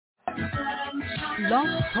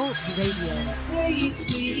Blog Talk Radio.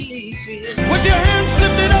 With your hands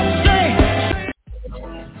lifted up, say.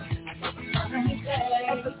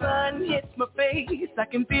 As the sun hits my face, I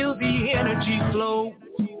can feel the energy flow.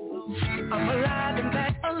 I'm alive and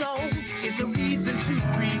that alone is a reason to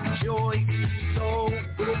rejoice. So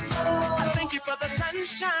I thank you for the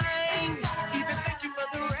sunshine, even thank you for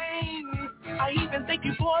the rain. I even thank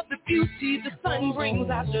you for the beauty the sun brings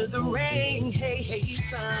after the rain. Hey, hey,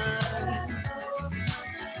 sun.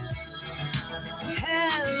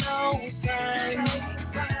 Hello, sun.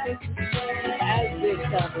 As this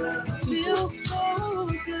cover feels so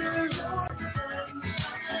good.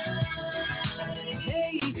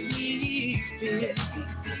 Hey, sweet.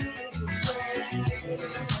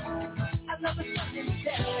 I love the sun in the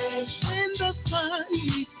day. When the sun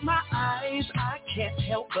meets my eyes, I can't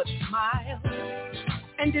help but smile.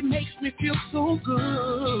 And it makes me feel so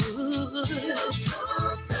good.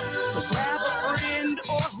 So grab a friend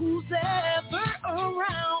or who's ever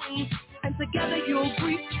around, and together you'll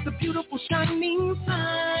greet the beautiful shining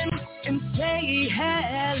sun and say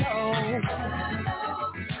hello.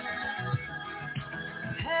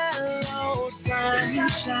 Hello,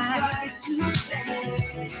 sunshine.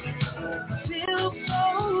 Feels so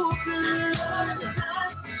good.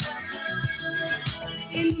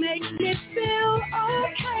 It makes me feel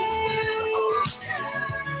okay.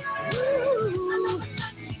 Ooh.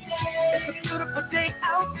 It's a beautiful day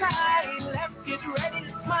outside. Let's get ready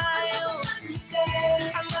to smile.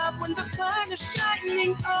 I love when the sun is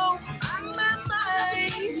shining. Oh, I'm my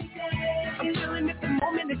mind. I'm feeling it, the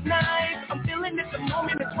moment is nice. I'm feeling it, the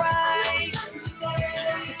moment is right. So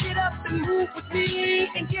get up and move with me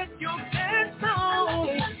and get your dance on.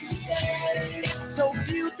 It's so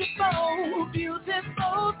beautiful,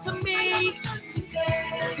 beautiful to me.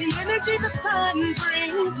 The energy the sun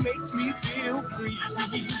brings makes me feel free.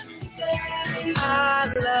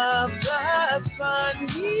 I love the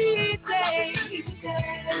sunny day.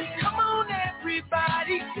 Come on,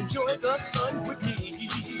 everybody, enjoy the sun with me.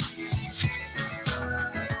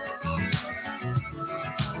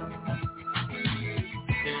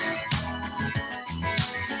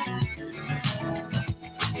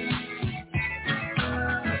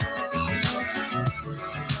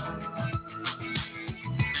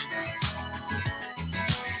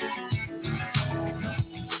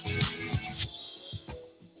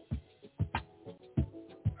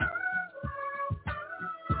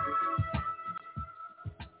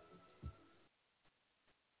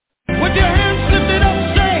 With your hands lifted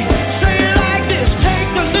up, say it like this. Take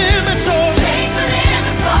the limits off. Take the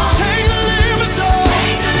limits off. Take the limits off.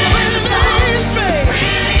 Take the limits off.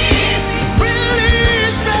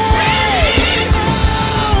 Release me.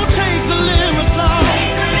 Oh, take the limits off.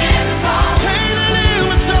 Take the limits off. Take the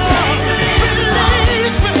limits off.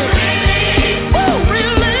 Release me. Woo,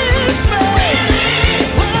 release me.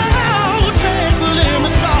 Oh, take the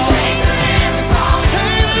limits off. Take the limits off.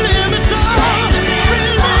 Take the limits off.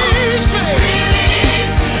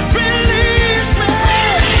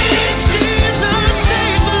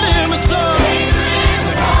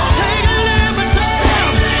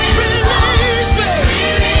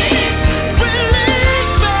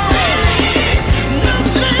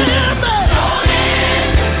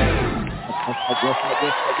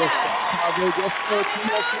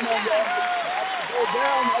 Come on, y'all. Go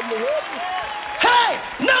down. Are you ready? Hey,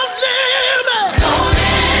 no limit! No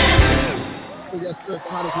limit! Yes, sir.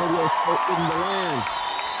 Sonic Radio is still in the land.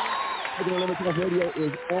 The Limit Radio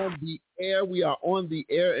is on the air. We are on the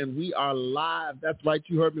air and we are live. That's right.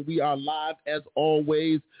 You heard me. We are live as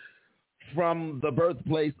always from the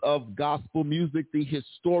birthplace of gospel music, the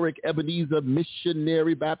historic Ebenezer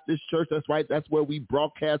Missionary Baptist Church. That's right. That's where we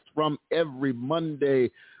broadcast from every Monday,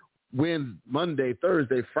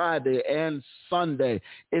 Thursday, Friday, and Sunday.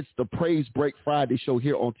 It's the Praise Break Friday show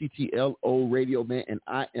here on TTLO Radio, man, and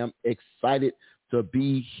I am excited to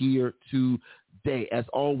be here today. As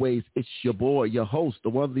always, it's your boy, your host, the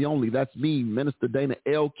one, the only. That's me, Minister Dana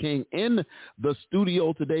L. King, in the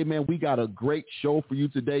studio today, man. We got a great show for you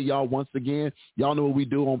today, y'all. Once again, y'all know what we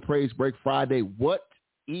do on Praise Break Friday. What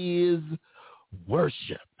is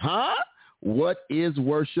worship? Huh? What is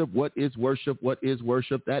worship? What is worship? What is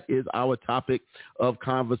worship? That is our topic of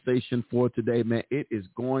conversation for today, man. It is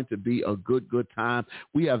going to be a good time.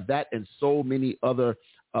 We have that and so many other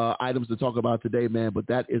items to talk about today, man, but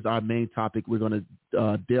that is our main topic. We're going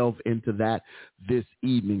to delve into that this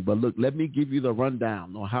evening. But look, let me give you the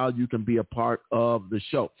rundown on how you can be a part of the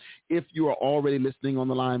show. If you are already listening on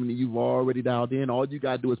the line and you've already dialed in, all you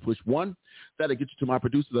got to do is push 1. That'll get you to my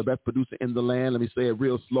producer, the best producer in the land. Let me say it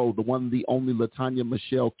real slow. The one, the only LaTanya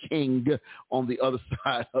Michelle King on the other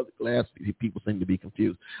side of the glass. People seem to be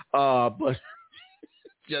confused. But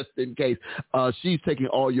just in case, she's taking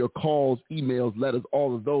all your calls, emails, letters,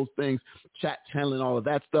 all of those things, chat, channeling, all of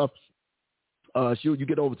that stuff. You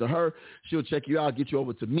get over to her, she'll check you out, get you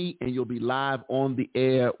over to me, and you'll be live on the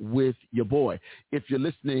air with your boy. If you're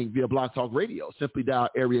listening via Blog Talk Radio, simply dial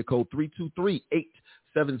area code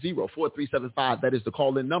 323-870-4375. That is the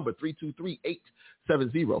call-in number,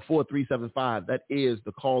 323-870-4375. That is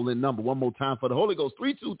the call-in number. One more time for the Holy Ghost,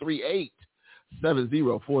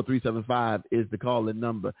 323-870-4375 is the call-in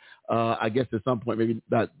number. I guess at some point, maybe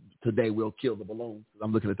not today, we'll kill the balloons.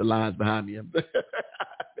 I'm looking at the lines behind me.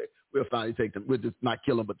 We'll finally take them. We'll just not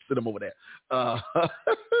kill them, but sit them over there.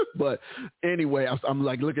 But anyway, I'm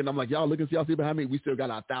like, y'all looking, y'all see behind me? We still got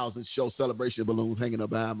our 1,000-show celebration balloons hanging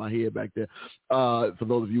up behind my head back there. For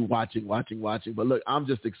those of you watching. But look, I'm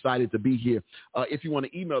just excited to be here. If you want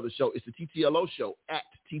to email the show, it's the TTLO show at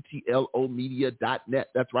TTLOmedia.net.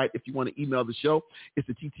 That's right. If you want to email the show, it's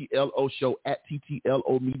the TTLO show at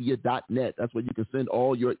TTLOmedia.net. That's where you can send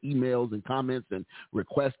all your emails and comments and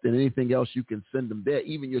requests and anything else. You can send them there,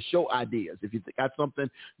 even your show ideas. If you got something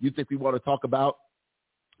you think we want to talk about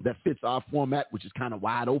that fits our format, which is kind of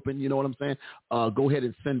wide open, you know what I'm saying? Go ahead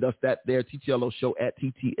and send us that there, TTLO show at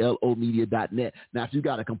TTLOmedia.net. Now, if you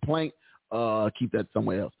got a complaint, keep that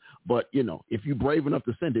somewhere else. But, you know, if you're brave enough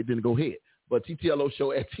to send it, then go ahead. But TTLO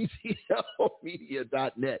show at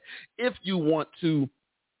TTLOmedia.net. If you want to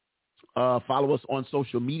follow us on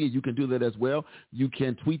social media, you can do that as well. You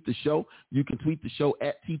can tweet the show. You can tweet the show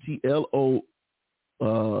at TTLO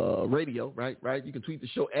radio, right? You can tweet the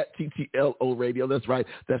show at TTLO radio. That's right.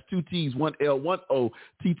 That's 2 T's, 1 L, 1 O.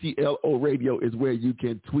 TTLO radio is where you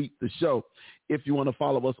can tweet the show. If you want to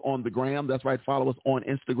follow us on the gram, that's right. Follow us on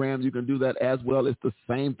Instagram. You can do that as well. It's the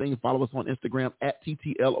same thing. Follow us on Instagram at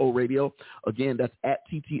TTLO radio. Again, that's at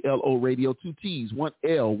TTLO radio. 2 T's, 1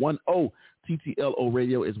 L, 1 O. TTLO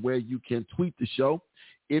radio is where you can tweet the show.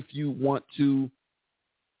 If you want to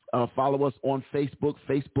follow us on Facebook,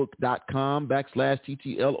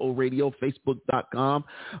 facebook.com/TTLO radio,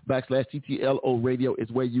 facebook.com/TTLO radio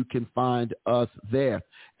is where you can find us there.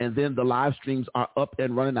 And then the live streams are up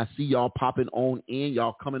and running. I see y'all popping on in.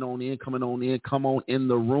 Y'all coming on in. Come on in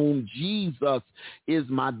the room. Jesus is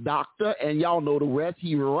my doctor, and y'all know the rest.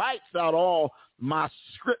 He writes out all my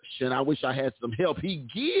scripture. I wish I had some help. He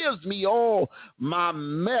gives me all my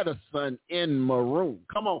medicine in my room.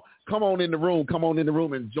 Come on in the room. Come on in the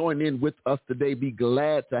room and join in with us today. Be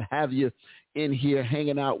glad to have you in here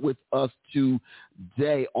hanging out with us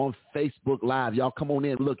today on Facebook Live. Y'all come on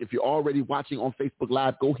in. Look, if you're already watching on Facebook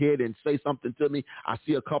Live, go ahead and say something to me. I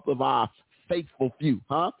see a couple of our faithful few,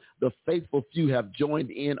 The faithful few have joined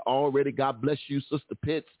in already. God bless you, Sister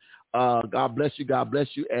Pitts. God bless you.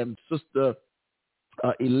 And Sister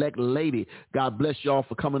Elect Lady, God bless y'all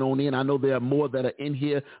for coming on in. I know there are more that are in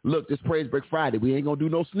here. Look, this Praise Break Friday. We ain't going to do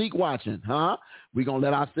no sneak watching, We're going to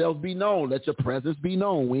let ourselves be known. Let your presence be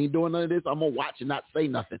known. We ain't doing none of this. I'm going to watch and not say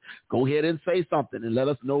nothing. Go ahead and say something and let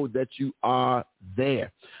us know that you are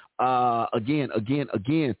there. Again.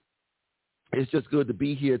 It's just good to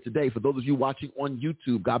be here today. For those of you watching on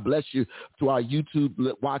YouTube, God bless you. To our YouTube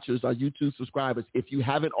watchers, our YouTube subscribers, if you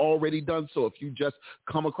haven't already done so, if you just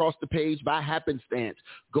come across the page by happenstance,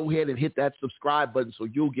 go ahead and hit that subscribe button so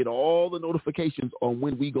you'll get all the notifications on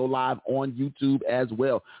when we go live on YouTube as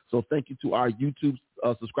well. So thank you to our YouTube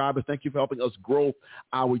subscribers. Thank you for helping us grow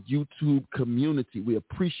our YouTube community. We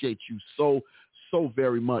appreciate you so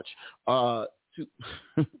very much.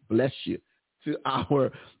 Bless you. To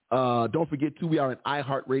our don't forget, too, we are an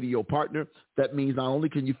iHeartRadio partner. That means not only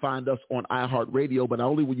can you find us on iHeartRadio, but not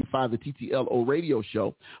only will you find the TTLO radio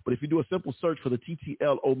show, but if you do a simple search for the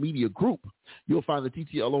TTLO Media Group, you'll find the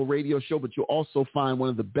TTLO radio show, but you'll also find one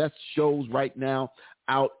of the best shows right now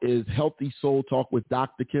out is Healthy Soul Talk with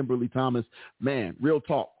Dr. Kimberly Thomas. Man, real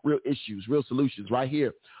talk, real issues, real solutions right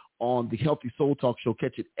here on the Healthy Soul Talk show.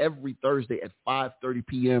 Catch it every Thursday at 5:30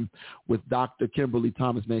 p.m. with Dr. Kimberly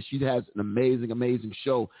Thomas, man. She has an amazing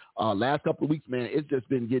show. Last couple of weeks, man, it's just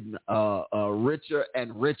been getting richer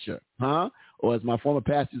and richer, or as my former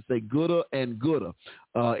pastor used to say, gooder and gooder.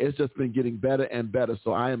 It's just been getting better and better.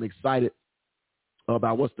 So I am excited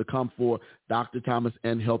about what's to come for Dr. Thomas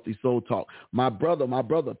and Healthy Soul Talk. My brother,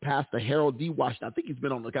 Pastor Harold D. Washington, I think he's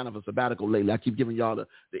been on a kind of a sabbatical lately. I keep giving y'all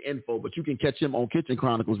the info, but you can catch him on Kitchen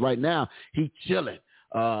Chronicles right now. He's chilling.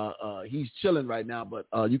 He's chilling right now, but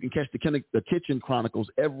you can catch the Kitchen Chronicles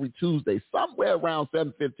every Tuesday, somewhere around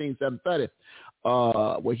 7:15, 7:30.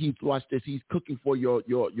 Where he's cooking for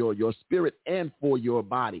your spirit and for your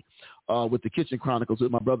body. With the Kitchen Chronicles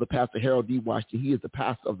with my brother, Pastor Harold D. Washington. He is the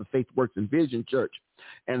pastor of the Faith Works and Vision Church.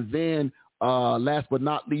 And then last but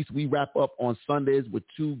not least, we wrap up on Sundays with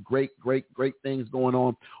two great things going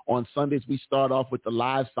on. On Sundays, we start off with the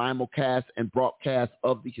live simulcast and broadcast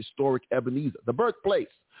of the historic Ebenezer, the birthplace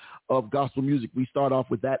of gospel music. We start off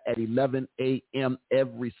with that at 11 a.m.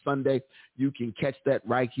 every Sunday. You can catch that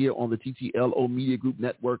right here on the TTLO Media Group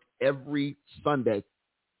Network every Sunday.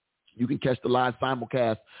 You can catch the live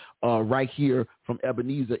simulcast right here from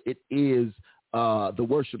Ebenezer. It is the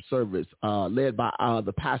worship service led by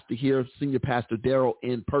the pastor here, Senior Pastor Darrell,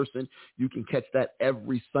 in person. You can catch that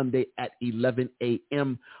every Sunday at 11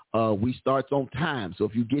 a.m. We start on time. So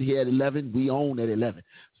if you get here at 11, we own at 11.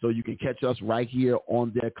 So you can catch us right here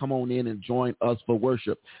on there. Come on in and join us for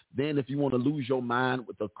worship. Then if you want to lose your mind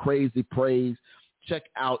with the crazy praise, check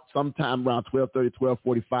out sometime around 12:30,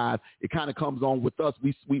 12:45. It kind of comes on with us.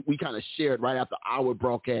 We kind of share it right after our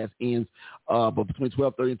broadcast ends. But between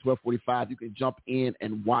 12:30 and 12:45, you can jump in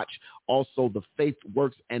and watch also the Faith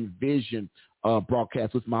Works and Vision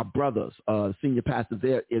broadcast with my brothers. Senior pastor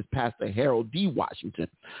there is Pastor Harold D. Washington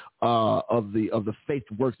of the Faith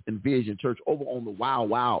Works and Vision Church over on the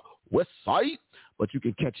Wild West Side. But you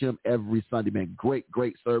can catch him every Sunday, man. Great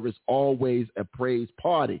service. Always a praise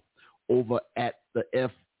party over at the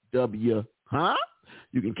FW,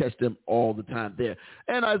 You can catch them all the time there.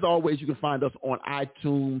 And as always, you can find us on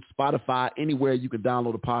iTunes, Spotify, anywhere you can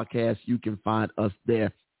download a podcast, you can find us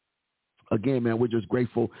there. Again, man, we're just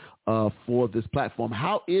grateful for this platform.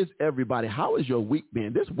 How is everybody? How has your week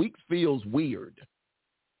been? This week feels weird.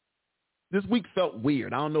 This week felt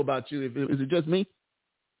weird. I don't know about you. Is it just me?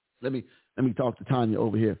 Let me talk to Tanya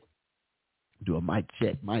over here. Do a mic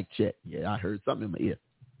check. Yeah, I heard something in my ear.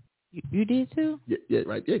 You did too? Yeah,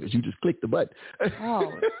 right there, because you just clicked the button.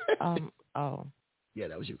 Oh. Yeah,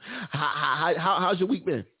 that was you. How's your week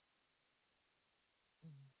been?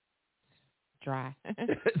 Dry.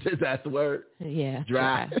 That's the word? Yeah.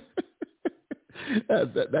 Dry.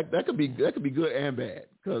 that could be good and bad,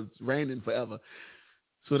 because it's raining forever.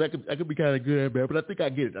 So that could be kind of good and bad. But I think I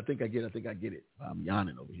get it. I think I get it. I'm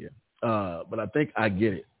yawning over here. But I think I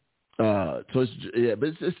get it. But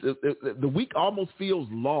the week almost feels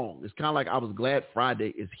long. It's kind of like I was glad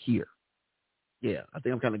Friday is here. Yeah, I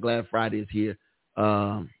think I'm kind of glad Friday is here.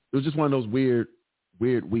 It was just one of those weird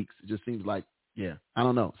weeks. It just seems like, yeah, I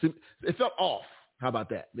don't know. It felt off. How about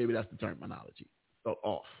that? Maybe that's the terminology. Felt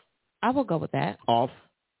off. I will go with that. Off?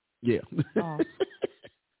 Yeah. Off.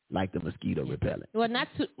 Like the mosquito repellent. Well, not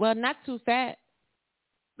too fat.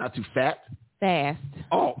 Not too fat? Fast.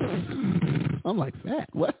 Oh. I'm like, fat?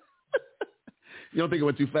 What? You don't think it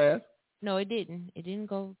went too fast? No, it didn't. It didn't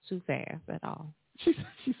go too fast at all. She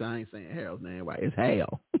said, I ain't saying Harold's name right. It's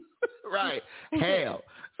Hale. Right. Hale.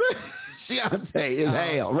 Shiante is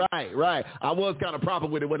Hale. Right. I was kind of proper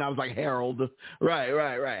with it when I was like Harold.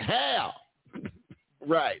 Right. Hale.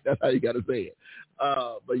 Right. That's how you got to say it.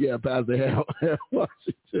 But yeah, Pastor Hale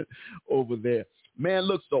Washington over there. Man,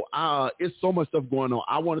 look, so it's so much stuff going on.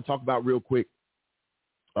 I want to talk about real quick,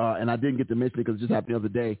 and I didn't get to mention it because it just happened the other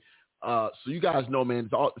day. So you guys know, man,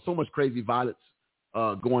 there's so much crazy violence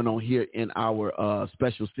going on here in our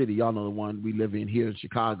special city. Y'all know the one we live in here in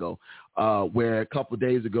Chicago, where a couple of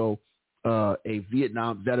days ago, a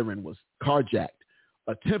Vietnam veteran was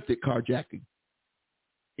attempted carjacking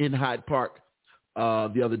in Hyde Park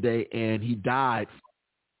the other day, and he died.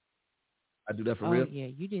 I do that for real? Oh, yeah,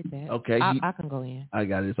 you did that. Okay. I can go in. I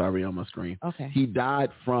got it. It's already on my screen. Okay. He died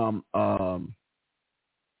from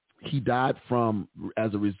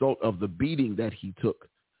as a result of the beating that he took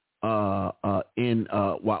while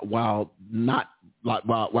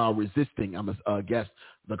resisting, I guess,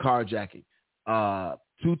 the carjacking.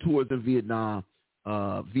 2 tours in Vietnam.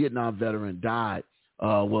 Vietnam veteran died.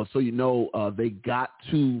 So they got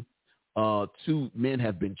two men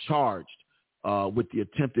have been charged with the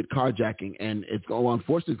attempted carjacking, and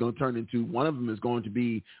unfortunately it's going to turn into, one of them is going to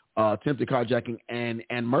be attempted carjacking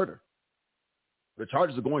and murder. The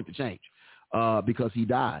charges are going to change because he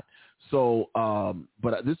died. So,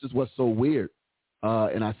 but this is what's so weird,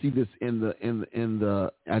 and I see this in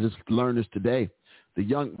the. I just learned this today.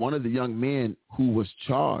 One of the young men who was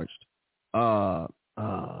charged,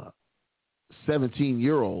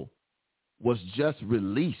 17-year-old, was just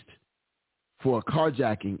released for a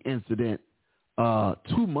carjacking incident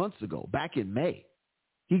 2 months ago, back in May.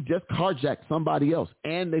 He just carjacked somebody else,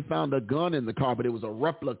 and they found a gun in the car, but it was a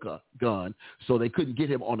replica gun, so they couldn't get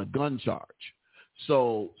him on a gun charge.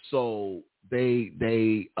 So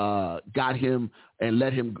they got him and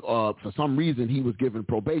let him, for some reason, he was given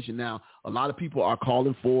probation. Now, a lot of people are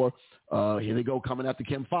calling for, here they go, coming after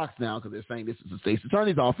Kim Foxx now, because they're saying this is the state's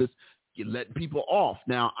attorney's office, you're letting people off.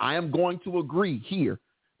 Now, I am going to agree here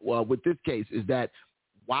with this case is that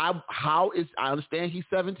I understand he's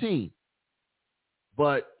 17,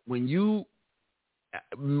 but when you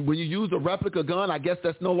use a replica gun, I guess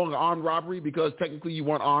that's no longer armed robbery because technically you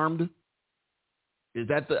weren't armed. Is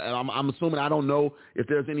that I'm assuming, I don't know if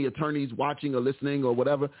there's any attorneys watching or listening or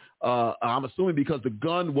whatever. I'm assuming because the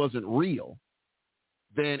gun wasn't real,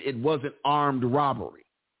 then it wasn't armed robbery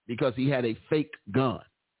because he had a fake gun.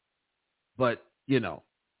 But,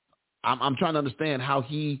 I'm trying to understand how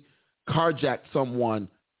he carjacked someone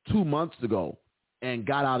 2 months ago and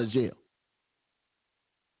got out of jail.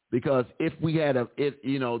 Because if we had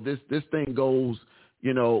this thing goes,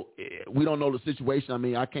 we don't know the situation. I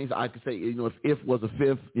mean, I could say, if was a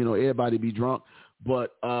fifth, everybody be drunk.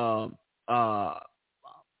 But how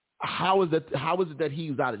is it that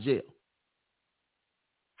he's out of jail?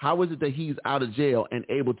 How is it that he's out of jail and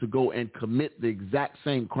able to go and commit the exact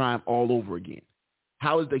same crime all over again?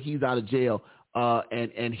 How is it that he's out of jail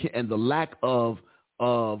and the lack of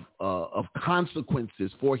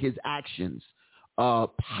consequences for his actions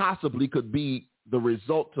possibly could be the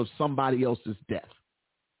result of somebody else's death?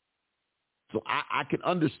 So I can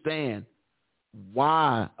understand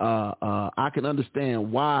why.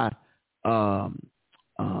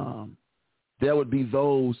 There would be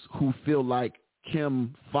those who feel like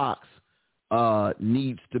Kim Foxx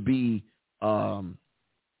needs to be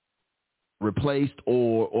replaced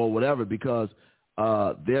or whatever, because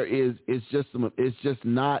it's just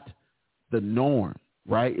not the norm,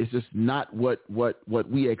 right? It's just not what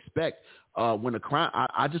we expect when a crime.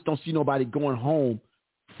 I just don't see nobody going home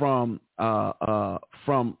from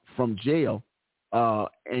jail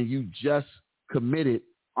and you just committed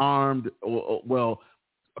armed or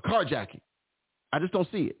a carjacking. I just don't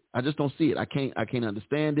see it. I can't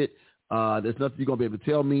understand it. There's nothing you're gonna be able to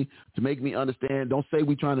tell me to make me understand. Don't say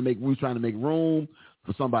we're trying to make room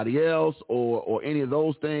for somebody else or any of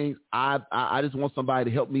those things. I just want somebody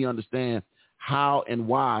to help me understand how and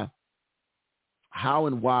why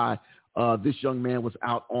this young man was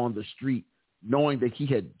out on the street, knowing that he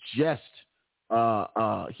had just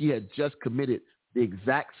committed the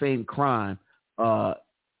exact same crime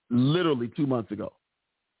literally 2 months ago.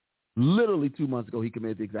 Literally 2 months ago, he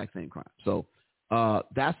committed the exact same crime. So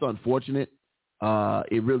that's unfortunate.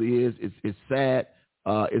 It really is. It's sad.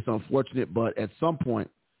 It's unfortunate. But at some point,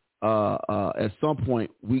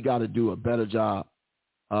 we got to do a better job.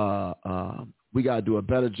 We got to do a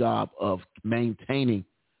better job of maintaining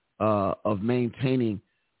a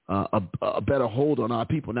better hold on our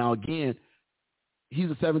people. Now, again, he's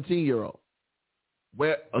a 17-year-old.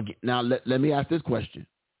 Now, let me ask this question.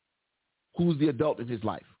 Who's the adult in his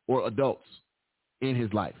life or adults in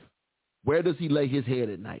his life? Where does he lay his head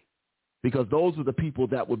at night? Because those are the people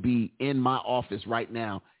that would be in my office right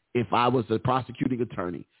now if I was a prosecuting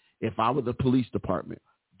attorney, if I was the police department.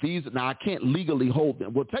 Now, I can't legally hold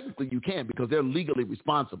them. Well, technically you can because they're legally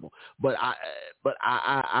responsible. But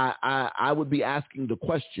I would be asking the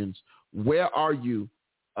questions, where are you?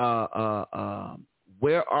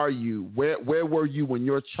 Where are you? Where were you when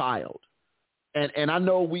your child? And I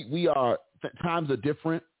know we are, times are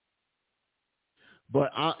different, but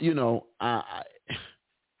I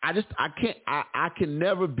can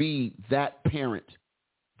never be that parent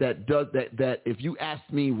that does that if you ask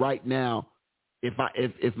me right now,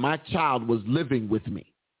 if my child was living with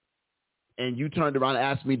me and you turned around and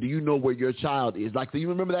asked me, do you know where your child is? Like, do you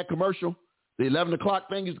remember that commercial? The 11 o'clock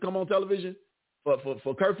thing used to come on television for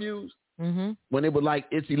curfews? Mm-hmm. When it was like,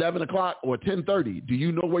 it's 11 o'clock or 10:30. Do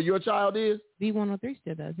you know where your child is? B103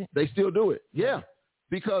 still does it. They still do it. Yeah.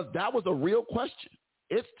 Because that was a real question.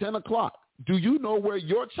 It's 10 o'clock. Do you know where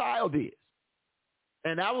your child is?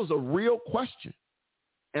 And that was a real question.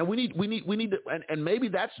 And we need to, and maybe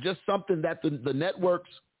that's just something that the networks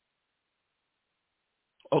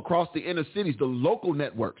across the inner cities, the local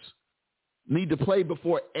networks, need to play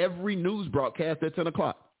before every news broadcast at 10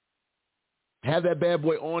 o'clock. Have that bad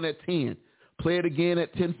boy on at 10. Play it again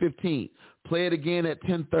at 10:15. Play it again at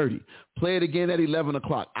 10:30. Play it again at 11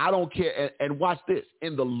 o'clock. I don't care. And watch this.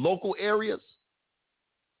 In the local areas,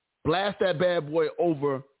 blast that bad boy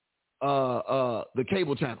over the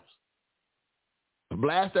cable channels.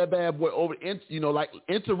 Blast that bad boy over, like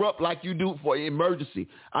interrupt like you do for emergency.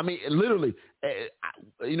 I mean, literally,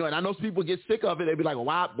 and I know people get sick of it. They be like,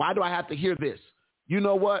 why do I have to hear this? You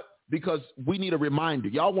know what? Because we need a reminder.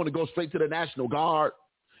 Y'all want to go straight to the National Guard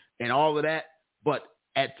and all of that. But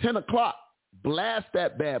at 10 o'clock, blast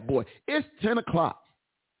that bad boy. It's 10 o'clock.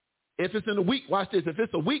 If it's in the week, watch this. If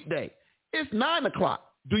it's a weekday, it's 9 o'clock.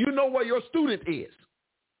 Do you know where your student is?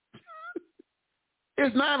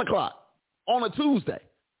 It's 9 o'clock. On a Tuesday.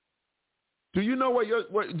 Do you know where your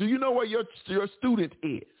student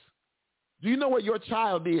is? Do you know where your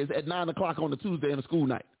child is at 9 o'clock on a Tuesday in a school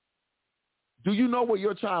night? Do you know where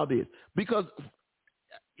your child is? Because,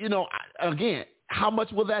 again, how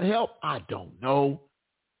much will that help? I don't know.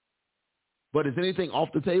 But is anything off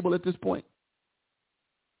the table at this point?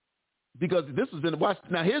 Because this is in the watch.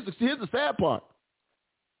 Now here's the sad part.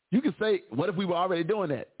 You can say, what if we were already doing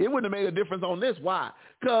that? It wouldn't have made a difference on this. Why?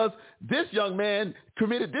 Because this young man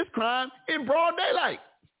committed this crime in broad daylight.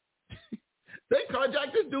 They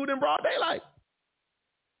carjacked this dude in broad daylight.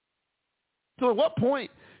 So at what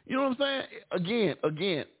point, you know what I'm saying?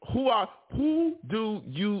 Again, who do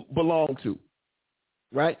you belong to?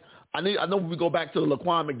 Right? I know we go back to the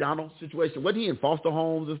Laquan McDonald situation. Wasn't he in foster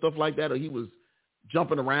homes and stuff like that? Or he was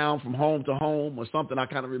jumping around from home to home or something? I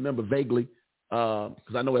kind of remember vaguely.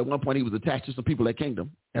 Because I know at one point he was attached to some people at Kingdom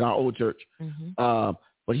at our old church. Mm-hmm.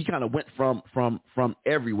 But he kind of went from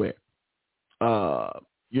everywhere, all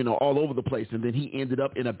over the place. And then he ended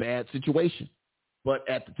up in a bad situation. But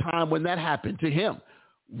at the time when that happened to him,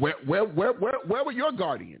 where were your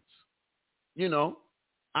guardians? I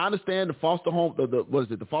understand the foster home,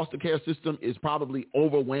 the foster care system is probably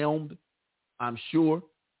overwhelmed. I'm sure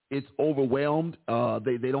it's overwhelmed.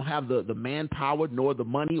 They don't have the manpower nor the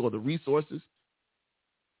money or the resources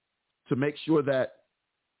to make sure that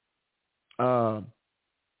all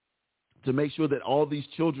these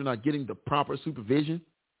children are getting the proper supervision.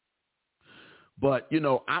 But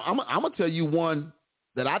I'm gonna tell you one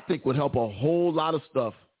that I think would help a whole lot of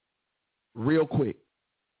stuff real quick.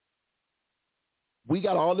 We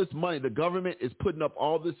got all this money. The government is putting up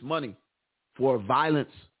all this money for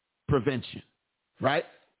violence prevention, right?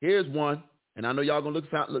 Here's one, and I know y'all gonna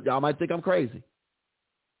look. Y'all might think I'm crazy.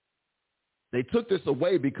 They took this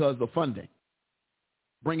away because of funding.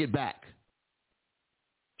 Bring it back.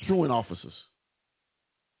 Truant officers.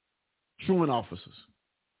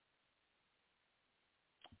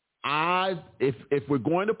 If we're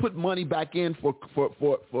going to put money back in for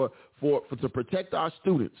to protect our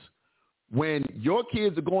students, when your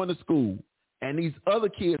kids are going to school and these other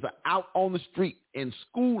kids are out on the street in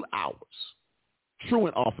school hours,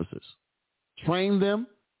 truant officers, train them,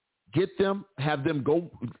 get them, have them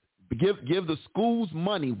go. Give the schools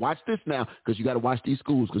money. Watch this now, because you got to watch these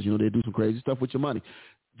schools, because they do some crazy stuff with your money.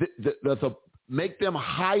 Make them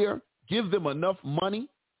hire, give them enough money.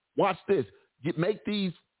 Watch this. Make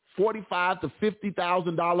these $45,000 to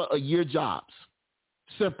 $50,000 a year jobs.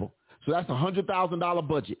 Simple. So that's $100,000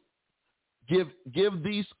 budget. Give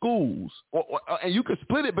these schools, and you can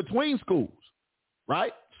split it between schools,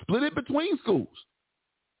 right? Split it between schools.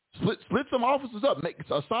 Split some officers up.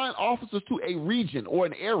 Assign officers to a region or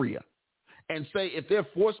an area, and say if there are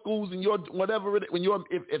 4 schools in your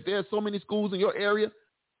if there's so many schools in your area,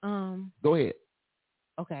 go ahead.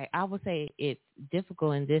 Okay, I would say it's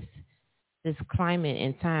difficult in this climate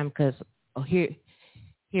and time because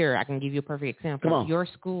here I can give you a perfect example. Come on. Your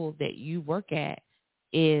school that you work at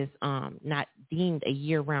is not deemed a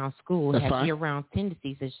year-round school. That's it has fine. Year-round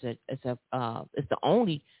tendencies. It's the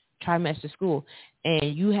only trimester school,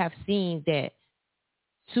 and you have seen that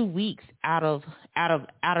 2 weeks out of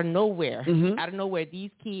nowhere, mm-hmm. out of nowhere,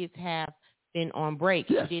 these kids have been on break,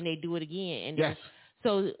 yes. and then they do it again. And yes.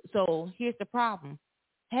 So here's the problem.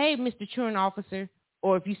 Hey, Mr. Truant Officer,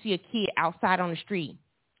 or if you see a kid outside on the street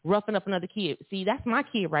roughing up another kid, see, that's my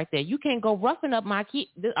kid right there. You can't go roughing up my kid.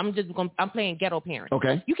 I'm playing ghetto parent.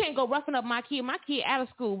 Okay. You can't go roughing up my kid out of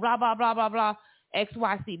school, blah, blah, blah, blah, blah,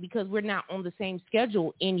 XYZ, because we're not on the same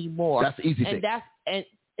schedule anymore. That's easy fix. And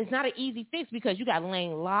it's not an easy fix because you got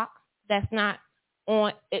Lane Locke. That's not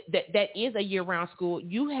on. That is a year-round school.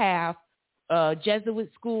 You have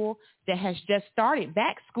Jesuit school that has just started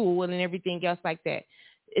back school and everything else like that.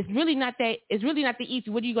 It's really not that easy.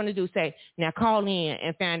 What are you going to do? Say, now call in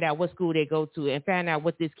and find out what school they go to and find out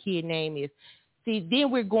what this kid name is. See,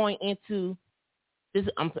 then we're going into this.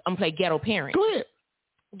 I'm playing ghetto parent. Go ahead.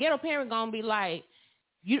 Ghetto parent gonna be like,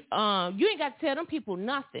 you ain't got to tell them people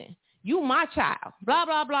nothing. You my child. Blah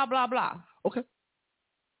blah blah blah blah. Okay.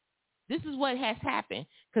 this is what has happened.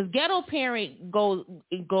 Because ghetto parent goes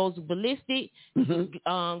ballistic,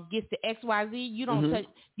 gets to XYZ. You don't touch,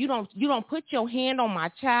 you don't put your hand on my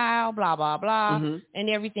child, blah blah blah, and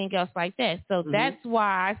everything else like that. So that's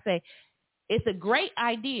why I say it's a great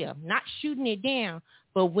idea, not shooting it down.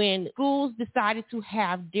 But when schools decided to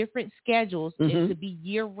have different schedules, it could be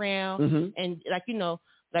year round, and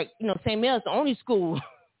St. Mel is the only school,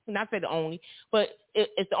 not say the only, but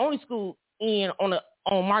it's the only school on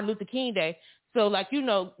Martin Luther King Day. So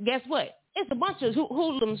guess what? It's a bunch of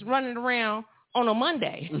hoodlums running around on a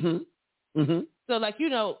Monday. So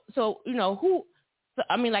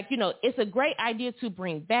it's a great idea to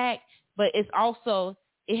bring back, but it's also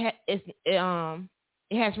it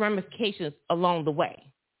has ramifications along the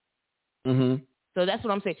way. So that's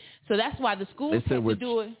what I'm saying. So that's why the schools have to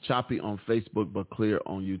do it. Choppy on Facebook, but clear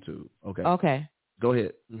on YouTube. Okay. Go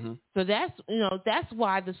ahead. So that's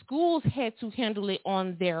why the schools had to handle it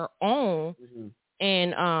on their own,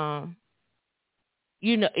 and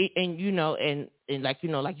like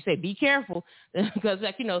you say, be careful, because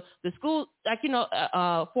the school,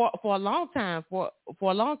 for a long time,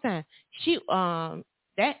 she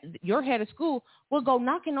that your head of school will go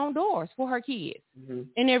knocking on doors for her kids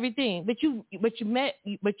and everything, but you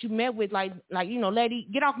met with like lady,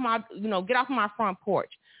 get off my front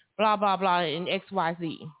porch, blah blah blah, and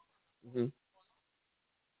XYZ.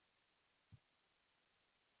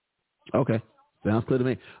 Okay, sounds clear to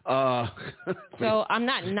me. So I'm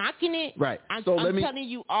not knocking it. Right. I'm telling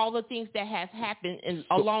you all the things that has happened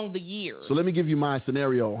along the years. So let me give you my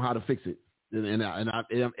scenario on how to fix it. And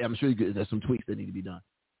I'm sure there's some tweaks that need to be done.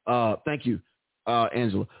 Thank you,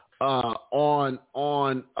 Angela. On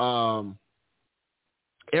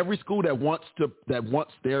every school that wants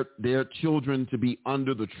their children to be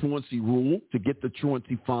under the truancy rule to get the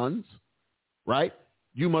truancy funds, right?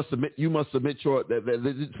 You must submit your.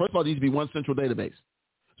 First of all, there needs to be one central database.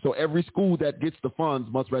 So every school that gets the funds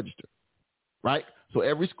must register, right? So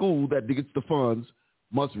every school that gets the funds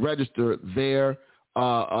must register their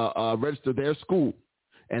school,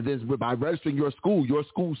 and then by registering your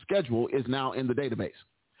school schedule is now in the database.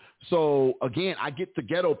 So again, I get the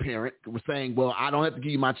ghetto parent saying, "Well, I don't have to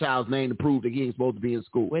give you my child's name to prove that he ain't supposed to be in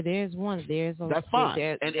school." Well, there's one. That's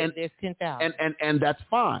fine, and there's 10,000, and that's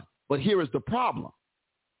fine. But here is the problem.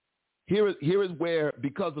 Here is where,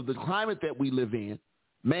 because of the climate that we live in,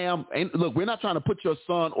 ma'am, look, we're not trying to put your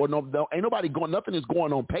son ain't nobody going. Nothing is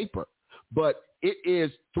going on paper. But it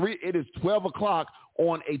is 12 o'clock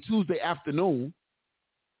on a Tuesday afternoon.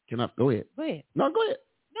 Can I go ahead? Go ahead. No, go ahead.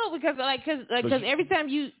 No, because every time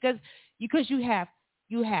you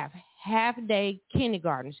have half day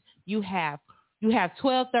kindergartens, you have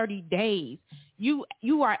 12-30 days. You're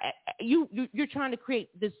trying to create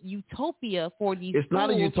this utopia for these. It's not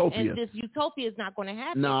a utopia. And this utopia is not going to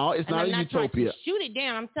happen. No, it's not a utopia. Trying to shoot it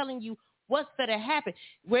down. I'm telling you what's going to happen.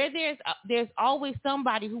 Where there's always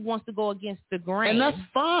somebody who wants to go against the grain. And that's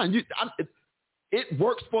fine. It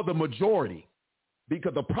works for the majority,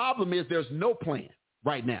 because the problem is there's no plan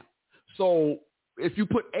right now. So if you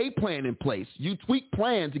put a plan in place, you tweak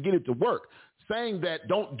plan to get it to work. Saying that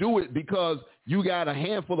don't do it because you got a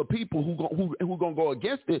handful of people who gonna go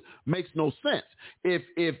against it makes no sense. If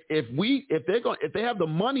they have the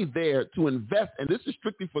money there to invest, and this is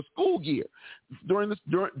strictly for school year, during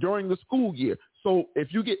the school year. So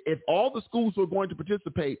if all the schools who are going to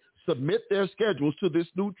participate submit their schedules to this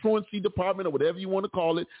new truancy department, or whatever you want to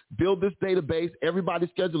call it, build this database, everybody's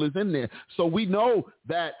schedule is in there. So we know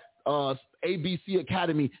that ABC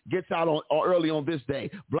Academy gets out early on this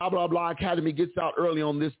day. Blah, blah, blah Academy gets out early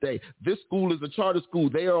on this day. This school is a charter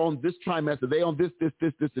school. They are on this trimester. They on this,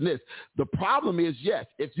 and this. The problem is, yes,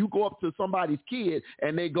 if you go up to somebody's kid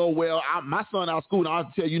and they go, well, my son out of school, and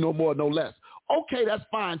I'll tell you no more, no less. Okay, that's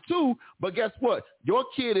fine too. But guess what? Your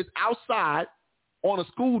kid is outside on a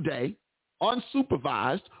school day,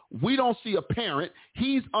 unsupervised. We don't see a parent.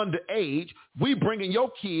 He's underage. We bringing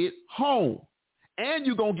your kid home. And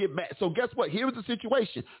you're going to get mad. So guess what? Here's the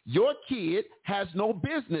situation. Your kid has no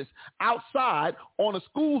business outside on a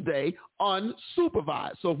school day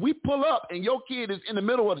unsupervised. So if we pull up and your kid is in the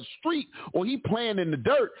middle of the street, or he playing in the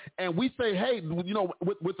dirt, and we say, hey,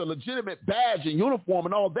 with a legitimate badge and uniform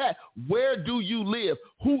and all that, where do you live?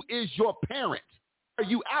 Who is your parent? Are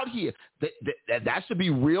you out here? That should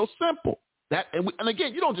be real simple. And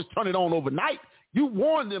again, you don't just turn it on overnight. You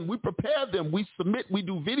warn them, we prepare them, we submit, we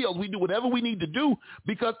do videos, we do whatever we need to do,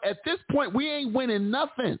 because at this point we ain't winning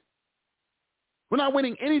nothing. We're not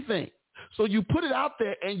winning anything. So you put it out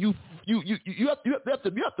there, and you have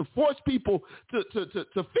to force people to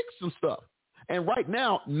fix some stuff. And right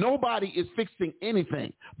now, nobody is fixing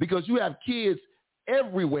anything, because you have kids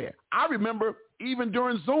everywhere. I remember even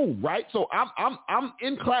during Zoom, right? So I'm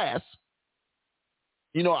in class.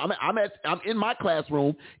 You know, I'm in my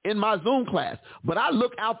classroom in my Zoom class, but I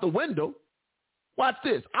look out the window. Watch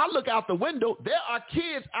this. I look out the window. There are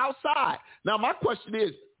kids outside. Now my question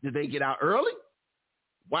is, did they get out early?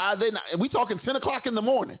 Why are they not? And we talking 10 o'clock in the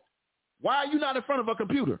morning. Why are you not in front of a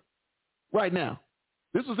computer right now?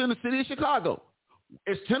 This was in the city of Chicago.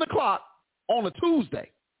 It's 10 o'clock on a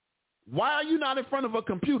Tuesday. Why are you not in front of a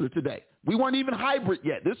computer today? We weren't even hybrid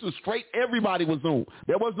yet. This was straight. Everybody was Zoom.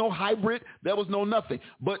 There was no hybrid. There was no nothing.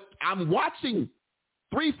 But I'm watching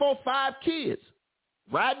 3, 4, 5 kids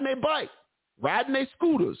riding their bike, riding their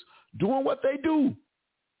scooters, doing what they do.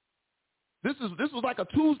 This was like a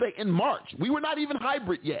Tuesday in March. We were not even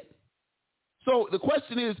hybrid yet. So the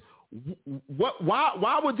question is,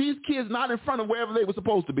 why were these kids not in front of wherever they were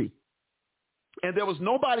supposed to be? And there was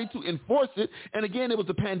nobody to enforce it. And again, it was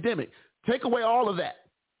a pandemic. Take away all of that,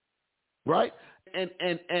 right? And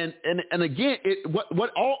again,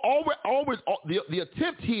 the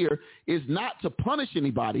attempt here is not to punish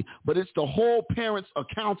anybody, but it's to hold parents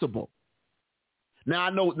accountable. Now I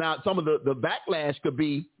know some of the backlash could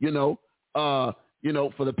be, for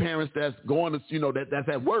the parents that's going to, that's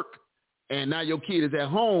at work, and now your kid is at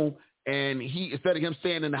home, and he, instead of him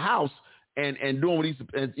staying in the house and doing what he's,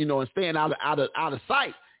 and staying out of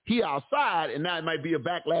sight, he outside, and now it might be a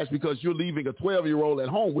backlash because you're leaving a 12-year-old at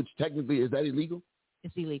home, which technically, is that illegal?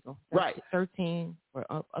 It's illegal. Right. 13 or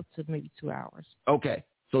up to maybe 2 hours. Okay.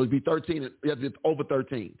 So it'd be 13. You have to be over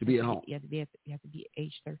 13 to be at home. You have to be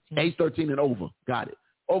age 13. Age 13 and over. Got it.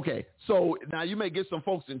 Okay. So now you may get some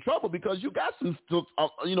folks in trouble because you got some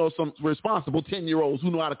responsible 10-year-olds who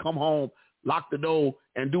know how to come home, lock the door,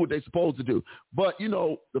 and do what they're supposed to do. But,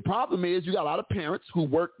 the problem is you got a lot of parents who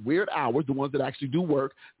work weird hours, the ones that actually do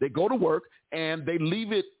work. They go to work, and they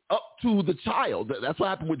leave it up to the child. That's what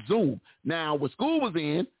happened with Zoom. Now, when school was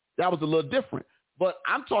in, that was a little different. But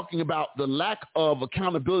I'm talking about the lack of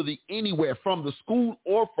accountability anywhere from the school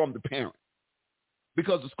or from the parent,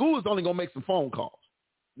 because the school is only going to make some phone calls.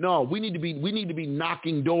 No, we need to be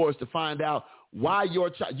knocking doors to find out why your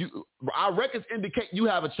child. Our records indicate you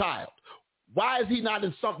have a child. Why is he not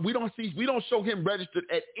in some? We don't show him registered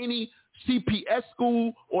at any CPS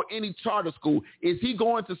school or any charter school. Is he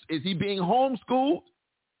being homeschooled?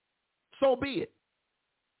 So be it.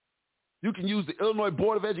 You can use the Illinois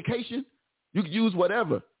Board of Education. You can use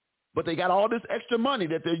whatever, but they got all this extra money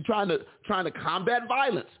that they're trying to combat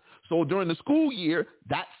violence. So during the school year,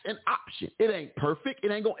 that's an option. It ain't perfect.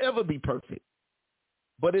 It ain't gonna ever be perfect,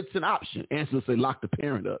 but it's an option. Answer say lock the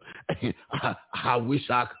parent up. I wish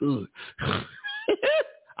I could.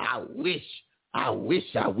 I wish I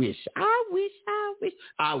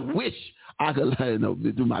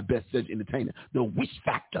could do my best search entertainer. The wish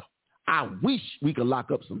factor. I wish we could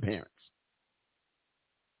lock up some parents.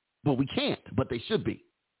 But we can't, but they should be.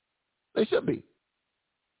 They should be,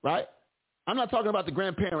 right? I'm not talking about the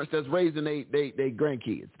grandparents that's raising they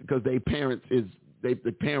grandkids because the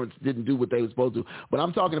parents didn't do what they were supposed to. But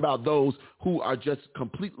I'm talking about those who are just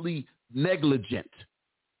completely negligent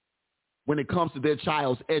when it comes to their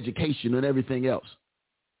child's education and everything else,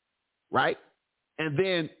 right? And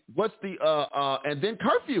then and then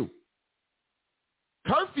curfew.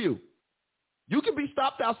 Curfew. You can be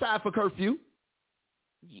stopped outside for curfew.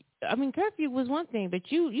 I mean, curfew was one thing,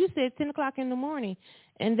 but you said 10 o'clock in the morning,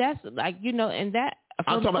 and that's like, and that.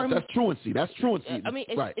 I'm talking about that's truancy. That's truancy. I mean,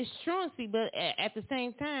 right. It's truancy, but at the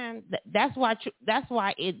same time, that's why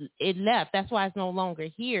it left. That's why it's no longer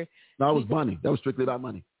here. No, it was money. That was strictly about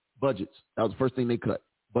money. Budgets. That was the first thing they cut.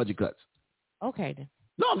 Budget cuts. Okay, then.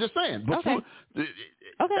 No, I'm just saying. But okay.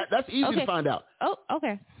 That's easy to find out. Oh,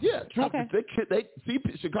 okay. Yeah, okay. They see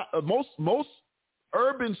Chicago, most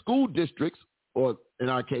urban school districts, or in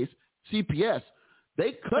our case, CPS,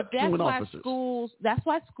 they cut truant officers. That's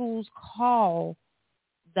why schools call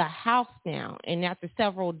the house down, and after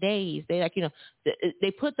several days, they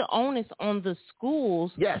they put the onus on the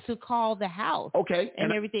schools to call the house. Okay,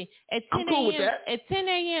 and everything at 10 I'm cool with that. At 10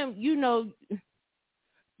 a.m.,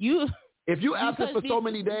 if you ask us for so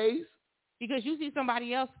many days, because you see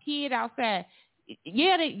somebody else's kid outside.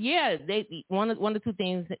 They one of the two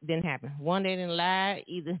things didn't happen. One, they didn't lie.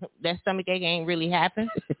 Either that stomachache ain't really happened,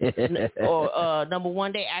 or number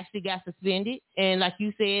one, they actually got suspended. And like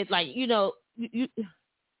you said,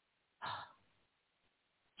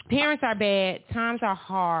 parents are bad. Times are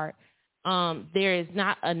hard. There is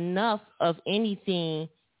not enough of anything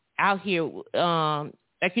out here. For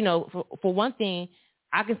one thing,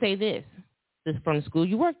 I can say this from the school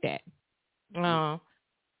you worked at.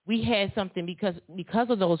 We had something because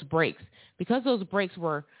of those breaks. Because those breaks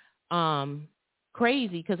were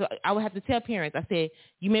crazy because I would have to tell parents. I said,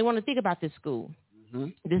 you may want to think about this school.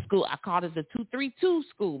 This school, I called it the 232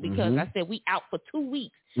 school because I said we out for 2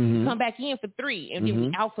 weeks, come back in for 3, and then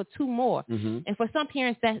we out for 2 more. And for some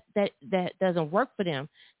parents, that doesn't work for them.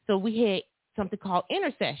 So we had something called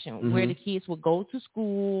intercession, where the kids would go to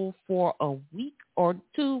school for a week or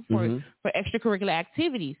 2 for extracurricular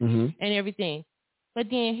activities and everything. But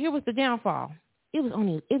then here was the downfall. It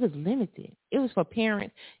was limited. It was for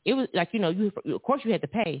parents. It was like, of course you had to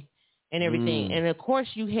pay and everything. And of course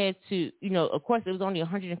you had to, of course it was only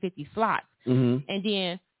 150 slots. And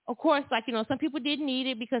then, of course, like, some people didn't need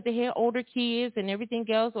it because they had older kids and everything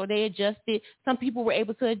else, or they adjusted. Some people were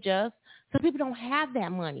able to adjust. Some people don't have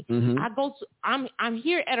that money. I'm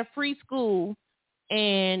here at a free school,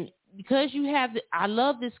 and because I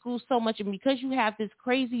love this school so much, and because you have this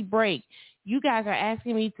crazy break, you guys are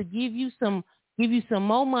asking me to give you some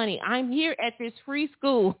more money. I'm here at this free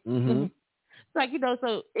school. Like,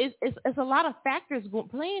 so it's a lot of factors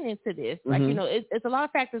playing into this. Like, it's a lot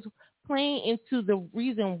of factors playing into the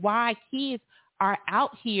reason why kids are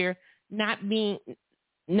out here not being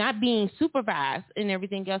supervised and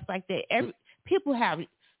everything else like that. People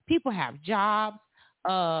have jobs.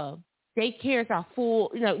 Daycares are full.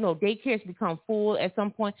 Daycares become full at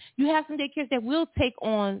some point. You have some daycares that will take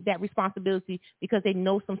on that responsibility because they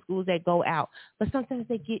know some schools that go out. But sometimes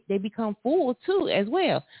they become full too as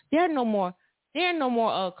well. There are no more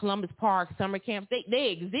Columbus Park summer camps. They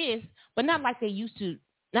exist, but not like they used to.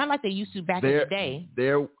 Not like they used to back in the day.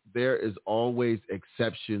 There is always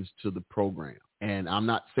exceptions to the program, and I'm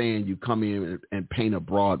not saying you come in and paint a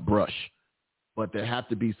broad brush, but there have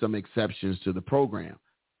to be some exceptions to the program.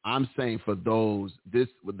 I'm saying for those, the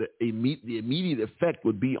immediate effect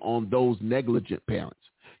would be on those negligent parents.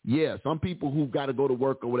 Yeah, some people who've got to go to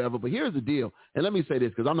work or whatever. But here's the deal, and let me say this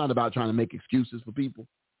because I'm not about trying to make excuses for people.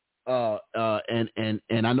 And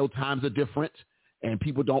I know times are different, and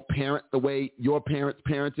people don't parent the way your parents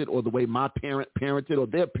parented or the way my parent parented or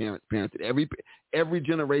their parents parented. Every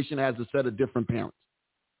generation has a set of different parents.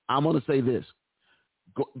 I'm going to say this.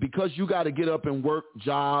 Because you got to get up and work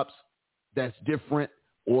jobs that's different,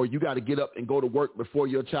 or you got to get up and go to work before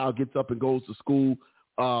your child gets up and goes to school,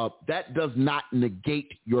 that does not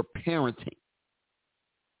negate your parenting.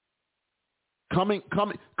 Coming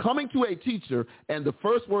to a teacher and the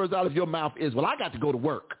first words out of your mouth is, well, I got to go to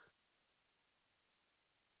work.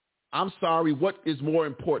 I'm sorry, what is more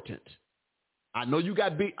important? I know you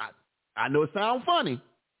got big. I know it sounds funny,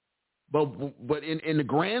 but in the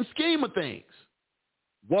grand scheme of things,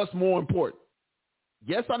 what's more important?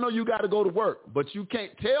 Yes, I know you got to go to work, but you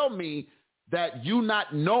can't tell me that you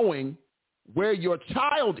not knowing where your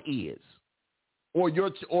child is, or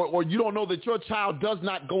you don't know that your child does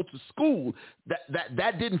not go to school.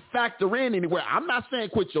 That didn't factor in anywhere. I'm not saying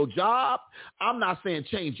quit your job. I'm not saying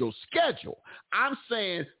change your schedule. I'm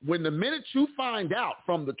saying when the minute you find out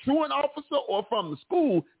from the truant officer or from the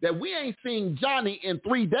school that we ain't seen Johnny in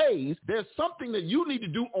 3 days, there's something that you need to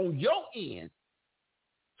do on your end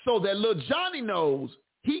so that little Johnny knows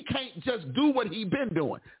he can't just do what he been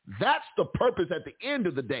doing. That's the purpose at the end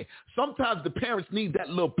of the day. Sometimes the parents need that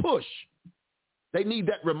little push. They need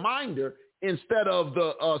that reminder instead of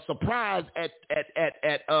the surprise at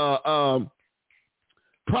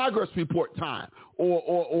progress report time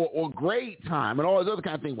or grade time and all this other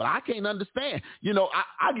kind of thing. Well, I can't understand.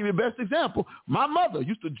 I'll give you the best example. My mother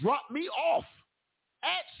used to drop me off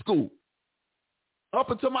at school up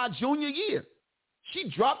until my junior year. She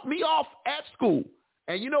dropped me off at school.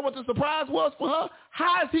 And you know what the surprise was for her?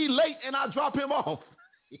 How is he late and I drop him off?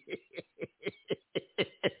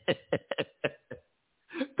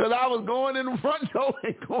 Because I was going in the front door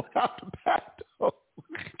and going out the back door.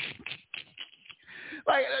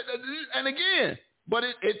 And again, but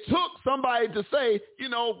it took somebody to say,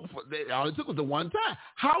 all it took was the one time.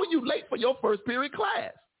 How are you late for your first period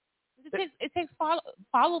class? It takes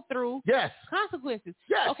follow through. Yes. Consequences.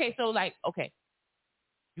 Yes. Okay, so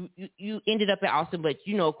you ended up at Austin, but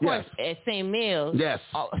of course at St. Mills, yes,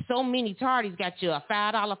 so many tardies got you a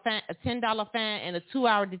 $5 fine, a $10 fine, and a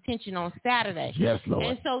 2-hour detention on Saturday. Yes, Lord.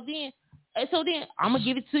 And so then I'm gonna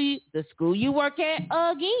give it to you. The school you work at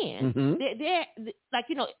again. They're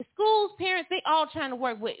schools, parents, they all trying to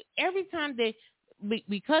work with every time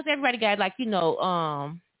because everybody got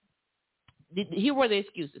here were the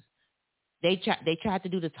excuses. They tried to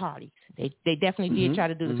do the tardies. They definitely did try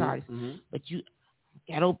to do the tardies, but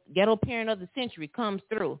ghetto parent of the century comes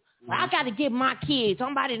through. I got to get my kids.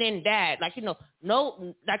 Somebody then died.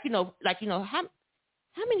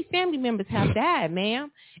 How many family members have died,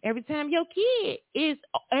 ma'am? Every time your kid is,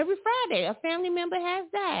 every Friday, a family member has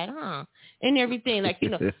died, huh? And everything, like,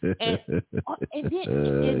 and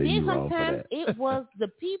then sometimes it was the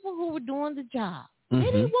people who were doing the job. They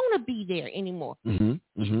didn't want to be there anymore. You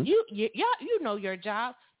know your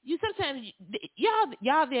job. You sometimes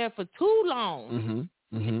y'all there for too long.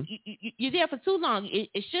 You're there for too long.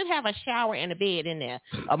 It should have a shower and a bed in there,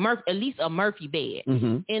 at least a Murphy bed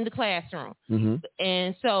in the classroom.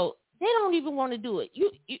 And so they don't even want to do it.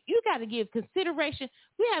 You got to give consideration.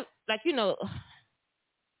 We have, like,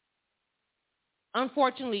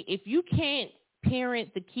 unfortunately, if you can't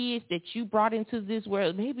parent the kids that you brought into this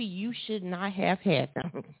world, maybe you should not have had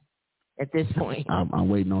them at this point. I'm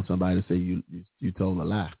waiting on somebody to say you told a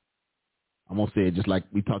lie. I'm going to say it just like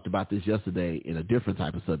we talked about this yesterday in a different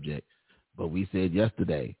type of subject, but we said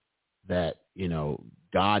yesterday that,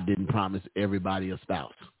 God didn't promise everybody a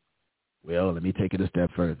spouse. Well, let me take it a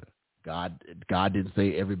step further. God didn't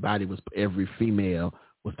say every female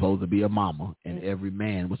was supposed to be a mama and every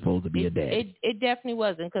man was supposed to be a dad. It definitely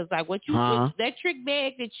wasn't, because like that trick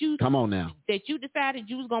bag that you come on now that you decided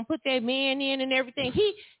you was gonna put that man in and everything.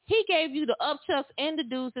 He gave you the upchucks and the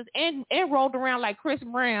deuces and rolled around like Chris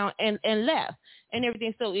Brown and left and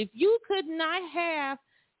everything. So if you could not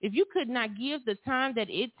give the time that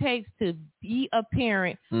it takes to be a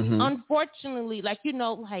parent, unfortunately,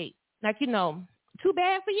 too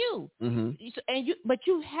bad for you.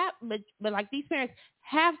 But like these parents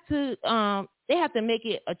have to, they have to make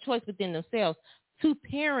it a choice within themselves to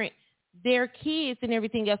parent their kids and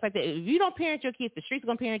everything else like that. If you don't parent your kids, the streets are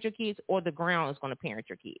going to parent your kids, or the ground is going to parent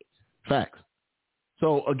your kids. Facts.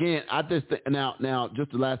 So again, I just now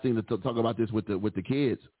just the last thing to talk about this with the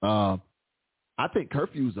kids. I think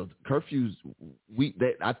curfews.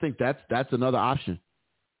 I think that's another option.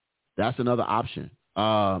 That's another option.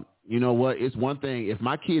 You know what? It's one thing if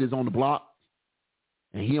my kid is on the block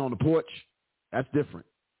and he on the porch, that's different.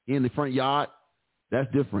 He in the front yard, that's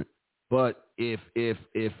different. But if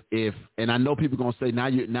and I know people are gonna say now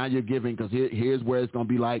you're giving, because here's where it's gonna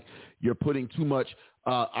be like you're putting too much.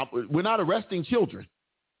 We're not arresting children.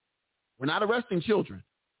 But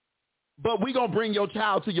we're gonna bring your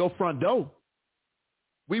child to your front door.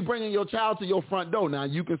 We bringing your child to your front door. Now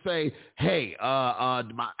you can say, "Hey,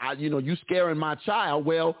 you scaring my child."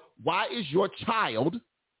 Well, why is your child,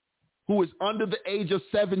 who is under the age of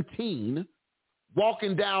 17,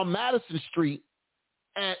 walking down Madison Street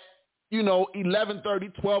at 11:30,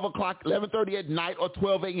 12 o'clock, 11:30 at night, or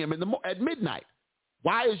 12 a.m. at midnight?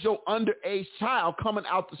 Why is your underage child coming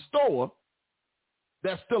out the store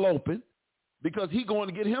that's still open? Because he going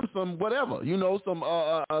to get him some whatever, some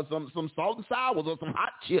salt and sours or some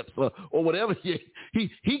hot chips or whatever. He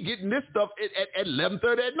getting this stuff at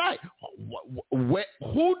 11:30 at night.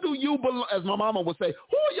 Who do you belong? As my mama would say,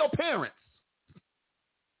 who are your parents?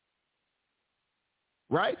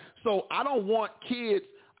 Right. So I don't want kids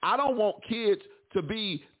to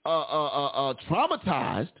be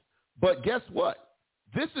traumatized. But guess what?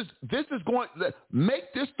 This is going to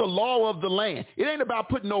make this the law of the land. It ain't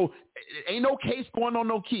about ain't no case going on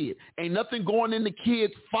no kid. Ain't nothing going in the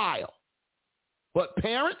kid's file. But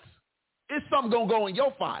parents, it's something going to go in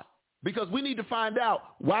your file, because we need to find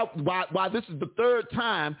out why this is the third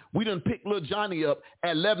time we done picked little Johnny up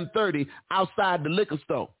at 11:30 outside the liquor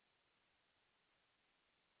store.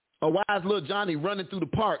 Or why is little Johnny running through the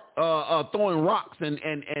park, throwing rocks and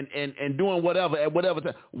doing whatever at whatever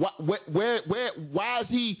time? Why is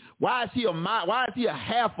he a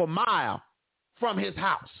half a mile from his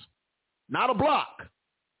house? Not a block,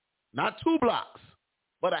 not 2 blocks,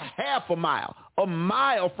 but a half a mile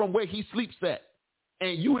from where he sleeps at,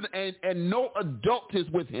 and no adult is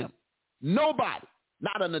with him. Nobody,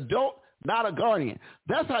 not an adult, not a guardian.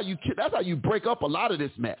 That's how you break up a lot of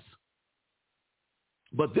this mess.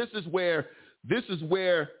 But this is where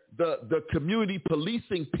the community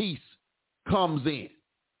policing piece comes in,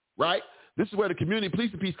 right? This is where the community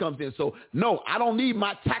policing piece comes in. So, no, I don't need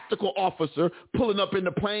my tactical officer pulling up in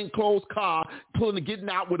the plainclothes car, getting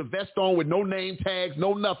out with a vest on with no name tags,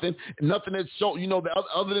 no nothing that's show,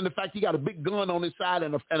 other than the fact he got a big gun on his side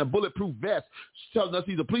and a bulletproof vest telling us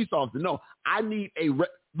he's a police officer. No, I need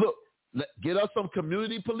get us some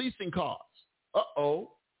community policing cars.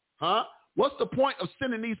 Huh? What's the point of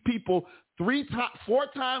sending these people 4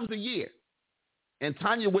 times a year? And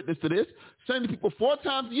Tanya witnessed to this, sending people 4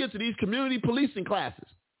 times a year to these community policing classes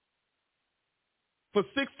for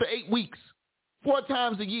 6 to 8 weeks, 4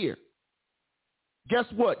 times a year. Guess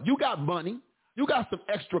what? You got money. You got some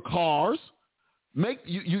extra cars.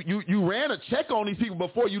 You ran a check on these people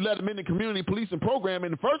before you let them in the community policing program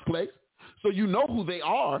in the first place, so you know who they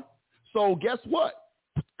are. So guess what?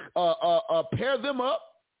 pair them up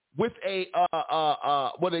with a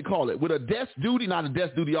what do they call it? With a desk duty, not a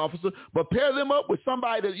desk duty officer, but pair them up with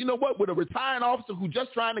somebody that, you know what, with a retiring officer who's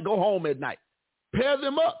just trying to go home at night. Pair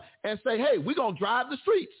them up and say, hey, we're gonna drive the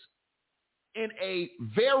streets in a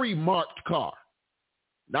very marked car,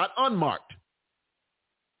 not unmarked,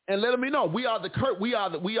 and let them know we are the curfew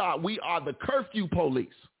police,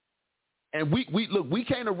 and we look, we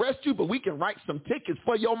can't arrest you, but we can write some tickets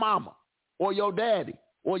for your mama or your daddy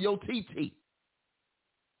or your TT.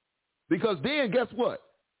 Because then, guess what?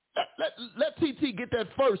 Let TT get that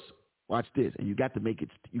first. Watch this, and you got to make it.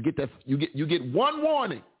 You get one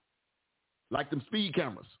warning, like them speed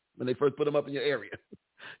cameras when they first put them up in your area.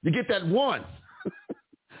 You get that one.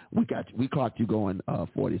 We got you. We caught you going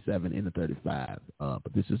 47 in the 35,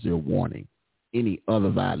 but this is your warning. Any other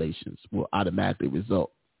violations will automatically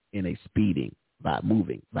result in a speeding by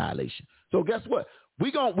moving violation. So guess what?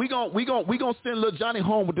 We gonna send little Johnny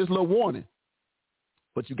home with this little warning.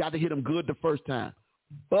 But you got to hit him good the first time.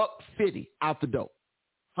 $150 out the door.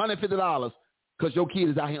 $150 because your kid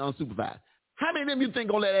is out here unsupervised. How many of them you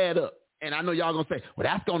think gonna let add up? And I know y'all gonna say, well,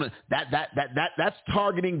 that's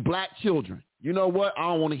targeting black children. You know what? I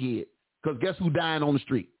don't want to hear it. Because guess who's dying on the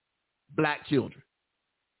street? Black children.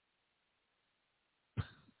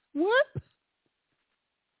 What?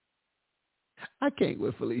 I can't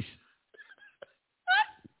with Felicia.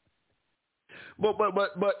 But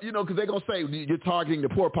you know, because they're going to say you're targeting the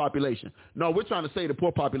poor population. No, we're trying to say the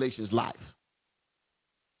poor population is life.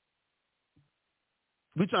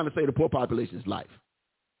 We're trying to say the poor population is life.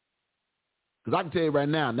 Because I can tell you right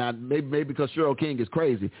now, maybe because Cheryl King is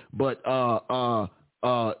crazy, but I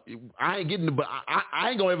ain't getting the, but I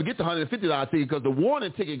ain't going to ever get the $150 ticket because the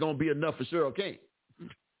warning ticket going to be enough for Cheryl King.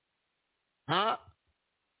 Huh?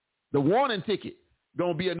 The warning ticket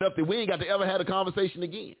going to be enough that we ain't got to ever have a conversation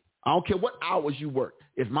again. I don't care what hours you work.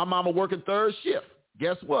 If my mama working third shift,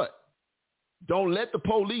 guess what? Don't let the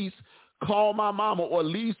police call my mama or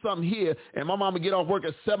leave something here and my mama get off work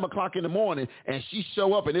at 7 o'clock in the morning and she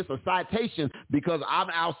show up and it's a citation because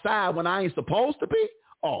I'm outside when I ain't supposed to be.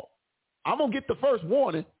 Oh, I'm going to get the first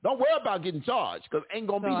warning. Don't worry about getting charged because ain't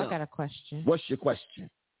going to be So none. I got a question. What's your question?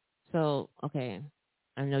 So, okay.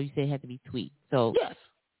 I know you said it had to be tweaked. So, yes.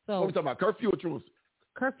 So what are we talking about? Curfew or truancy?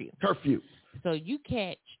 Curfew. Curfew. So you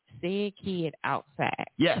catch said kid outside.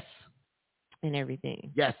 Yes. And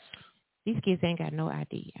everything. Yes. These kids ain't got no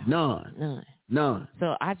idea. None.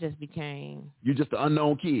 So I just became. You just an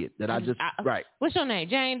unknown kid that right. What's your name?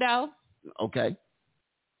 Jane Doe? Okay.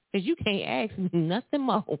 Because you can't ask me nothing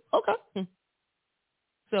more. Okay.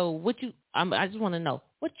 So I just want to know,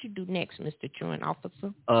 what you do next, Mr. Truant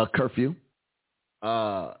Officer? Curfew.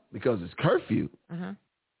 Because it's curfew. Uh-huh.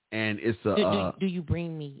 And it's do you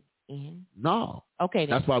bring me in? No. Okay.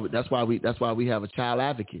 Then. That's why we have a child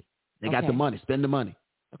advocate. They got the money. Spend the money.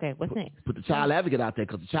 Okay. What's next? Put the child advocate out there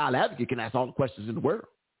because the child advocate can ask all the questions in the world.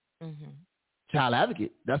 Mm-hmm. Child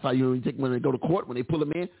advocate. That's how you take when they go to court, when they pull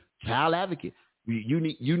them in. Child advocate. You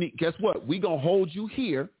need. Guess what? We gonna hold you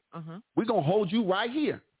here. We gonna hold you right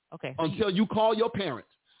here. Okay. Until you call your parents.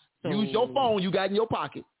 Use your phone you got in your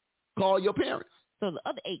pocket. Call your parents. So the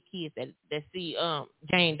other 8 kids that see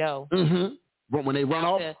Jane Doe. Mm-hmm. But when they run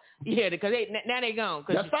off. Yeah, because now they gone.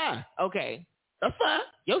 That's fine. Okay. That's fine.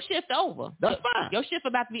 Your shift over. That's fine. Your shift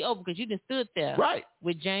about to be over because you just stood there. Right.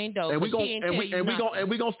 With Jane Doe. And we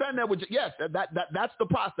gonna stand there with you. Yes, that's the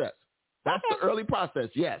process. That's the early process.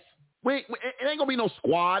 Yes. It ain't gonna be no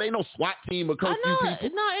squad. Ain't no SWAT team or curfew people.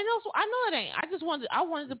 No, I know it ain't. I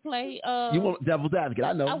wanted to play. You want devil's advocate?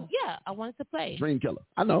 I know. I wanted to play Dream Killer.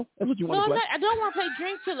 I know. That's what you want to play. I don't want to play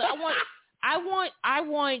Dream Killer. I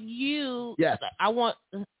want you. Yes. I want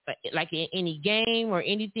like in any game or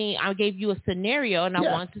anything. I gave you a scenario, and I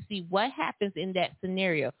wanted to see what happens in that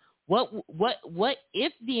scenario. What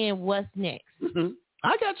if then? What's next? Mm-hmm.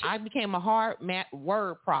 I got you. I became a hard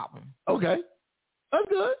word problem. Okay. That's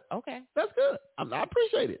good. Okay. That's good. I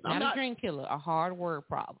appreciate it. Not a Dream Killer, a hard word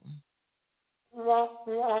problem.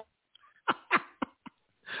 Okay.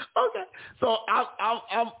 So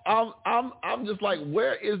I'm just like,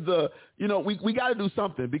 where is the, we got to do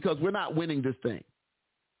something because we're not winning this thing.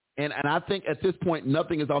 And I think at this point,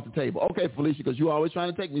 nothing is off the table. Okay, Felicia, because you're always trying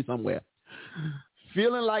to take me somewhere.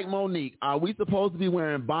 Feeling like Monique, are we supposed to be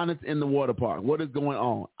wearing bonnets in the water park? What is going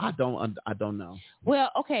on? I don't know. Well,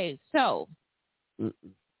 okay, so.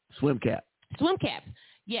 Swim caps.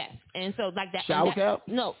 Yes, and so like that. Shower cap?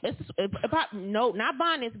 No, not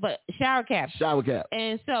bonnets, but shower caps. Shower cap.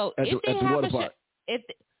 And so at the water park.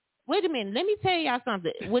 Wait a minute, let me tell y'all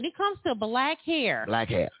something. When it comes to black hair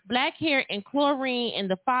and chlorine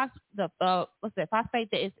and the phosphate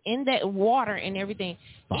that is in that water and everything,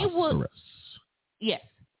 it will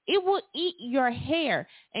eat your hair.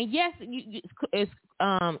 And yes, it's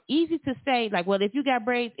easy to say like, well, if you got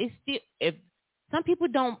braids, it's still, if some people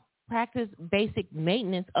don't practice basic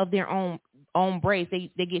maintenance of their own braids,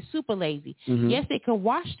 they get super lazy. Yes, they can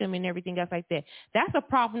wash them and everything else like that. That's a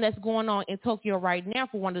problem that's going on in Tokyo right now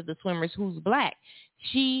for one of the swimmers who's black.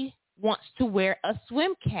 She wants to wear a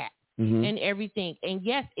swim cap and everything. And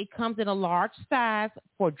yes, it comes in a large size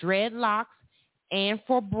for dreadlocks and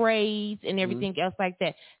for braids and everything else like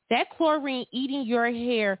that. That chlorine eating your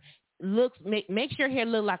hair makes your hair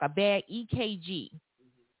look like a bad EKG.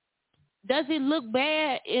 Does it look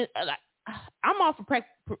bad? I'm all for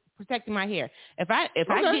protecting my hair. If I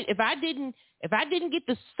didn't get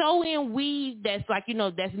the sew-in weave that's like,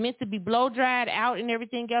 that's meant to be blow dried out and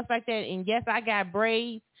everything else like that, and yes, I got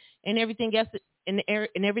braids and everything else and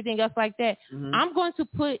everything else like that, I'm going to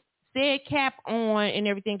put said cap on and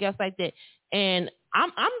everything else like that. And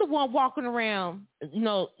I'm the one walking around,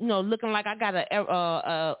 looking like I got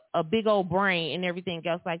a big old brain and everything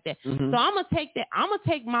else like that. So I'm gonna take that. I'm gonna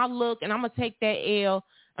take my look and I'm gonna take that L.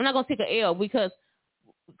 I'm not gonna take an L because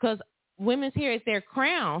women's hair is their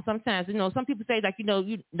crown. Sometimes, some people say you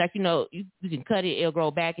can cut it, it'll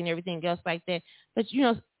grow back and everything else like that. But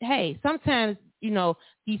hey, sometimes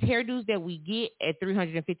these hairdos that we get at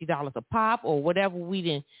 $350 a pop or whatever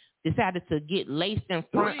we decided to get laced in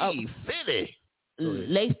front of.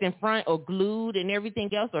 Laced in front or glued and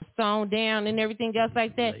everything else or sewn down and everything else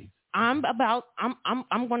like that. I'm gonna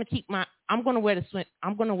wear the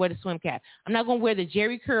swim cap. I'm not gonna wear the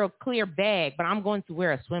Jerry Curl clear bag, but I'm going to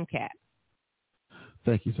wear a swim cap.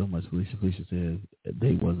 Thank you so much, Felicia. Felicia says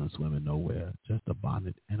they wasn't swimming nowhere, just a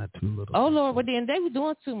bonnet and a two little. Oh Lord, well then they were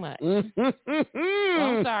doing too much. So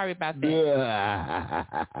I'm sorry about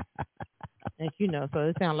that. And so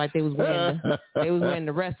it sounded like they was wearing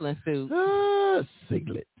the wrestling suit.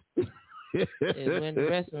 Singlet. They was wearing the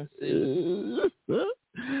wrestling suit.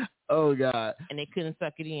 Oh God. And they couldn't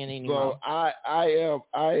suck it in anymore. So I am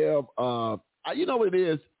you know what it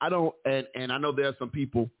is? I don't and I know there are some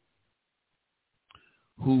people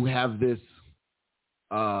who have this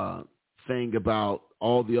thing about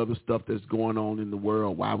all the other stuff that's going on in the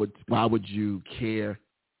world. Why would you care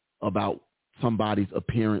about somebody's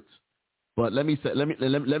appearance? But let me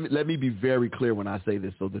be very clear when I say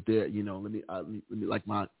this, so that there, let me like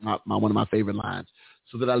my one of my favorite lines,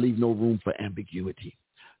 so that I leave no room for ambiguity.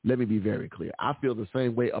 Let me be very clear. I feel the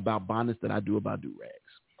same way about bonnets that I do about do-rags.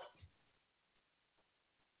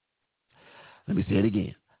 Let me say it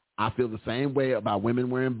again. I feel the same way about women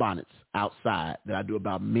wearing bonnets outside that I do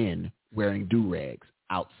about men wearing do-rags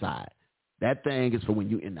outside. That thing is for when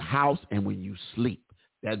you're in the house and when you sleep.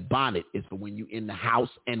 That bonnet is for when you're in the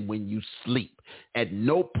house and when you sleep. At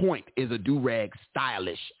no point is a do-rag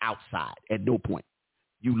stylish outside. At no point.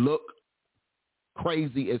 You look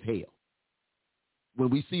crazy as hell.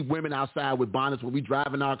 When we see women outside with bonnets, when we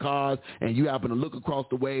drive in our cars and you happen to look across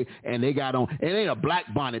the way and they got on, it ain't a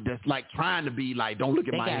black bonnet that's like trying to be like, don't look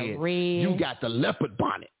at my head. Red. You got the leopard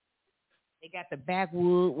bonnet. They got the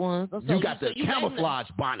backwood ones. You got the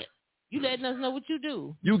camouflage bonnet. You letting us know what you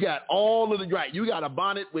do. You got all of the, right. You got a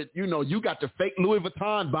bonnet with, you got the fake Louis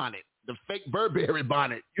Vuitton bonnet, the fake Burberry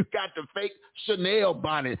bonnet. You got the fake Chanel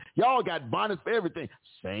bonnet. Y'all got bonnets for everything.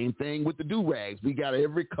 Same thing with the do-rags. We got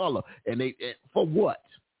every color. And for what?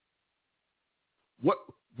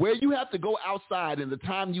 Where you have to go outside and the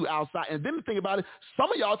time you outside. And then the thing about it,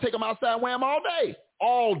 some of y'all take them outside and wear them all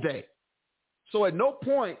day. So at no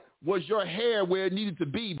point was your hair where it needed to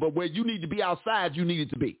be, but where you need to be outside, you needed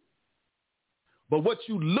to be. But what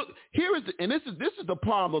you look here is, and this is the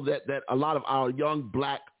problem that a lot of our young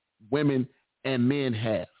black women and men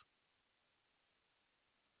have.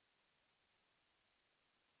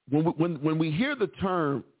 When we hear the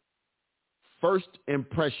term first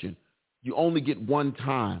impression, you only get one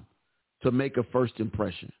time to make a first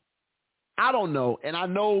impression. I don't know, and I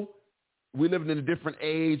know we're living in a different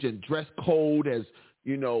age, and dress code has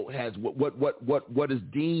what is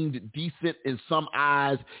deemed decent in some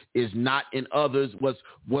eyes is not in others.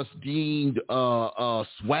 What's deemed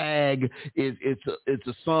swag is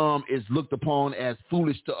looked upon as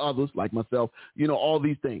foolish to others, like myself. All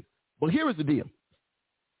these things. But here is the deal.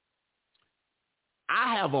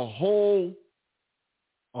 I have a whole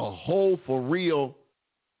for real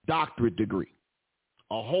doctorate degree,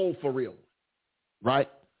 a whole for real, right?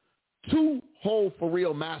 2 whole for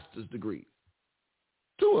real master's degrees.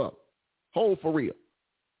 2 of them. Whole for real.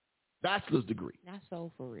 Bachelor's degree. Not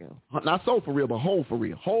so for real. Not so for real, but whole for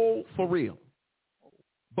real. Whole for real.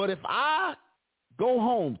 But if I go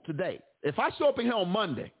home today, if I show up in here on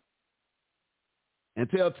Monday and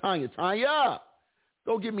tell Tanya,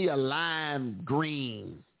 go get me a lime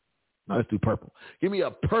green. No, let's do purple. Give me a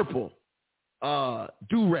purple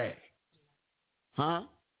do-rag. Huh?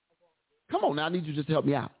 Come on now, I need you just to help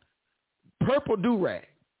me out. Purple do-rag,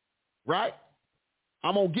 right?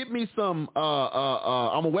 I'm going to get me some,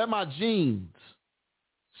 I'm going to wear my jeans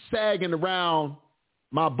sagging around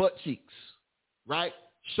my butt cheeks, right?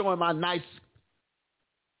 Showing my nice,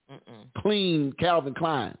 clean Calvin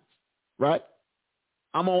Kleins, right?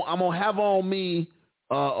 I'm gonna have on me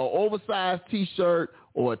an oversized T-shirt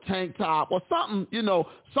or a tank top or something,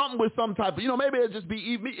 something with some type of, maybe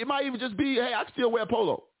it might even just be, hey, I can still wear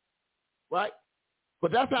polo, right?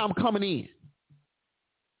 But that's how I'm coming in.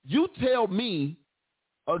 You tell me,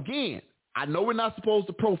 again, I know we're not supposed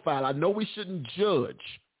to profile. I know we shouldn't judge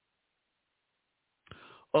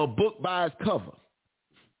a book by its cover.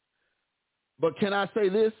 But can I say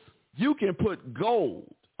this? You can put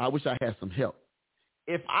gold. I wish I had some help.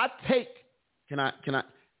 If I take, let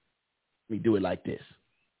me do it like this.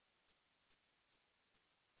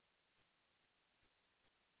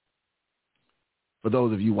 For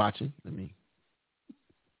those of you watching,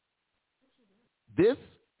 this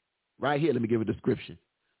right here, let me give a description.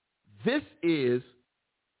 This is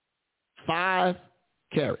 5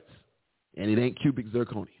 carats, and it ain't cubic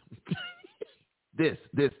zirconia. This.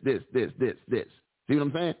 See what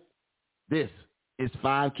I'm saying? This is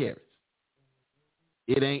 5 carats.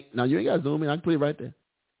 It ain't, now you ain't got to zoom in. I can put it right there.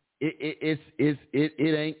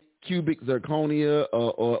 It ain't cubic zirconia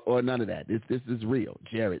or none of that. This is real.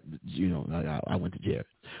 Jared, I went to Jared.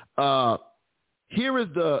 Here is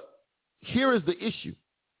the issue.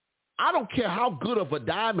 I don't care how good of a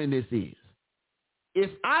diamond this is. If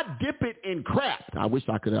I dip it in crap, I wish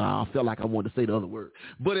I could, I felt like I wanted to say the other word.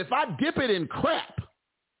 But if I dip it in crap,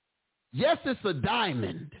 yes, it's a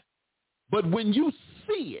diamond. But when you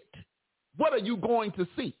see it, what are you going to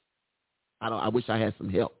see? I wish I had some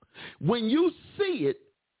help. When you see it,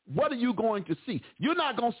 what are you going to see? You're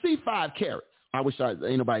not going to see 5 carats.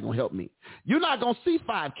 Ain't nobody going to help me. You're not going to see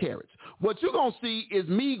 5 carats. What you're going to see is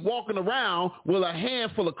me walking around with a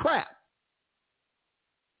handful of crap.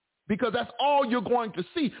 Because that's all you're going to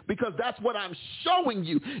see, because that's what I'm showing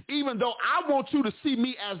you. Even though I want you to see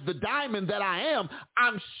me as the diamond that I am,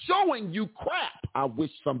 I'm showing you crap. I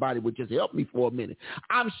wish somebody would just help me for a minute.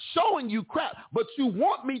 I'm showing you crap, but you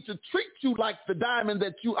want me to treat you like the diamond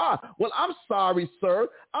that you are. Well, I'm sorry, sir.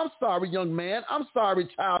 I'm sorry, young man. I'm sorry,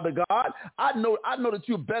 child of God. I know that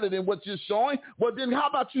you're better than what you're showing. Well, then how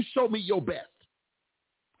about you show me your best?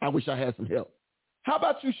 I wish I had some help. How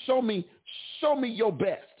about you show me your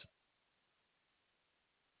best?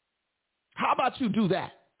 How about you do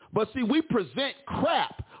that? But see, we present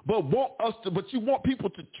crap, but you want people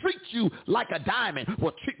to treat you like a diamond.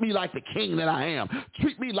 Well, treat me like the king that I am.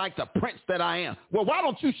 Treat me like the prince that I am. Well, why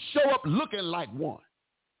don't you show up looking like one?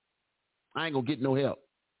 I ain't gonna get no help.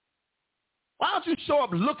 Why don't you show up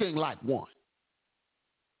looking like one?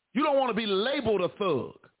 You don't want to be labeled a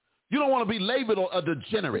thug. You don't want to be labeled a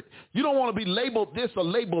degenerate. You don't want to be labeled this or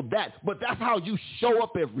labeled that, but that's how you show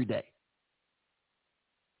up every day.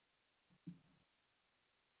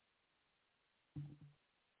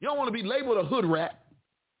 You don't want to be labeled a hood rat.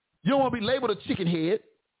 You don't want to be labeled a chicken head,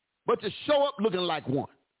 but to show up looking like one.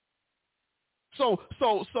 So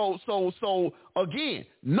again,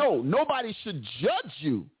 no, nobody should judge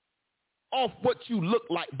you off what you look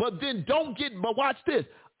like. But watch this.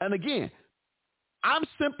 And again, I'm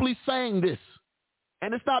simply saying this.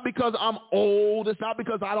 And it's not because I'm old. It's not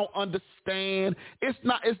because I don't understand.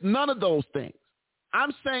 It's none of those things.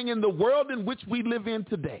 I'm saying in the world in which we live in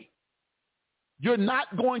today, you're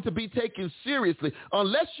not going to be taken seriously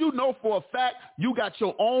unless you know for a fact you got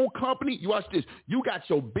your own company. You watch this. You got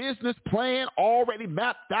your business plan already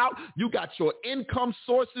mapped out. You got your income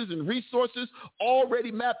sources and resources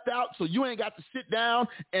already mapped out, so you ain't got to sit down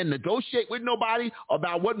and negotiate with nobody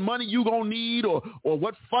about what money you going to need or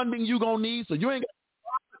what funding you going to need. So you ain't got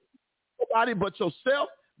to nobody but yourself.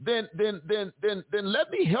 Then let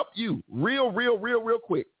me help you real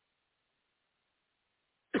quick.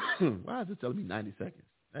 Why is it telling me 90 seconds?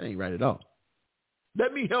 That ain't right at all.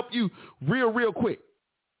 Let me help you real quick.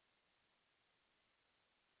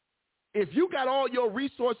 If you got all your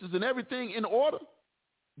resources and everything in order,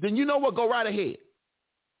 then you know what? Go right ahead.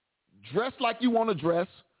 Dress like you want to dress.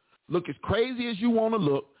 Look as crazy as you want to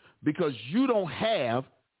look, because you don't have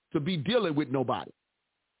to be dealing with nobody.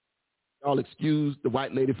 Y'all excuse the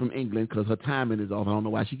white lady from England because her timing is off. I don't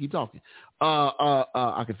know why she keep talking.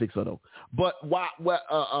 I can fix her though. But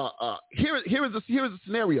here is a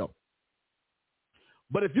scenario.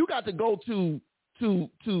 But if you got to go to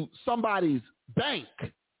somebody's bank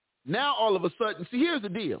Now all of a sudden, see, here's the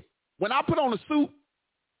deal. When I put on a suit,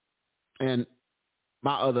 and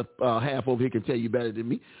my other half over here can tell you better than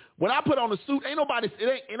me. When I put on a suit,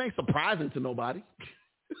 it ain't surprising to nobody.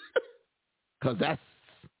 Because that's,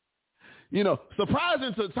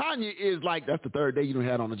 surprising to Tanya is like, that's the third day you done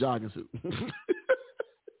had on a jogging suit. Because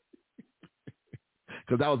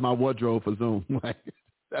that was my wardrobe for Zoom. Like,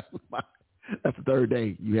 that's the third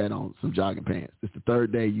day you had on some jogging pants. It's the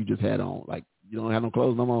third day you just had on, like, you don't have no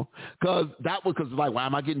clothes no more. Because like, why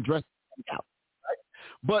am I getting dressed out?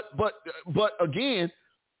 But again,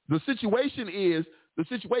 the situation is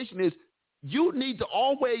you need to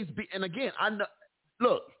always be, and again, I know,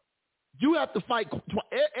 look, you have to fight.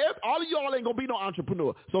 All of y'all ain't gonna be no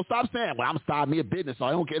entrepreneur. So stop saying, well, I'm starting me a business, so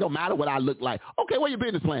I don't care. It don't matter what I look like. Okay, where your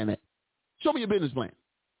business plan at? Show me your business plan.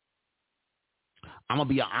 I'm gonna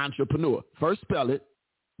be an entrepreneur. First spell it,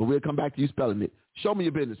 but we'll come back to you spelling it. Show me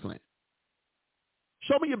your business plan.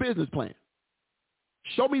 Show me your business plan.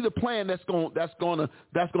 Show me the plan that's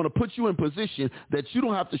gonna put you in position that you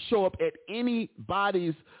don't have to show up at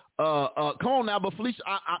anybody's. Come on now, but Felicia,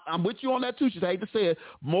 I'm with you on that too. She hate to say it.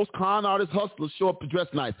 Most con artists, hustlers show up to dress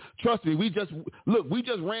nice. Trust me, we just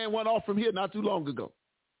ran one off from here not too long ago.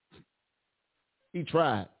 He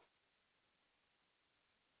tried.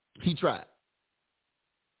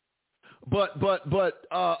 But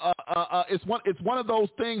it's one of those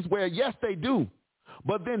things where yes they do,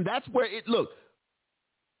 but then that's where it look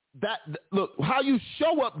how you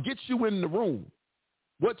show up gets you in the room.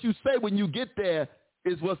 What you say when you get there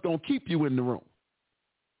is what's gonna keep you in the room,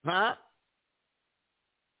 huh?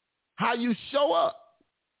 How you show up.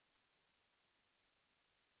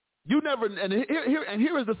 You never. And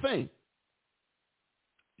here is the thing.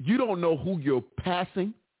 You don't know who you're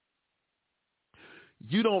passing.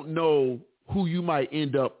 You don't know who you might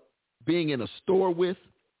end up being in a store with.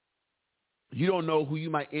 You don't know who you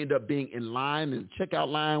might end up being in line and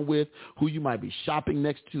checkout line with, who you might be shopping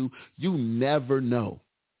next to. You never know.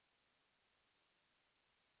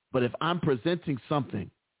 But if I'm presenting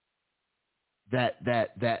something that's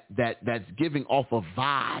giving off a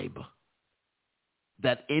vibe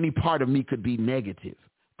that any part of me could be negative.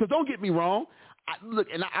 Because don't get me wrong. I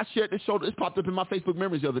shared this show. This popped up in my Facebook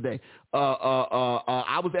memories the other day.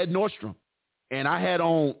 I was at Nordstrom, and I had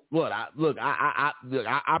on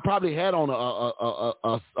I probably had on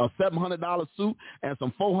a $700 suit and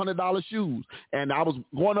some $400 shoes, and I was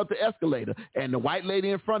going up the escalator, and the white lady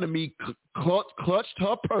in front of me clutched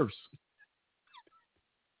her purse.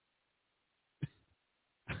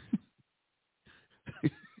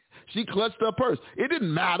 She clutched her purse. It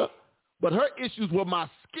didn't matter. But her issues were my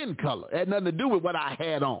skin color. It had nothing to do with what I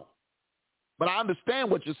had on. But I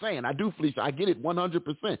understand what you're saying. I do, Felicia. I get it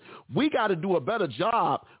 100%. We got to do a better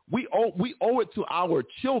job. We owe it to our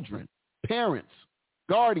children, parents,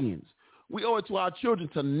 guardians. We owe it to our children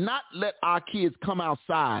to not let our kids come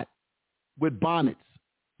outside with bonnets,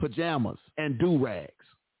 pajamas, and do-rags.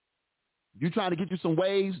 You trying to get you some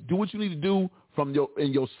waves, do what you need to do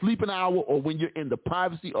in your sleeping hour or when you're in the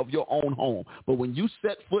privacy of your own home. But when you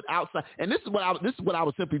set foot outside, and this is what I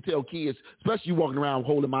would simply tell kids, especially you walking around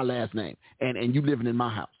holding my last name and you living in my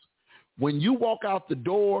house. When you walk out the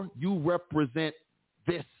door, you represent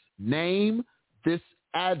this name, this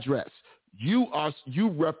address. You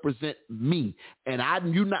represent me, and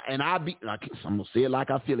I'm gonna say it like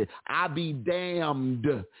I feel it. I be damned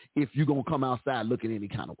if you gonna come outside looking any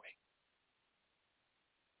kind of way.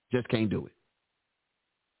 Just can't do it.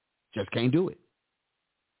 Just can't do it.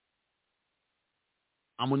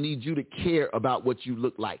 I'm going to need you to care about what you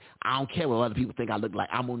look like. I don't care what other people think I look like.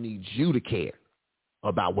 I'm going to need you to care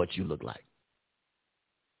about what you look like.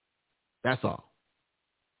 That's all.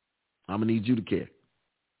 I'm going to need you to care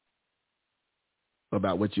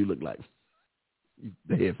about what you look like.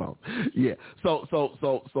 The headphones. Yeah. So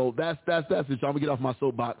that's it. So I'm going to get off my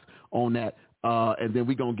soapbox on that. And then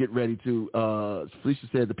we're going to get ready to, Felicia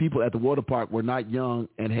said the people at the water park were not young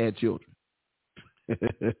and had children.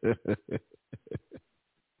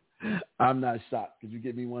 I'm not shocked. Could you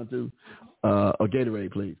get me one too? A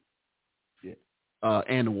Gatorade, please. Yeah.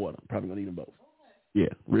 And the water. I'm probably going to need them both. Yeah.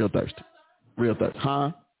 Real thirsty.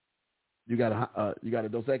 Huh? You got a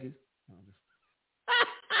Dos Equis?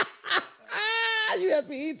 You ask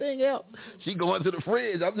me anything else. She going to the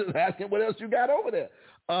fridge. I'm just asking what else you got over there.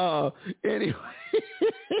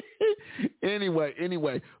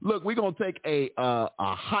 Anyway, look, we're going to take a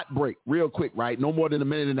hot break real quick, right? No more than a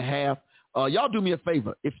minute and a half. Y'all do me a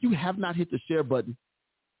favor. If you have not hit the share button,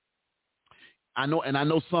 I know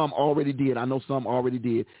some already did.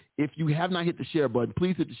 If you have not hit the share button,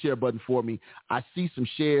 please hit the share button for me. I see some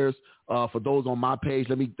shares for those on my page.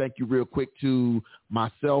 Let me thank you real quick to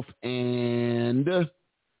myself and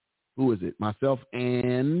who is it? Myself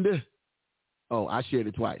and I shared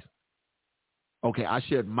it twice. Okay, I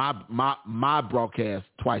shared my broadcast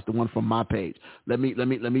twice, the one from my page. Let me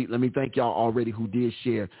thank y'all already who did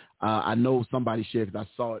share. I know somebody shared because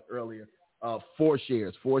I saw it earlier. 4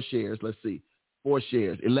 shares. Let's see. 4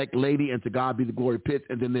 shares. Elect Lady and To God Be the Glory Pitts.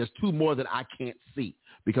 And then there's 2 more that I can't see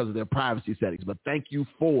because of their privacy settings. But thank you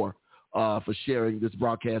for sharing this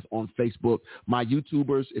broadcast on Facebook. My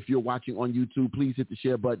YouTubers, if you're watching on YouTube, please hit the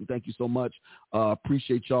share button. Thank you so much.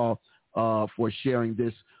 Appreciate y'all for sharing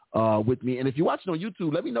this with me. And if you're watching on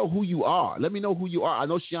YouTube, let me know who you are. I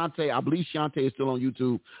know Shiante. I believe Shiante is still on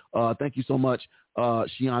YouTube. Thank you so much,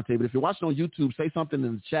 Shiante. But if you're watching on YouTube, say something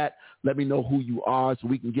in the chat. Let me know who you are so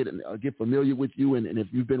we can get familiar with you. And if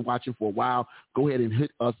you've been watching for a while, go ahead and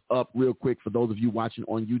hit us up real quick. For those of you watching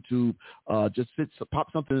on YouTube, just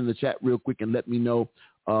pop something in the chat real quick and let me know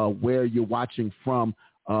where you're watching from.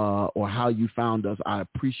 Or how you found us. I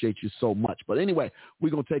appreciate you so much. But anyway,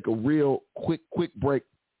 we're going to take a real quick break.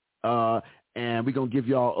 And we're going to give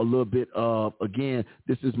y'all a little bit of, again,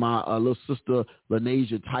 this is my little sister,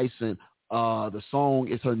 Lanasia Tyson. The song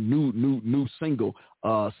is her new single,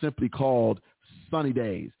 simply called Sunny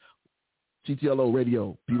Days. TTLO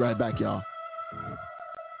Radio. Be right back, y'all.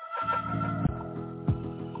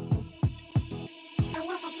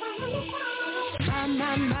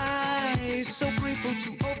 My, so grateful to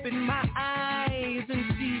open my eyes and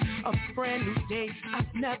see a brand new day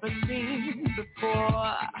I've never seen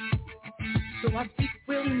before. So I speak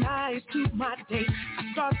real nice to my day.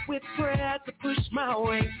 I start with prayer to push my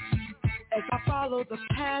way as I follow the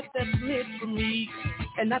path that's lit for me,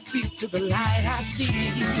 and I speak to the light I see.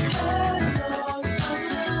 Hello,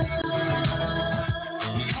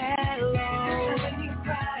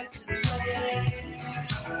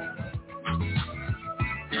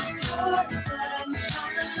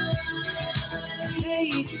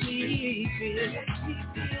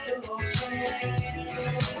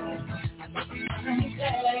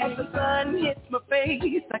 as the sun hits my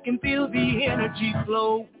face, I can feel the energy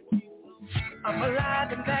flow. I'm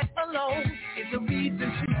alive, and that alone is a reason to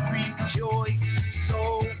rejoice. So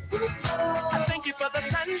I thank you for the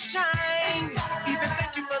sunshine, even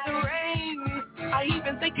thank you for the rain. I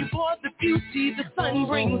even thank you for the beauty the sun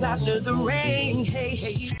brings after the rain.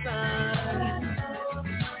 Hey, sun.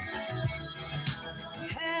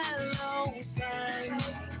 Hello, sun.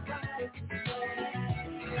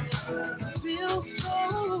 Feels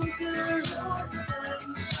so good.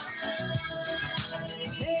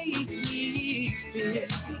 Make me feel.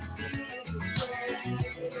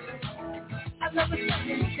 I love it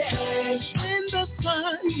when the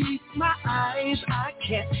sun meets my eyes. I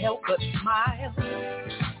can't help but smile,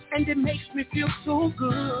 and it makes me feel so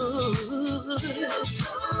good.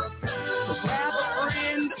 So grab a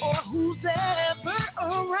friend or who's ever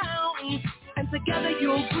around, and together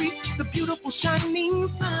you'll greet the beautiful shining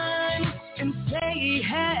sun and say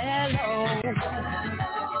hello.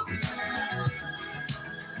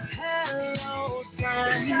 Hello,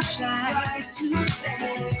 sunshine.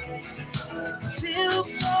 Feels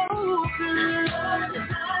so good.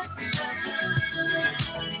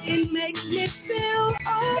 It makes me feel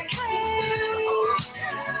okay.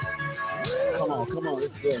 Come on.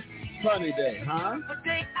 It's a sunny day, huh? A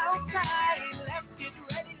day outside. Let's get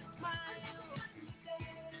ready to smile.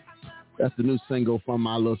 That's the new single from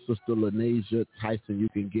my little sister, Lanasia Tyson. You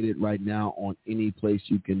can get it right now on any place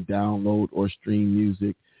you can download or stream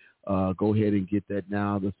music. Go ahead and get that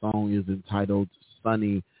now. The song is entitled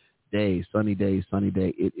Sunny Day. Sunny Day, Sunny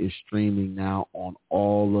Day. It is streaming now on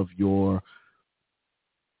all of your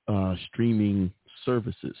streaming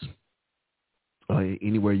services.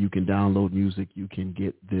 Anywhere you can download music, you can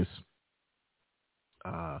get this.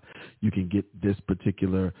 You can get this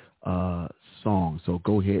particular song. So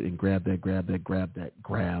go ahead and grab that.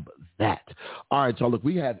 All right, so look,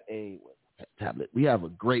 we have a tablet. We have a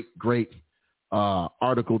great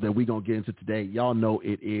article that we're going to get into today. Y'all know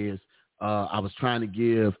it is. I was trying to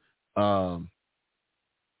give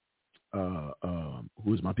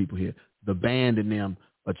who's my people here? The band and them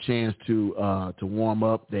a chance to warm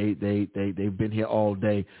up. They've been here all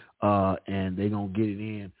day, and they're gonna get it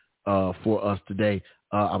in for us today.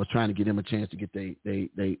 I was trying to get them a chance to get they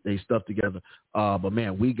stuff together. But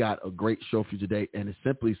man, we got a great show for you today, and it's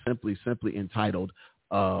simply entitled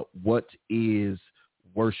 "What is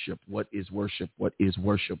Worship? What is worship? What is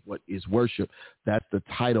worship? What is worship?" That's the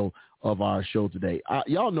title of our show today.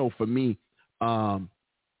 Y'all know, for me,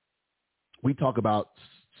 we talk about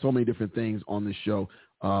so many different things on this show,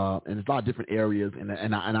 and it's a lot of different areas,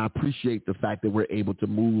 and I appreciate the fact that we're able to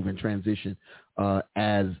move and transition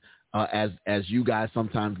as you guys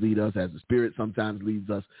sometimes lead us, as the Spirit sometimes leads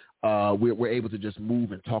us. We're able to just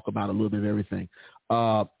move and talk about a little bit of everything.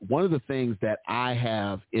 One of the things that I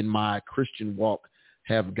have in my Christian walk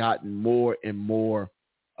have gotten more and more,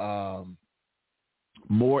 I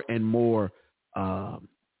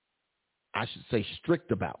should say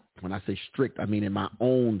strict about. When I say strict, I mean in my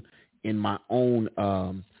own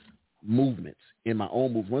movements. In my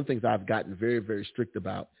own movements, one of the things I've gotten very, very strict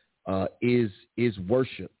about is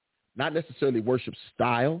worship. Not necessarily worship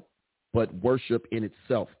style, but worship in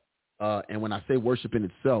itself. And when I say worship in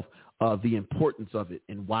itself, the importance of it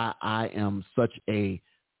and why I am such a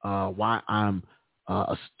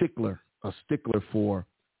stickler for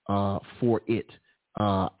it.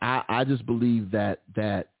 I just believe that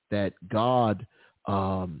God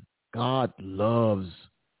loves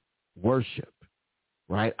worship,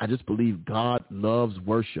 right? I just believe God loves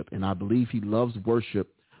worship, and I believe He loves worship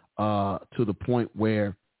to the point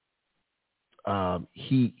where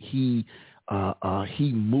he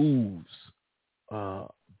moves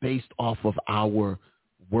based off of our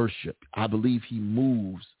worship. I believe He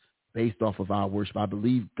moves based off of our worship. I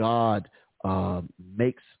believe God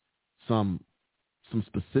makes some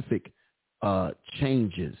specific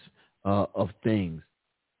changes of things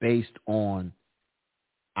based on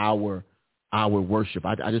our worship.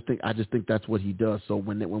 I just think that's what He does. So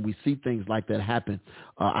when we see things like that happen,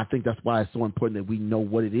 I think that's why it's so important that we know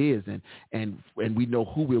what it is and we know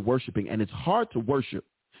who we're worshiping. And it's hard to worship.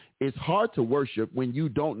 It's hard to worship when you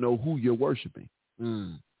don't know who you're worshiping.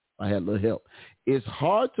 I had a little help. It's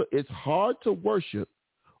hard to worship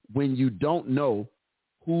when you don't know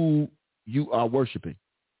who you are worshiping.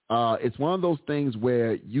 It's one of those things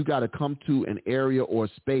where you got to come to an area or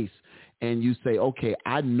space and you say, okay,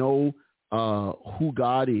 I know who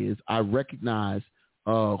God is. I recognize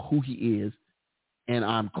who He is, and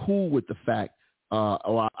I'm cool with the fact.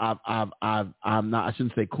 I'm not. I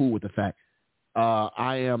shouldn't say cool with the fact.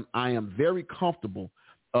 I am very comfortable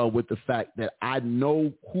with the fact that I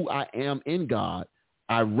know who I am in God.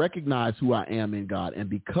 I recognize who I am in God, and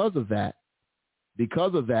because of that,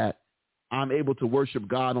 I'm able to worship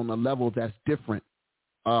God on a level that's different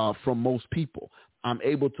from most people. I'm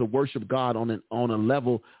able to worship God on a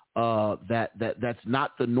level that's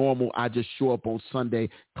not the normal. I just show up on Sunday,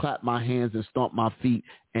 clap my hands and stomp my feet,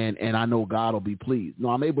 and I know God will be pleased. No,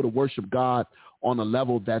 I'm able to worship God on a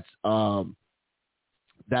level that's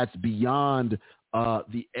beyond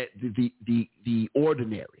the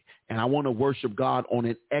ordinary, and I want to worship God on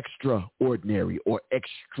an extraordinary or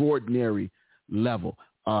extraordinary level.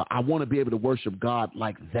 I want to be able to worship God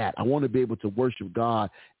like that. I want to be able to worship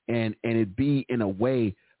God and it be in a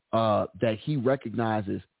way that He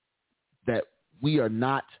recognizes that we are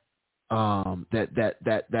not that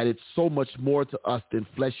it's so much more to us than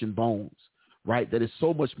flesh and bones, right? That it's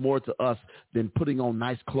so much more to us than putting on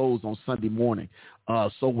nice clothes on Sunday morning.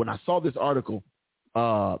 So when I saw this article,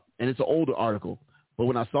 and it's an older article, but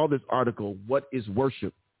when I saw this article, what is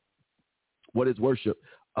worship? What is worship?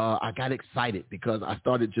 I got excited because I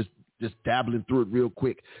started just dabbling through it real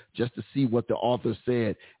quick just to see what the author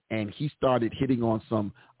said, and he started hitting on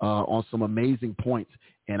some amazing points,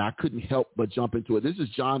 and I couldn't help but jump into it. This is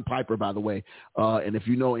John Piper, by the way, and if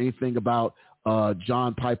you know anything about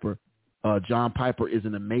John Piper is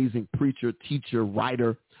an amazing preacher, teacher,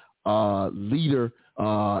 writer, leader,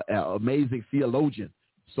 amazing theologian.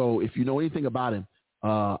 So if you know anything about him,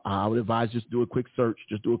 I would advise just do a quick search.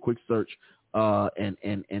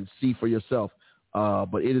 And see for yourself.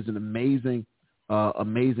 But it is an amazing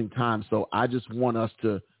time. So I just want us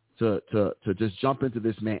to just jump into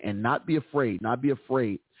this, man, and not be afraid.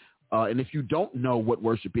 And if you don't know what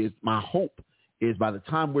worship is, my hope is by the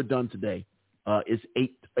time we're done today, it's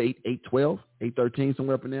 8:12, 8:13,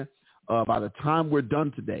 somewhere up in there. By the time we're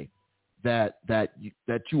done today, that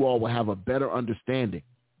you all will have a better understanding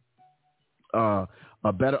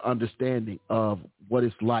of what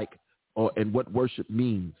it's like. And what worship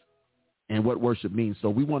means, So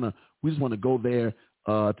we just want to go there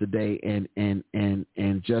today and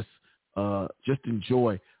just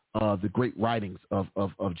enjoy the great writings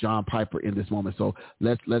of John Piper in this moment. So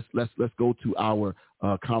let's go to our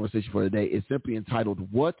conversation for today. It's simply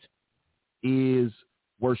entitled, "What is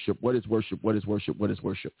worship? What is worship? What is worship? What is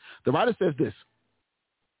worship?" The writer says this.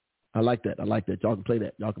 I like that. Y'all can play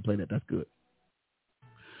that. That's good.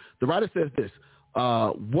 The writer says this.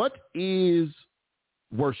 What is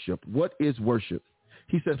worship? What is worship?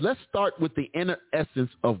 He says, let's start with the inner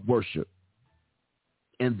essence of worship.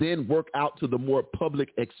 and then work out to the more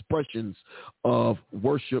public expressions of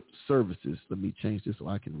worship services. Let me change this so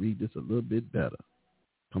I can read this a little bit better.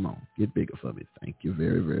 Come on, get bigger for me. Thank you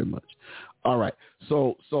very, very much. All right.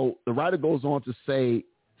 So the writer goes on to say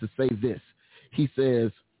this. He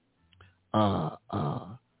says,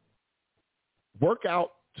 work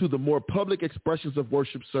out to the more public expressions of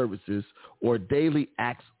worship services or daily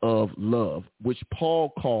acts of love, which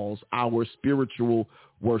Paul calls our spiritual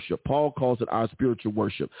worship. Paul calls it our spiritual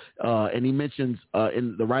worship. And he mentions,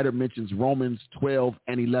 and the writer mentions Romans 12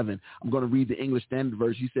 and 11. I'm going to read the English Standard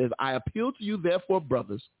Version. He says, I appeal to you, therefore,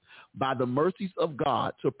 brothers, by the mercies of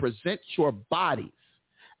God, to present your bodies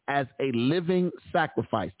as a living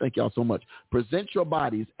sacrifice. Thank y'all so much. Present your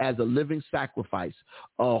bodies as a living sacrifice,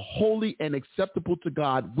 holy and acceptable to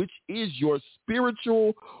God, which is your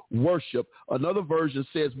spiritual worship. Another version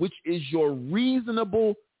says, which is your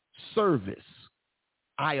reasonable service.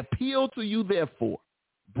 I appeal to you, therefore,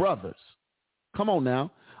 brothers, come on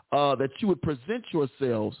now, that you would present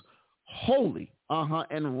yourselves holy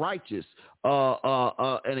and righteous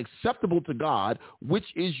and acceptable to God, which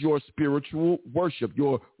is your spiritual worship,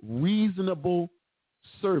 your reasonable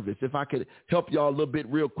service. If I could help y'all a little bit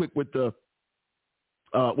real quick with the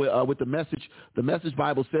message. The Message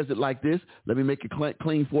Bible says it like this. Let me make it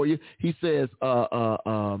clean for you. He says,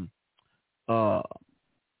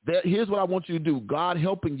 here's what I want you to do. God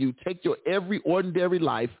helping you take your every ordinary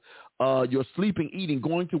life, your sleeping, eating,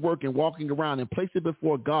 going to work, and walking around, and place it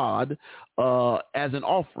before God as an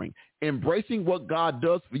offering. Embracing what God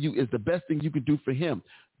does for you is the best thing you can do for him.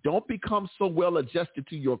 Don't become so well adjusted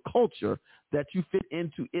to your culture that you fit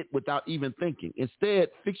into it without even thinking. Instead,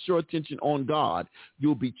 fix your attention on God.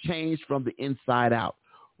 You'll be changed from the inside out.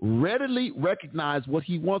 Readily recognize what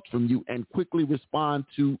he wants from you and quickly respond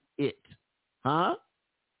to it.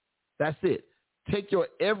 That's it. Take your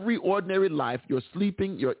every ordinary life, your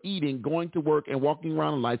sleeping, your eating, going to work, and walking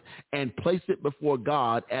around in life, and place it before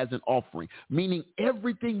God as an offering. Meaning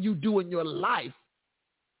everything you do in your life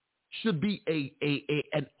should be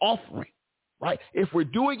an offering, right? If we're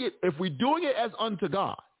doing it as unto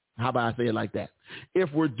God, how about I say it like that?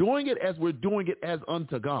 If we're doing it as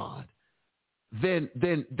unto God, then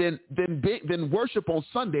worship on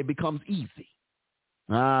Sunday becomes easy.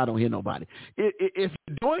 I don't hear nobody. If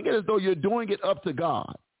you're doing it as though you're doing it up to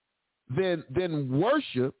God, then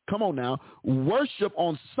worship, come on now, worship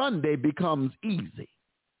on Sunday becomes easy.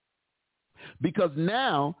 Because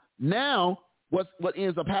now what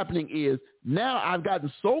ends up happening is now I've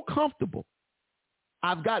gotten so comfortable,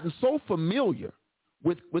 I've gotten so familiar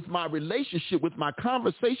with my relationship, with my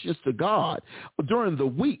conversations to God during the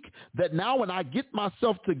week, that now when I get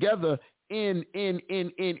myself together when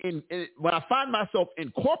I find myself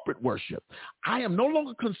in corporate worship, I am no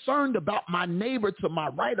longer concerned about my neighbor to my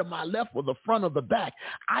right or my left or the front or the back.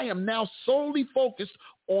 I am now solely focused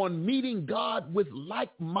on meeting God with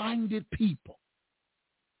like-minded people.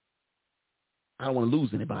 I don't want to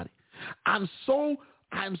lose anybody. I'm so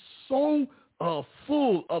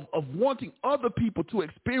full of wanting other people to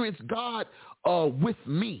experience God with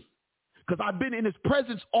me, because I've been in his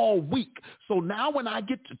presence all week. So now when I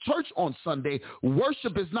get to church on Sunday,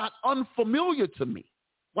 worship is not unfamiliar to me.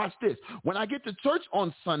 Watch this. When I get to church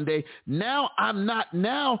on Sunday, now I'm not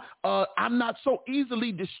so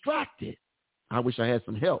easily distracted. I wish I had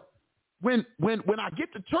some help. When I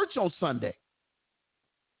get to church on Sunday,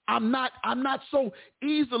 I'm not so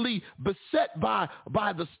easily beset by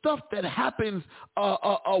the stuff that happens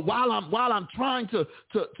while I'm trying to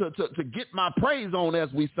get my praise on,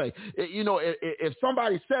 as we say. You know, if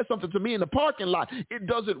somebody says something to me in the parking lot, it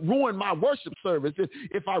doesn't ruin my worship service.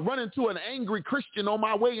 If I run into an angry Christian on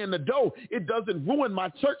my way in the door, it doesn't ruin my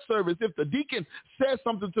church service. If the deacon says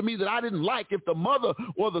something to me that I didn't like, if the mother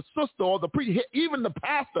or the sister or the preacher, even the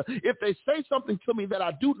pastor, if they say something to me that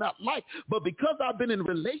I do not like, but because I've been in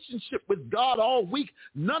relationship with God all week,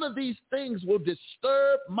 none of these things will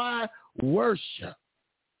disturb my worship.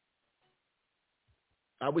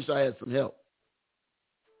 I wish I had some help.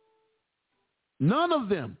 None of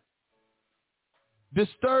them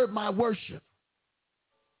disturb my worship.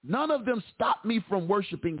 None of them stop me from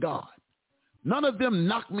worshiping God. None of them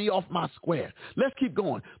knock me off my square. Let's keep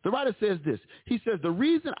going. The writer says this. He says, the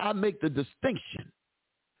reason I make the distinction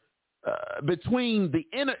between the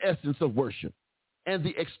inner essence of worship and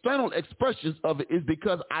the external expressions of it is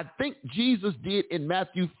because I think Jesus did in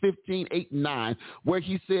Matthew 15:8-9, where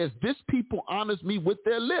he says, this people honors me with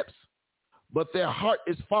their lips, but their heart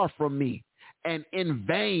is far from me, and in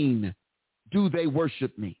vain do they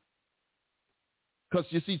worship me. Because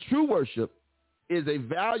you see, true worship is a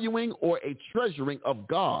valuing or a treasuring of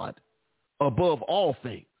God above all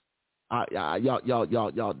things. Y'all, I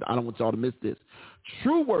don't want y'all to miss this.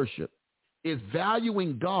 True worship is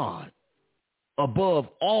valuing God above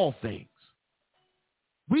all things.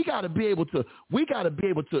 We got to be able to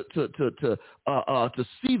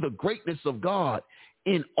see the greatness of God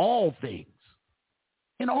in all things.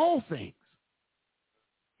 In all things.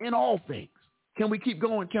 In all things. Can we keep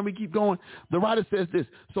going? The writer says this.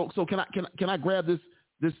 So can I grab this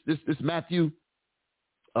Matthew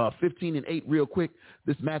 15:8 real quick?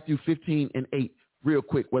 This Matthew 15:8 real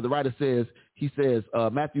quick, where the writer says,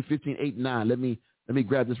 Matthew 15:8-9. Let me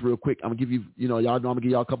grab this real quick. I'm gonna give you, y'all know I'm gonna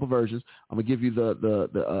give y'all a couple versions. I'm gonna give you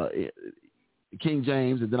the King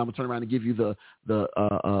James, and then I'm gonna turn around and give you the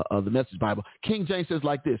Message Bible. King James says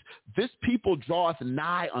like this: "This people draweth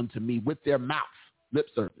nigh unto me with their mouth," lip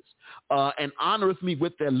service, "and honoreth me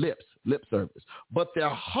with their lips," lip service, "but their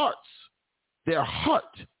heart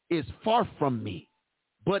is far from me.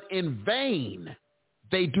 But in vain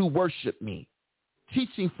they do worship me,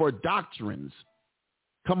 teaching for doctrines."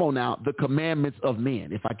 Come on now, the commandments of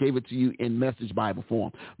men. If I gave it to you in Message Bible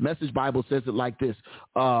form, Message Bible says it like this.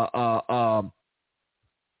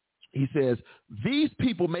 He says, "These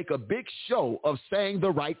people make a big show of saying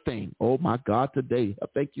the right thing." Oh my God, today.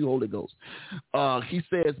 Thank you, Holy Ghost. He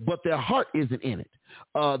says, "But their heart isn't in it.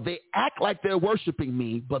 They act like they're worshiping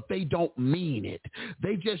me, but they don't mean it.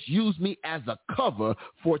 They just use me as a cover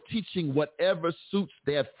for teaching whatever suits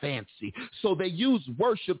their fancy." So they use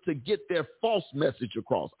worship to get their false message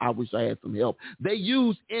across. I wish I had some help. They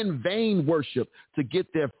use in vain worship to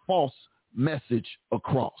get their false message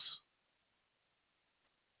across.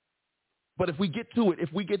 But if we get to it, if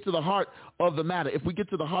we get to the heart of the matter,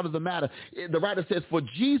 the writer says, for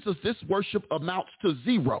Jesus, this worship amounts to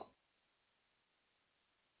zero.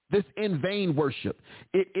 This in vain worship,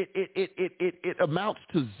 it amounts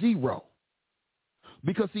to zero.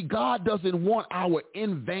 Because see, God doesn't want our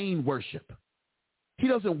in vain worship. He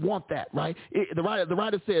doesn't want that, right? The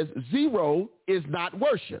writer says zero is not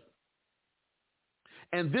worship.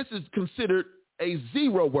 And this is considered a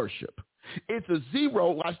zero worship. It's a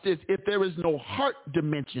zero, watch this, if there is no heart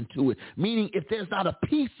dimension to it, meaning if there's not a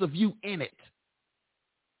piece of you in it.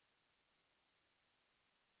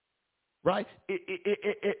 Right?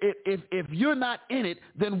 If you're not in it,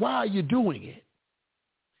 then why are you doing it?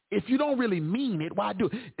 If you don't really mean it, why do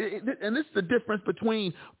it? And this is the difference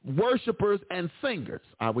between worshipers and singers.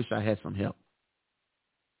 I wish I had some help.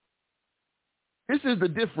 This is the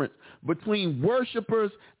difference between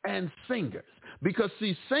worshipers and singers. Because,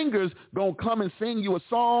 see, singers going to come and sing you a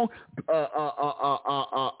song.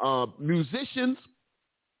 Musicians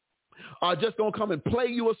are just going to come and play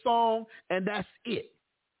you a song, and that's it.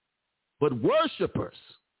 But worshipers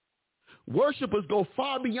go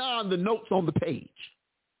far beyond the notes on the page.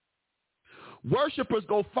 Worshipers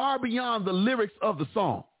go far beyond the lyrics of the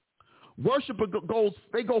song. Worshipers go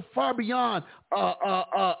far beyond what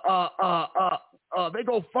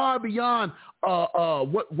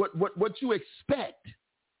you expect,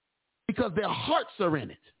 because their hearts are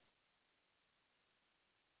in it.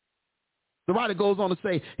 The writer goes on to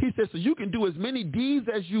say, he says, so you can do as many deeds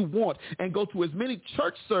as you want and go to as many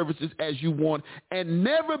church services as you want and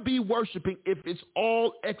never be worshiping if it's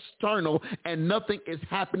all external and nothing is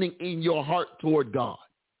happening in your heart toward God.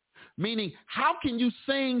 Meaning, how can you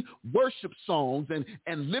sing worship songs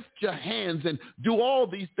and lift your hands and do all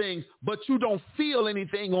these things, but you don't feel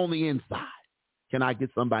anything on the inside? Can I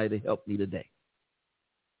get somebody to help me today?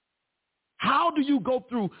 How do you go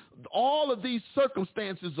through all of these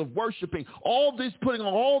circumstances of worshiping, all this, putting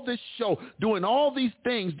on all this show, doing all these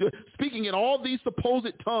things, speaking in all these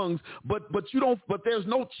supposed tongues, but there's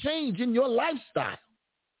no change in your lifestyle?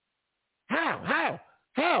 How?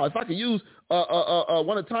 If I could use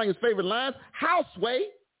one of Tanya's favorite lines, how, Sway?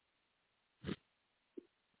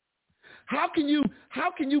 How can you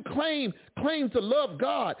claim to love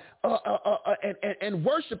God and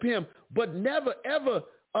worship Him, but never ever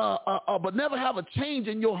have a change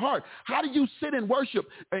in your heart? How do you sit in worship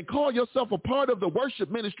and call yourself a part of the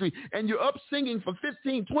worship ministry, and you're up singing for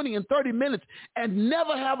 15, 20, and 30 minutes and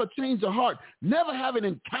never have a change of heart, never have an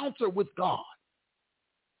encounter with God?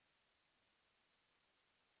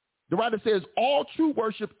 The writer says all true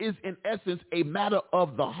worship is in essence a matter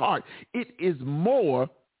of the heart. It is more,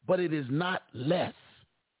 but it is not less.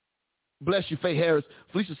 Bless you, Faye Harris.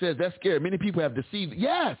 Felicia says that's scary. Many people have deceived.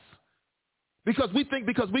 Yes, because we think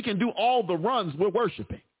because we can do all the runs, we're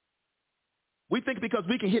worshiping. We think because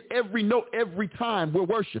we can hit every note every time, we're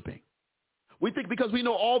worshiping. We think because we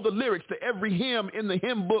know all the lyrics to every hymn in the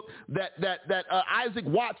hymn book that Isaac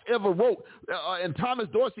Watts ever wrote and Thomas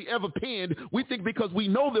Dorsey ever penned, we think because we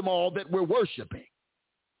know them all that we're worshiping.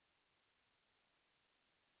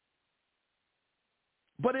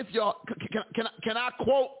 But if y'all, can I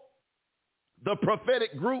quote the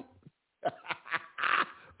prophetic group?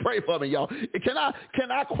 Pray for me, y'all. Can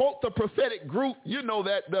I quote the prophetic group? You know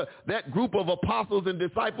that group of apostles and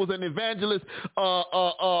disciples and evangelists,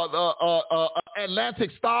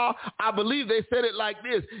 Atlantic Star. I believe they said it like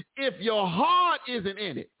this: if your heart isn't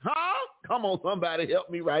in it, huh? Come on, somebody help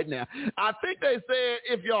me right now. I think they said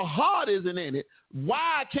if your heart isn't in it,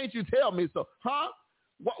 why can't you tell me so? Huh?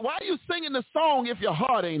 Why are you singing the song if your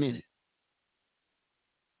heart ain't in it?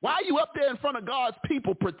 Why are you up there in front of God's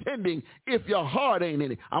people pretending if your heart ain't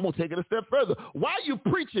in it? I'm going to take it a step further. Why are you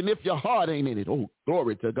preaching if your heart ain't in it? Oh,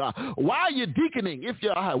 glory to God. Why are you deaconing if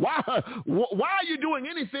your heart? Why are you doing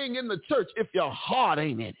anything in the church if your heart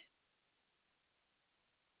ain't in it?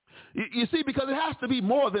 You see, because it has to be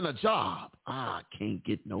more than a job. I can't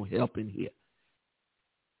get no help in here.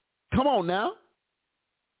 Come on now.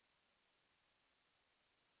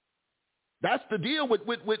 That's the deal with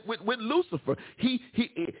Lucifer.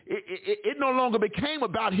 It no longer became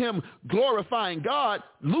about him glorifying God.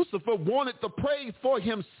 Lucifer wanted the praise for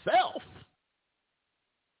himself.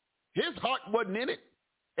 His heart wasn't in it,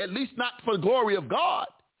 at least not for the glory of God.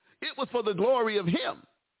 It was for the glory of him.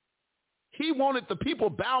 He wanted the people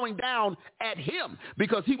bowing down at him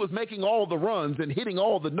because he was making all the runs and hitting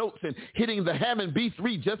all the notes and hitting the Hammond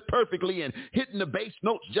B3 just perfectly and hitting the bass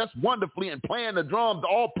notes just wonderfully and playing the drums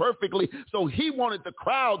all perfectly. So he wanted the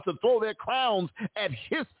crowd to throw their crowns at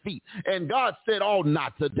his feet. And God said, oh,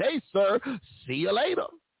 not today, sir. See you later.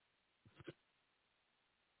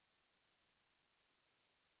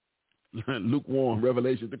 Lukewarm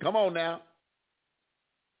revelation. Come on now.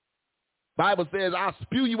 Bible says, I'll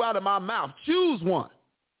spew you out of my mouth. Choose one.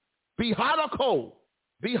 Be hot or cold.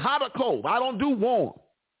 Be hot or cold. I don't do warm.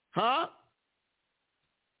 Huh?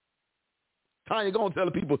 Tanya, go and tell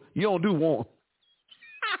the people you don't do warm.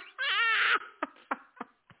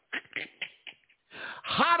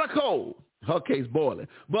 Hot or cold. Her case boiling.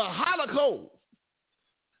 But hot or cold.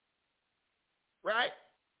 Right?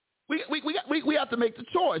 We have to make the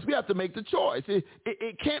choice. We have to make the choice.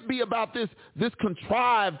 It can't be about this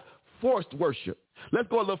contrived forced worship. Let's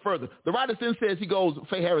go a little further. The writer then says,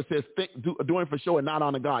 Faye Harris says, doing for show and not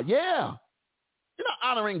honor God. Yeah. You're not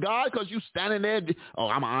honoring God because you standing there. Oh,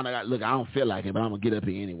 I'm going to honor God. Look, I don't feel like it, but I'm going to get up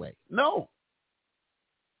here anyway. No.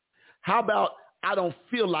 How about I don't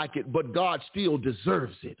feel like it, but God still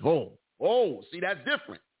deserves it? Oh, see, that's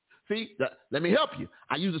different. See, let me help you.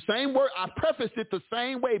 I use the same word. I preface it the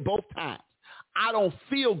same way both times. I don't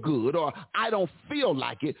feel good or I don't feel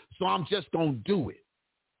like it, so I'm just going to do it.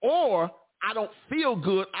 Or I don't feel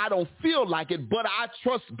good, I don't feel like it, but I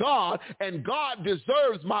trust God, and God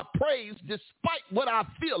deserves my praise despite what I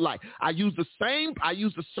feel like. I use the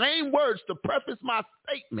same words to preface my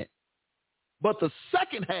statement. But the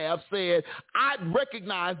second half said, I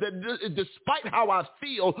recognize that despite how I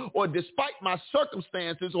feel or despite my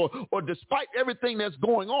circumstances or despite everything that's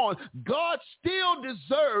going on, God still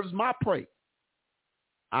deserves my praise.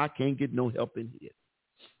 I can't get no help in here.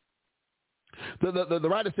 The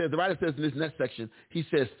writer says in this next section, he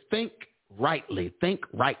says, think rightly, think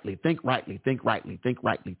rightly, think rightly, think rightly, think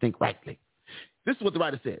rightly, think rightly. This is what the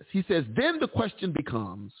writer says. He says, then the question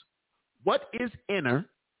becomes, what is inner,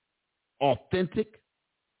 authentic,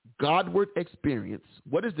 Godward experience?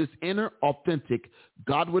 What is this inner, authentic,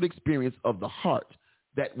 Godward experience of the heart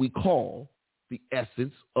that we call the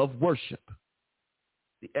essence of worship?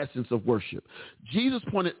 The essence of worship. Jesus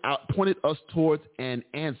pointed us towards an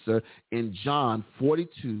answer in John 4,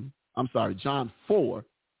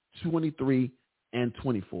 23 and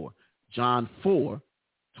 24. John 4,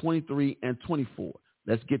 23 and 24.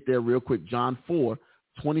 Let's get there real quick. John 4,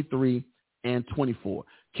 23 and 24.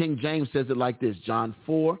 King James says it like this. John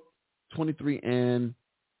 4, 23 and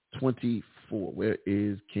 24. Where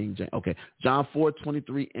is King James? Okay. John 4,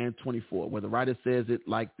 23 and 24, where the writer says it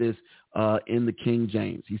like this in the King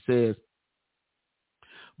James. He says,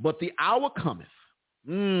 but the hour cometh.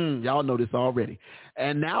 Y'all know this already.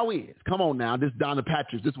 And now is. Come on now. This is Donna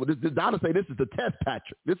Patrick. This Donna say this is the test,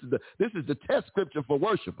 Patrick. This is the test scripture for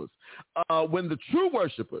worshipers. When the true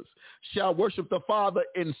worshipers shall worship the Father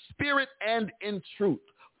in spirit and in truth.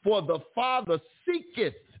 For the Father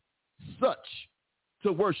seeketh such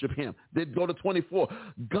to worship him. Then go to 24.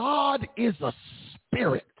 God is a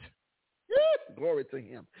spirit. Glory to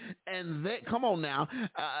him. And they, come on now,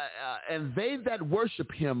 and they that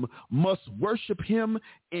worship him must worship him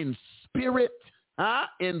in spirit.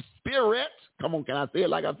 In spirit. Come on, can I say it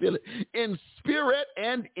like I feel it? In spirit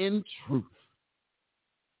and in truth.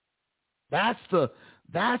 That's the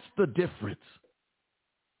difference.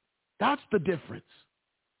 That's the difference.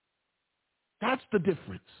 That's the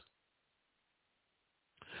difference.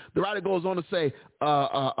 The writer goes on to say,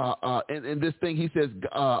 in this thing, he says,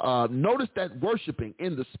 notice that worshiping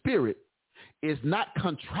in the spirit is not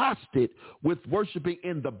contrasted with worshiping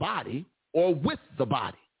in the body or with the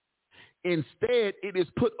body. Instead, it is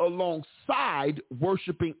put alongside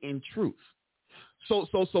worshiping in truth. So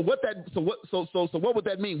what would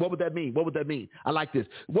that mean? What would that mean? I like this.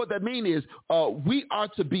 What that means is we are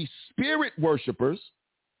to be spirit worshipers,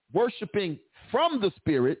 worshiping from the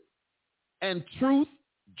spirit and truth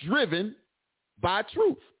driven by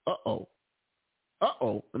truth. Uh-oh.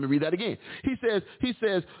 Let me read that again. He says,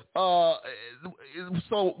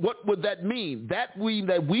 so what would that mean? That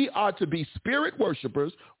we are to be spirit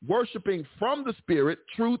worshipers, worshiping from the spirit,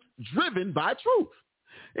 truth driven by truth.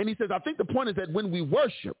 And he says, I think the point is that when we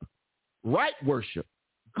worship, right worship,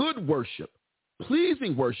 good worship,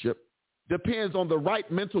 pleasing worship, depends on the right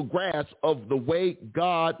mental grasp of the way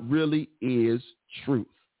God really is truth.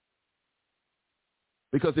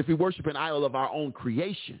 Because if we worship an idol of our own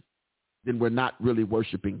creation, then we're not really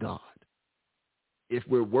worshiping God. If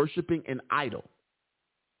we're worshiping an idol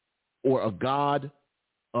or a God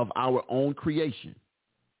of our own creation,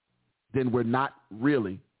 then we're not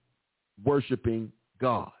really worshiping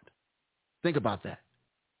God. Think about that.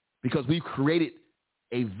 Because we've created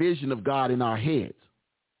a vision of God in our heads.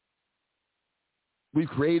 We've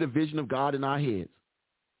created a vision of God in our heads.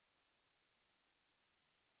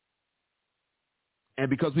 And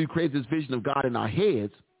because we've created this vision of God in our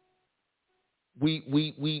heads, we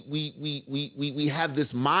have this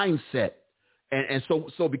mindset. And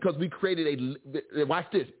so because we created watch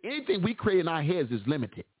this, anything we create in our heads is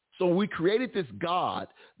limited. So we created this God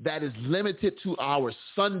that is limited to our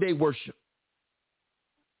Sunday worship.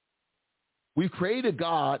 We've created a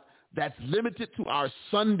God that's limited to our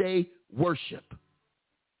Sunday worship.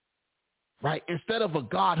 Right? Instead of a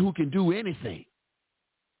God who can do anything.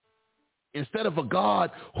 Instead of a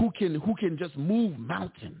God who can just move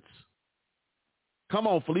mountains. Come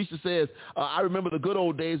on, Felicia says, I remember the good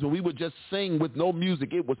old days when we would just sing with no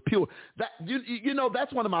music. It was pure. That you know,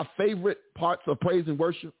 that's one of my favorite parts of praise and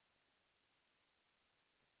worship.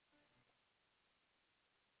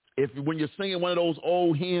 When you're singing one of those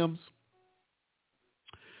old hymns,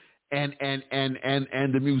 and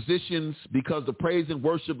the musicians, because the praise and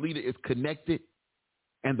worship leader is connected,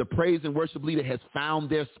 and the praise and worship leader has found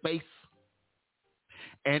their space,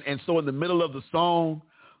 and so in the middle of the song,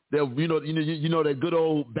 you know that good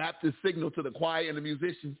old Baptist signal to the choir and the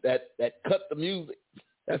musicians that cut the music.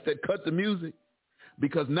 That's that cut the music,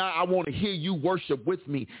 because now I want to hear you worship with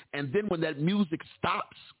me. And then when that music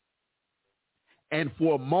stops, and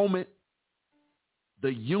for a moment,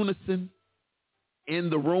 the unison in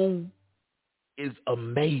the room is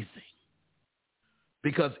amazing.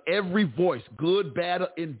 Because every voice, good, bad, or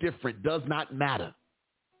indifferent, does not matter.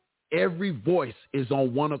 Every voice is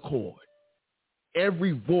on one accord.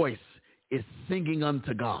 Every voice is singing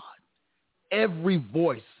unto God. Every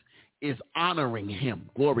voice is honoring him.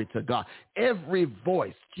 Glory to God. Every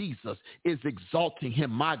voice, Jesus, is exalting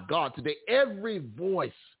him. My God, today, every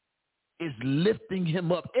voice is lifting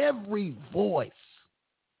him up. Every voice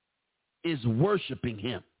is worshiping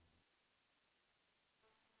him.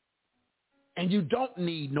 And you don't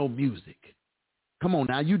need no music. Come on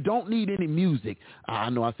now. You don't need any music.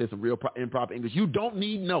 I know I said some real improper English. You don't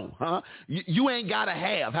need You ain't got to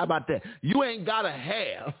have. How about that? You ain't got to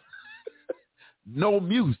have no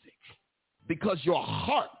music, because your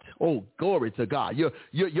heart, oh, glory to God.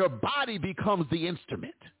 Your body becomes the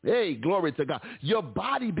instrument. Hey, glory to God. Your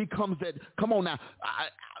body becomes that. Come on now.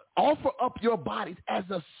 Offer up your bodies as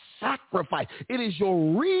a sacrifice. It is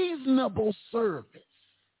your reasonable service.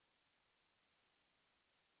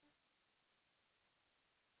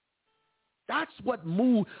 That's what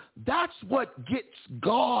moves. That's what gets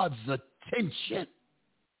God's attention.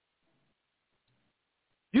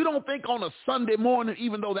 You don't think on a Sunday morning,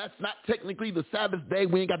 even though that's not technically the Sabbath day,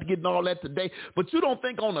 we ain't got to get into all that today, but you don't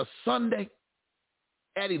think on a Sunday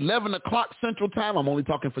at 11 o'clock Central Time, I'm only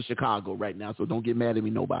talking for Chicago right now, so don't get mad at me,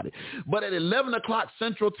 nobody. But at 11 o'clock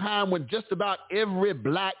Central Time, when just about every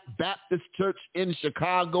black Baptist church in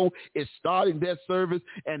Chicago is starting their service,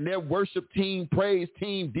 and their worship team, praise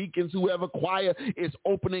team, deacons, whoever, choir is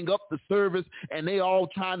opening up the service, and they all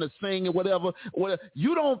trying to sing and whatever.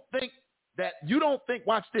 You don't think,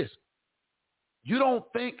 watch this, you don't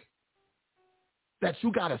think that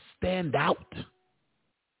you got to stand out.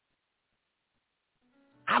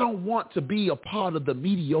 I don't want to be a part of the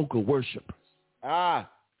mediocre worshipers.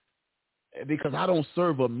 Because I don't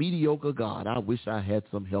serve a mediocre God. I wish I had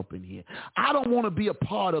some help in here. I don't want to be a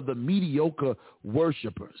part of the mediocre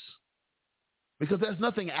worshipers, because there's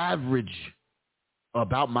nothing average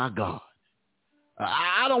about my God.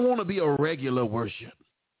 I don't want to be a regular worship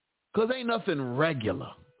because ain't nothing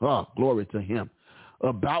regular. Oh, glory to him.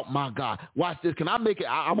 About my God. Watch this. Can I make it?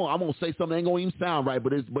 I'm gonna say something that ain't gonna even sound right,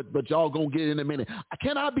 but y'all gonna get it in a minute.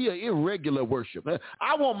 Can I be an irregular worship?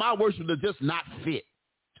 I want my worship to just not fit.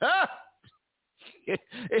 Huh?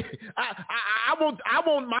 I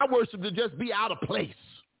want my worship to just be out of place.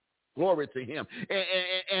 Glory to him.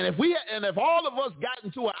 And if all of us got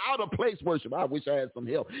into an out of place worship, I wish I had some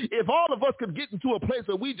help. If all of us could get into a place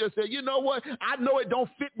where we just say, you know what, I know it don't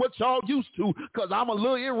fit what y'all used to because I'm a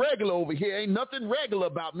little irregular over here. Ain't nothing regular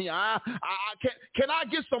about me. Can I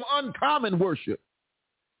get some uncommon worship?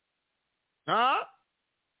 Huh?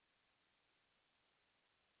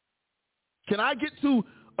 Can I get to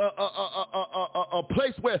a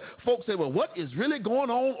place where folks say, well, what is really going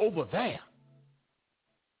on over there?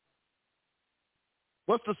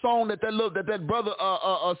 What's the song that brother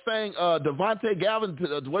sang, Devontae Galvin,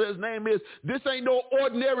 what his name is? This ain't no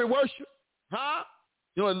ordinary worship. Huh?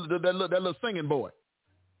 You know, that little singing boy.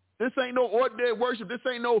 This ain't no ordinary worship. This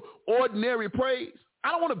ain't no ordinary praise. I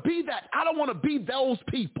don't want to be that. I don't want to be those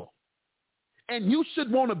people. And you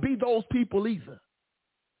should want to be those people either.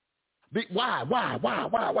 Why? Why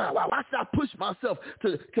should I push myself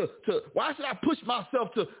why should I push myself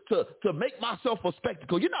to make myself a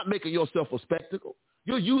spectacle? You're not making yourself a spectacle.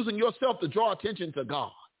 You're using yourself to draw attention to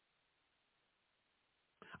God.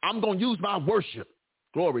 I'm going to use my worship,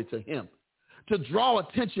 glory to him, to draw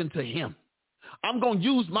attention to him. I'm going to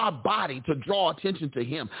use my body to draw attention to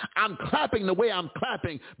him. I'm clapping the way I'm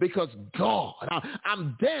clapping because God.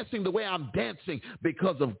 I'm dancing the way I'm dancing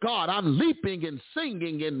because of God. I'm leaping and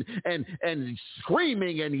singing and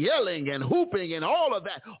screaming and yelling and hooping and all of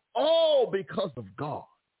that, all because of God.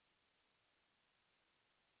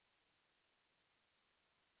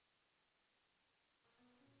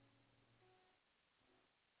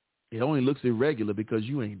 It only looks irregular because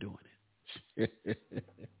you ain't doing it.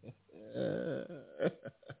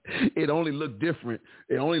 It only looks different.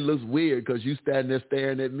 It only looks weird because you standing there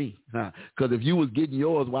staring at me. Because if you was getting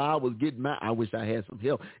yours while I was getting mine, I wish I had some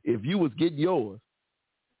help. If you was getting yours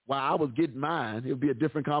while I was getting mine, it would be a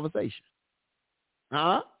different conversation.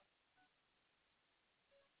 Huh?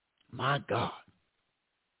 My God.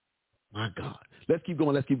 My God. Let's keep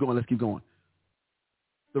going. The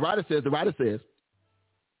writer says,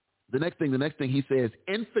 the next thing he says,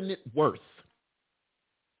 infinite worth.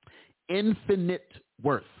 Infinite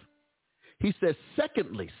worth. He says,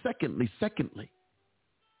 secondly,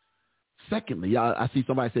 I see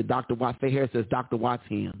somebody said Dr. Watts. Faye Harris says Dr. Watts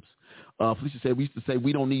hymns. Felicia said, we used to say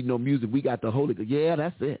we don't need no music. We got the Holy Ghost. Yeah,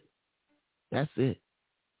 that's it.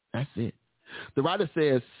 The writer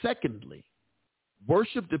says, secondly,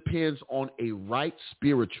 worship depends on a right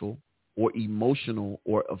spiritual or emotional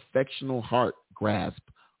or affectional heart grasp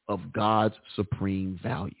of God's supreme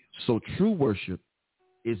value. So true worship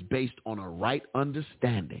is based on a right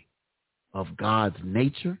understanding of God's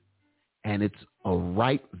nature, and it's a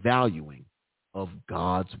right valuing of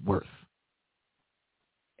God's worth.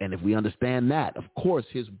 And if we understand that, of course,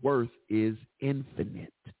 his worth is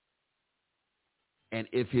infinite. And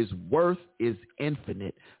if his worth is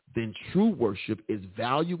infinite, then true worship is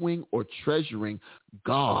valuing or treasuring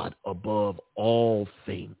God above all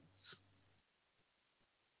things.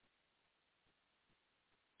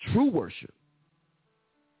 True worship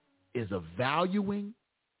is a valuing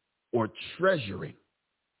or treasuring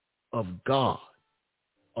of God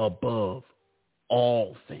above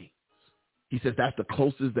all things. He says that's the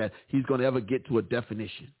closest that he's going to ever get to a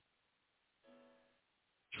definition.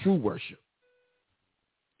 True worship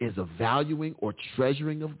is a valuing or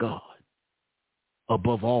treasuring of God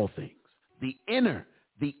above all things. The inner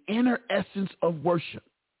essence of worship,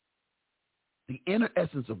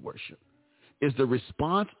 is the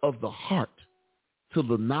response of the heart to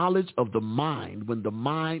the knowledge of the mind when the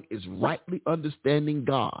mind is rightly understanding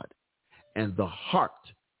God and the heart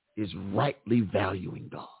is rightly valuing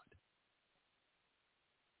God.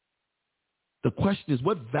 The question is,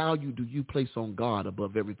 what value do you place on God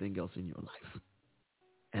above everything else in your life?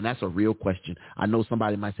 And that's a real question. I know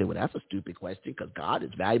somebody might say, well, that's a stupid question because God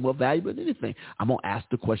is more valuable than anything. I'm going to ask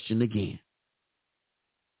the question again.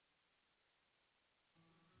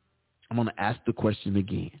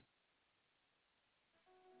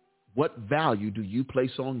 What value do you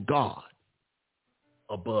place on God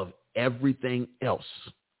above everything else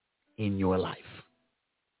in your life?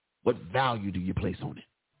 What value do you place on it?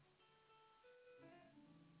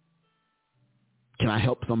 Can I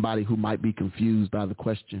help somebody who might be confused by the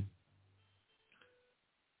question?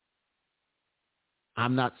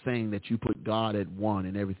 I'm not saying that you put God at 1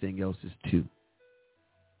 and everything else is 2.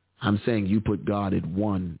 I'm saying you put God at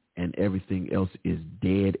 1 and everything else is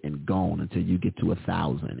dead and gone until you get to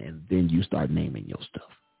 1,000, and then you start naming your stuff.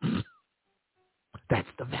 That's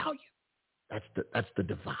the value. That's the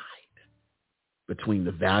divide between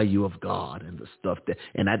the value of God and the stuff that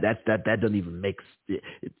doesn't even make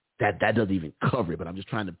that doesn't even cover it. But I'm just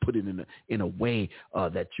trying to put it in a way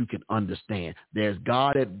that you can understand. There's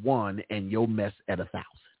God at 1 and your mess at 1,000.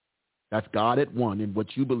 That's God at 1 and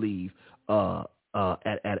what you believe at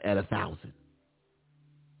 1,000.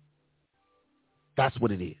 That's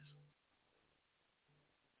what it is.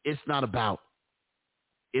 It's not about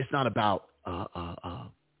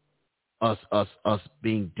us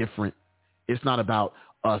being different. It's not about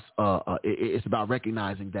us. It's about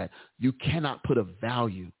recognizing that you cannot put a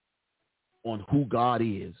value on who God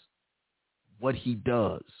is, what he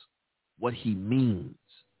does, what he means,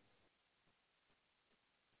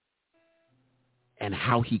 and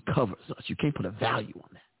how he covers us. You can't put a value on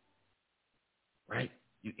that, right?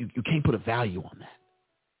 You can't put a value on that.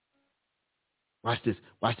 Watch this.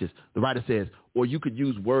 Watch this. The writer says, or you could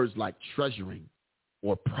use words like treasuring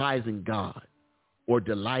or prizing God or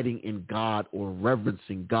delighting in God or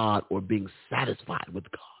reverencing God or being satisfied with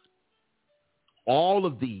God. All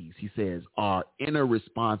of these, he says, are inner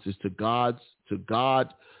responses to God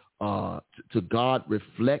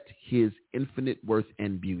reflect his infinite worth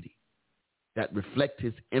and beauty. That reflect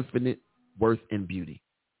his infinite worth and beauty.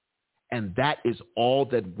 And that is all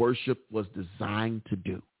that worship was designed to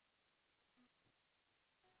do.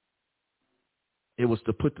 It was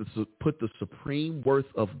to put the supreme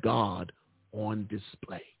worth of God on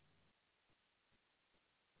display.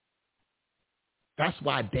 That's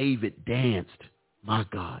why David danced. My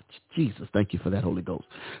God, Jesus, thank you for that, Holy Ghost.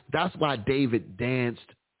 That's why David danced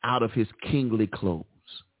out of his kingly clothes.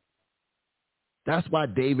 That's why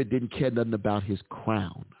David didn't care nothing about his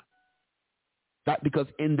crown. Because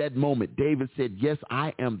in that moment, David said, yes,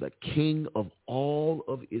 I am the king of all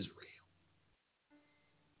of Israel.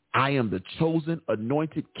 I am the chosen,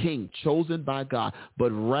 anointed king, chosen by God.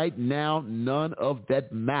 But right now, none of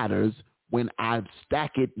that matters when I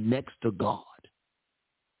stack it next to God.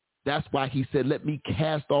 That's why he said, let me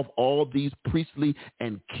cast off all these priestly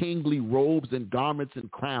and kingly robes and garments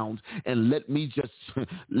and crowns, and let me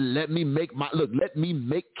make,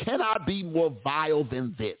 can I be more vile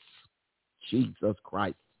than this? Jesus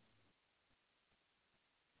Christ.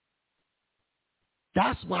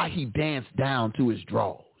 That's why he danced down to his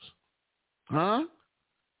drawers. Huh?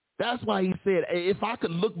 That's why he said, if I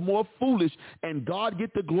could look more foolish and God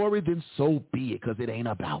get the glory, then so be it, because it ain't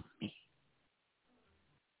about me.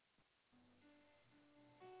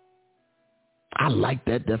 I like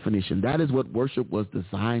that definition. That is what worship was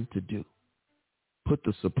designed to do. Put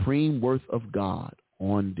the supreme worth of God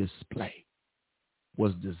on display.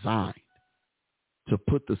 Was designed to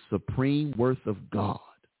put the supreme worth of God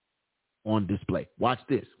on display. Watch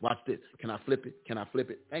this. Watch this. Can I flip it? Can I flip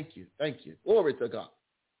it? Thank you. Thank you. Glory to God.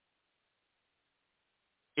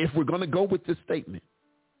 If we're going to go with this statement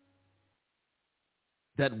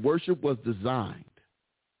that worship was designed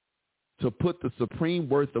to put the supreme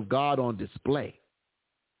worth of God on display,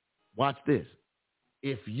 watch this.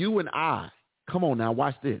 If you and I, come on now,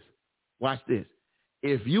 watch this. Watch this.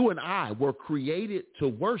 If you and I were created to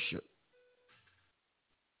worship,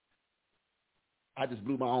 I just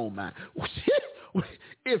blew my own mind.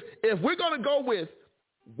 If we're going to go with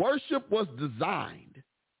worship was designed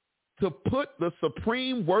to put the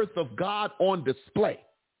supreme worth of God on display,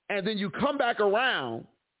 and then you come back around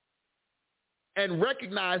and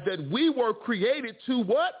recognize that we were created to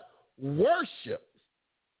what? Worship.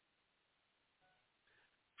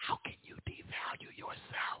 How can you devalue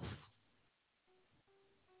yourself?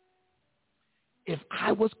 If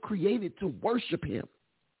I was created to worship him,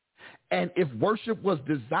 and if worship was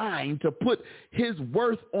designed to put his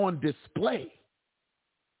worth on display,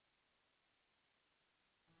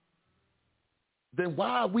 then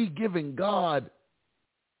why are we giving God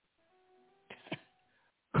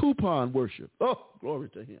coupon worship? Oh, glory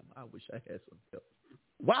to him. I wish I had some help.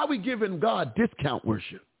 Why are we giving God discount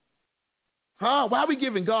worship? Huh? Why are we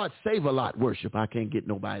giving God save-a-lot worship? I can't get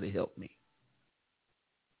nobody to help me.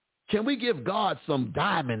 Can we give God some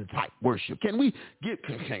diamond type worship? Can we give,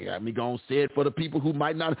 let me go and say it for the people who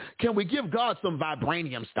might not, can we give God some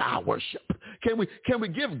vibranium style worship? Can we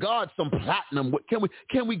give God some platinum?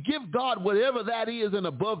 Can we give God whatever that is and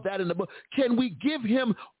above that and above? Can we give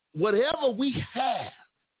him whatever we have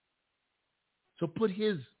to put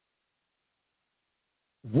his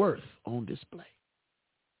worth on display?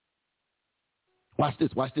 Watch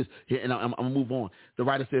this, watch this. Here, and I'm going to move on. The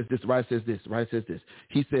writer says this, the writer says this, the writer says this.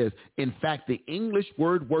 He says, in fact, the English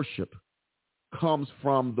word worship comes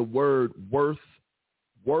from the word worth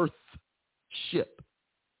worship.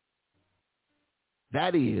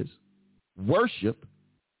 That is, worship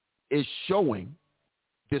is showing,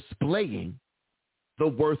 displaying the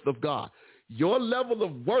worth of God. Your level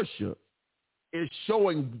of worship is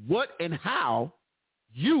showing what and how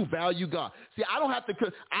you value God. See, I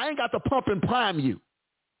ain't got to pump and prime you.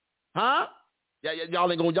 Huh? Yeah,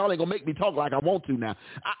 y'all ain't gonna make me talk like I want to now.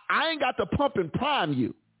 I ain't got to pump and prime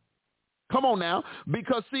you. Come on now,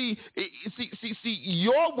 because see,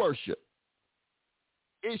 your worship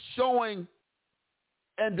is showing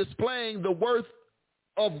and displaying the worth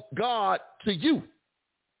of God to you.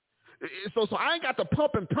 So I ain't got to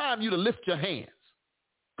pump and prime you to lift your hands.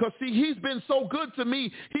 Because, see, he's been so good to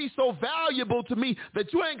me. He's so valuable to me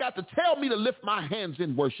that you ain't got to tell me to lift my hands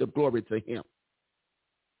in worship. Glory to him.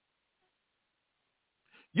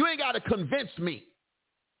 You ain't got to convince me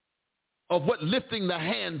of what lifting the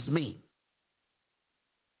hands means.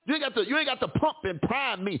 You ain't got to pump and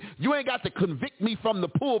prime me. You ain't got to convict me from the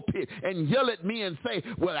pulpit and yell at me and say,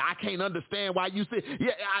 well, I can't understand why you say.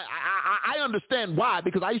 Yeah, I understand why,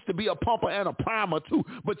 because I used to be a pumper and a primer too.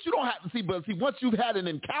 But you don't have to see. But see, once you've had an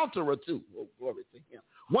encounter or two, oh, glory to him.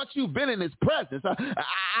 Once you've been in his presence,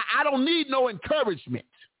 I don't need no encouragement.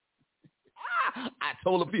 I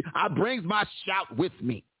told him, I brings my shout with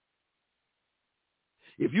me.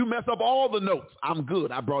 If you mess up all the notes, I'm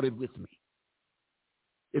good. I brought it with me.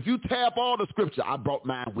 If you tear up all the scripture, I brought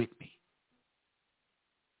mine with me.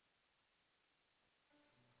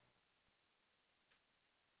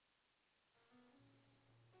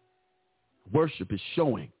 Worship is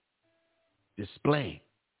showing, displaying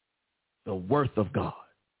the worth of God.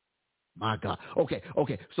 My God. Okay.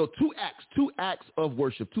 So two acts of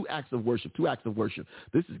worship.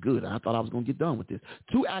 This is good. I thought I was going to get done with this.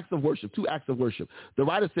 Two acts of worship. The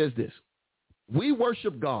writer says this: we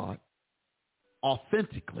worship God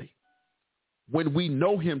authentically when we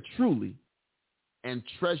know him truly and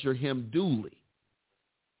treasure him duly.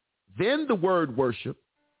 Then the word worship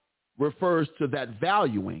refers to that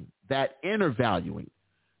valuing, that inner valuing,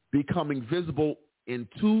 becoming visible in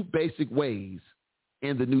two basic ways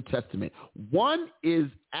in the New Testament. One is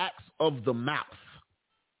acts of the mouth.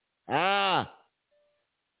 Talking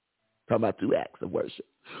about two acts of worship.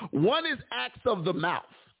 One is acts of the mouth.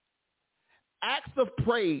 Acts of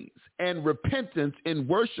praise and repentance in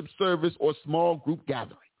worship service or small group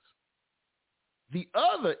gatherings. The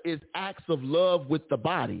other is acts of love with the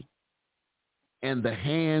body and the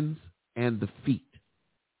hands and the feet.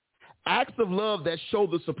 Acts of love that show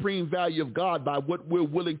the supreme value of God by what we're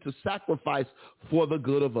willing to sacrifice for the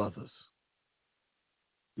good of others.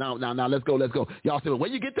 Now, let's go. Y'all say, well, where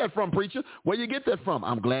you get that from, preacher? Where you get that from?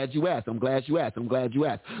 I'm glad you asked. The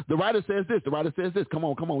writer says this. Come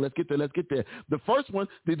on. Let's get there. The first one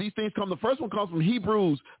comes from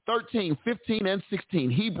Hebrews 13, 15, and 16.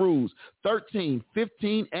 Hebrews 13,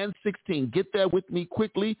 15, and 16. Get there with me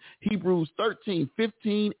quickly. Hebrews 13,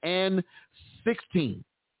 15, and 16.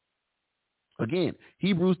 Again,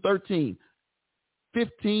 Hebrews 13,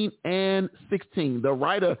 15, and 16. The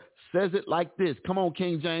writer says it like this. Come on,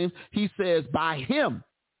 King James. He says, by him,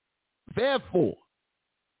 therefore,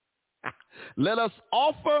 let us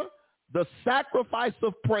offer the sacrifice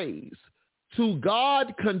of praise to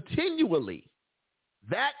God continually.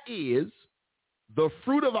 That is the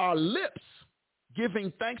fruit of our lips,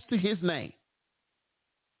 giving thanks to his name.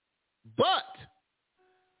 But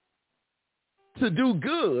to do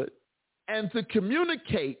good and to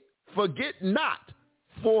communicate, forget not,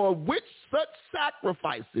 for which such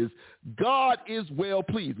sacrifices God is well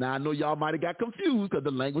pleased. Now, I know y'all might have got confused because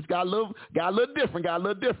the language got a little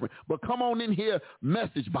different. But come on in here,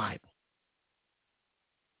 Message Bible.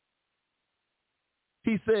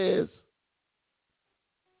 He says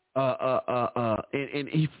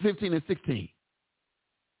in 15 and 16,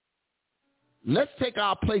 let's take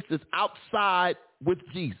our places outside with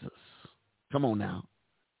Jesus. Come on now.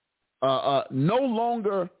 No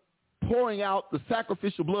longer pouring out the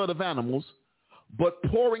sacrificial blood of animals, but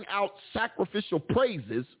pouring out sacrificial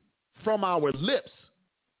praises from our lips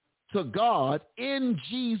to God in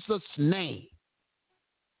Jesus' name.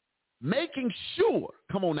 Making sure,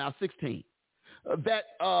 come on now, 16, that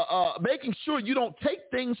making sure you don't take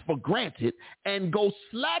things for granted and go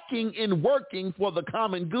slacking in working for the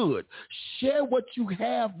common good. Share what you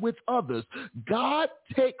have with others. God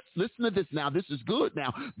takes, listen to this now, this is good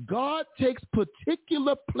now. God takes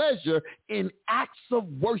particular pleasure in acts of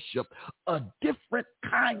worship, a different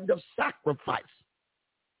kind of sacrifice.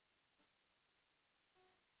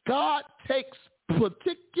 God takes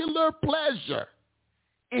particular pleasure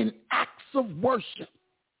in acts of worship.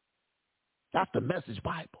 That's the Message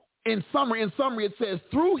Bible. In summary, it says,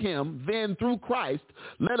 through him, then through Christ,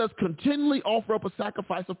 let us continually offer up a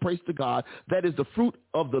sacrifice of praise to God, that is the fruit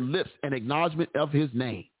of the lips and acknowledgement of his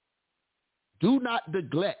name. Do not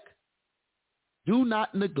neglect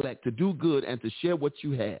to do good and to share what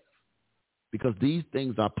you have, because these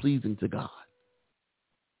things are pleasing to God.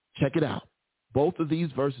 Check it out. Both of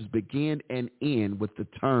these verses begin and end with the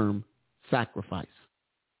term sacrifice.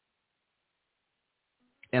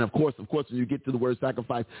 And of course, when you get to the word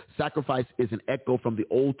sacrifice, sacrifice is an echo from the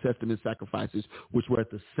Old Testament sacrifices, which were at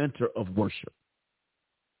the center of worship.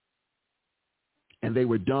 And they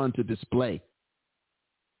were done to display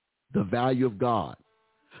the value of God.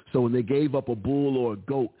 So when they gave up a bull or a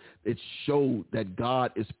goat, it showed that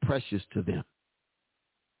God is precious to them.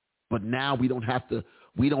 But now we don't have to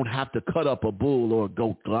cut up a bull or a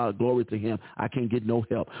goat. Glory to him. I can't get no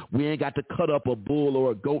help. We ain't got to cut up a bull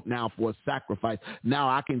or a goat now for a sacrifice. Now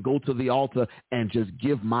I can go to the altar and just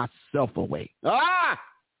give myself away.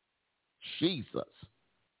 Jesus.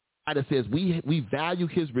 It says we value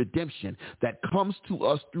his redemption that comes to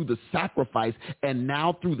us through the sacrifice, and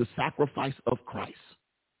now through the sacrifice of Christ.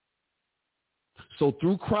 So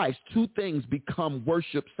through Christ, two things become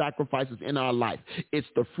worship sacrifices in our life. It's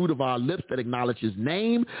the fruit of our lips that acknowledge his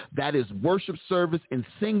name. That is worship service in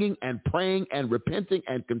singing and praying and repenting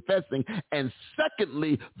and confessing. And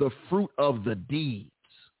secondly, the fruit of the deeds.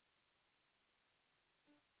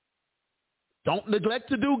 Don't neglect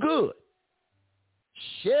to do good.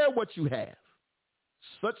 Share what you have.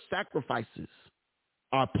 Such sacrifices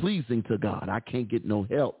are pleasing to God. I can't get no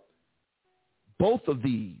help. Both of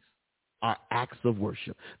these are acts of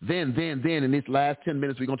worship. Then, in these last 10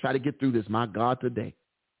 minutes, we're going to try to get through this, my God, today.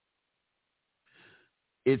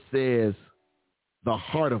 It says the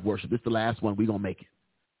heart of worship. This is the last one. We're going to make it.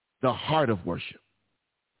 The heart of worship.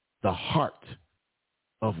 The heart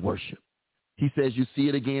of worship. He says you see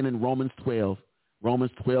it again in Romans 12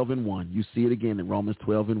 and 1. You see it again in Romans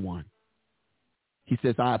 12 and 1. He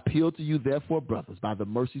says, I appeal to you, therefore, brothers, by the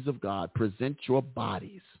mercies of God, present your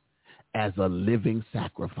bodies as a living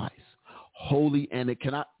sacrifice. Holy, and it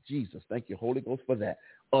cannot, Jesus, thank you, Holy Ghost, for that.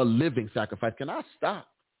 A living sacrifice. Can I stop?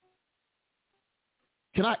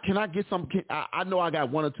 Can I get some? I know I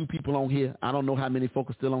got one or two people on here. I don't know how many folks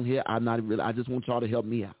are still on here. I just want y'all to help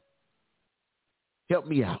me out. Help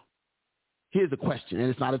me out. Here's a question, and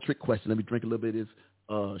it's not a trick question. Let me drink a little bit of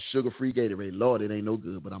this sugar-free Gatorade. Lord, it ain't no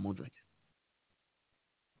good, but I'm going to drink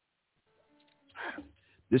it.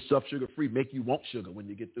 This stuff sugar-free make you want sugar when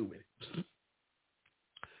you get through with it.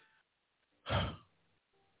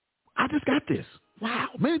 I just got this. Wow.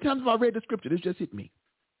 Many times have I read the scripture. This just hit me.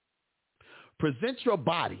 Present your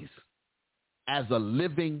bodies as a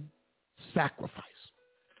living sacrifice.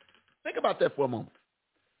 Think about that for a moment.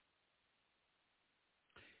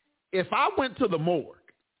 If I went to the morgue,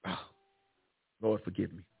 Lord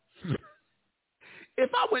forgive me. If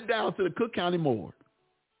I went down to the Cook County morgue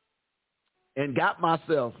and got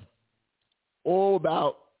myself,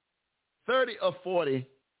 about 30 or 40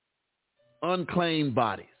 unclaimed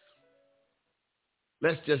bodies.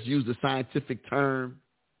 Let's just use the scientific term,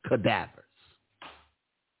 cadavers.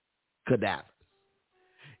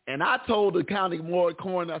 And I told the county morgue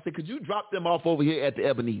coroner, I said, could you drop them off over here at the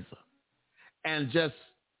Ebenezer? And just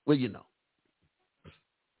put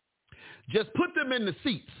them in the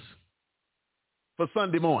seats for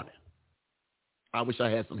Sunday morning. I wish I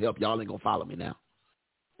had some help. Y'all ain't going to follow me now.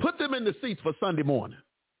 Put them in the seats for Sunday morning.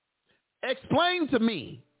 Explain to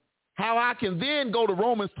me how I can then go to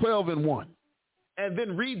Romans 12 and 1 and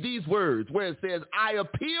then read these words where it says, I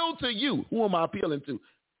appeal to you. Who am I appealing to?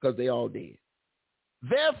 Because they all dead.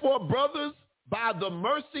 Therefore, brothers, by the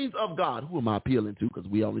mercies of God. Who am I appealing to? Because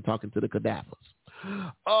we only talking to the cadavers.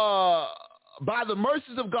 By the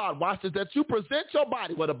mercies of God, watch this, that you present your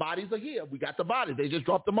body. Well, the bodies are here. We got the bodies. They just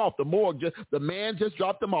dropped them off. The man just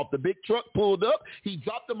dropped them off. The big truck pulled up. He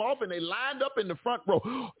dropped them off, and they lined up in the front row.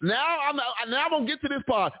 Now I'm going to get to this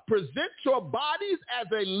part. Present your bodies as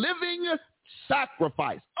a living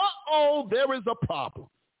sacrifice. There is a problem.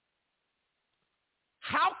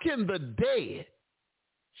 How can the dead,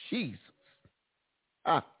 Jesus,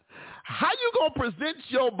 how you going to present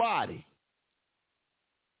your body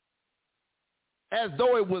as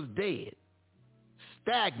though it was dead,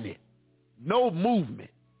 stagnant, no movement,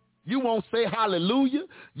 You won't say hallelujah.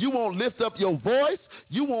 You won't lift up your voice.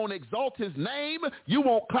 You won't exalt his name. You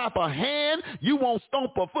won't clap a hand. You won't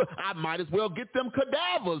stomp a foot. I might as well get them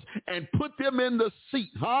cadavers and put them in the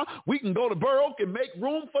seat, huh? We can go to Burr Oak and make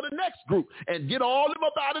room for the next group and get all of them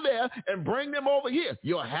up out of there and bring them over here.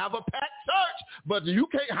 You'll have a packed church, but you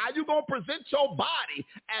can't. How you going to present your body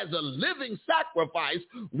as a living sacrifice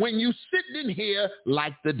when you sitting in here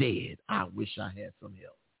like the dead? I wish I had some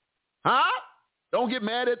help. Huh? Don't get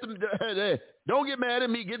mad at them. Don't get mad at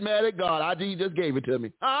me. Get mad at God. He just gave it to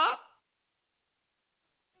me. Huh?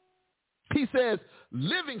 He says,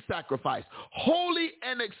 living sacrifice, holy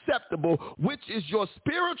and acceptable, which is your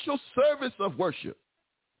spiritual service of worship.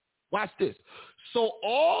 Watch this. So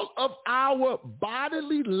all of our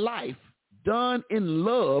bodily life done in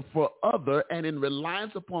love for other and in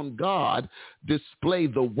reliance upon God display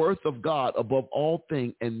the worth of God above all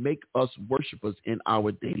things and make us worshipers in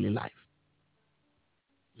our daily life.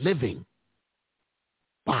 Living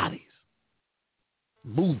bodies,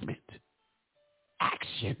 movement,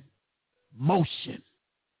 action, motion.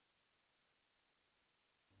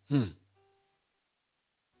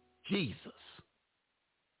 Jesus,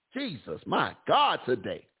 my God,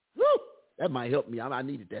 today. Woo! That might help me. I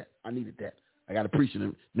needed that. I got to preach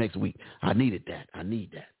it next week. I need that.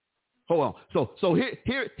 Hold on. So here's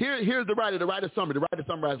the writer. The writer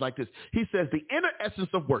summarized like this. He says the inner essence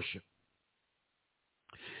of worship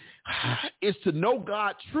is to know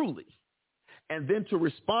God truly and then to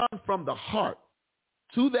respond from the heart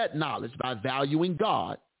to that knowledge by valuing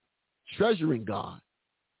God, treasuring God,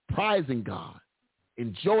 prizing God,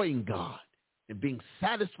 enjoying God, and being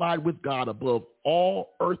satisfied with God above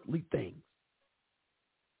all earthly things.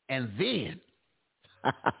 And then,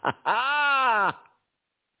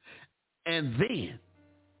 and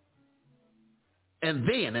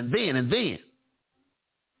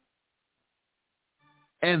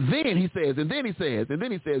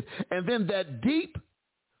then that deep,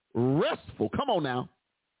 restful, come on now,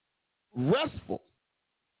 restful,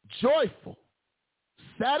 joyful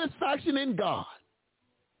satisfaction in God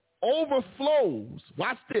overflows,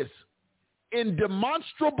 watch this, in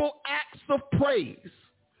demonstrable acts of praise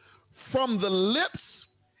from the lips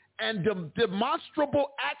and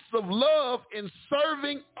demonstrable acts of love in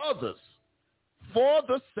serving others for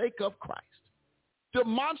the sake of Christ.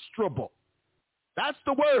 Demonstrable. That's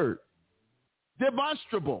the word.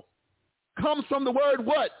 Demonstrable. Comes from the word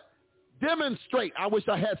what? Demonstrate. I wish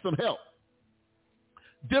I had some help.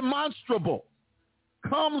 Demonstrable.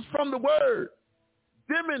 Comes from the word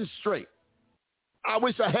demonstrate. I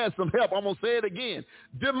wish I had some help. I'm going to say it again.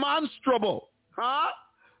 Demonstrable.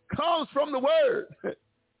 Comes from the word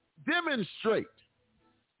demonstrate.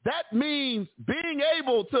 That means being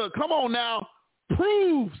able to, come on now,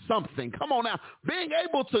 prove something. Come on now. Being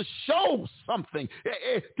able to show something,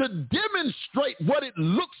 to demonstrate what it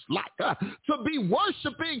looks like, to be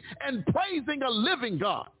worshiping and praising a living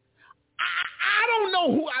God. I don't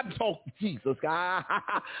know who I'm talking to, Jesus. I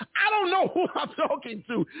don't know who I'm talking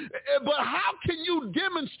to. But how can you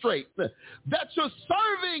demonstrate that you're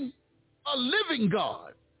serving a living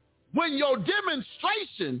God when your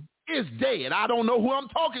demonstration is dead? I don't know who I'm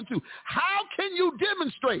talking to. How can you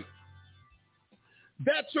demonstrate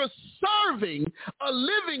that you're serving a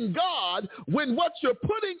living God when what you're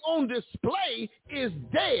putting on display is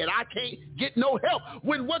dead? I can't get no help.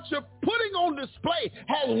 When what you're putting on display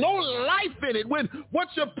has no life in it, when what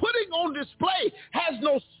you're putting on display has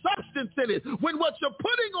no substance in it, when what you're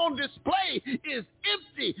putting on display is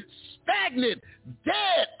empty, stagnant,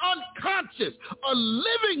 dead, unconscious, a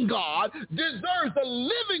living God deserves a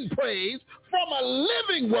living praise from a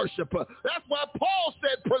living worshiper. That's why Paul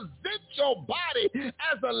said, present your body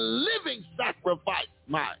as a living sacrifice.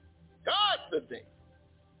 My God, today.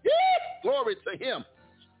 Glory to him.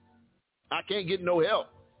 I can't get no help.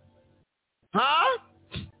 I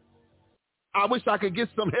wish I could get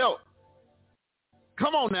some help.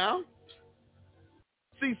 Come on now.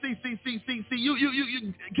 See. You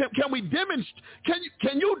can we demonstrate?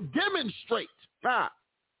 Can you demonstrate? Why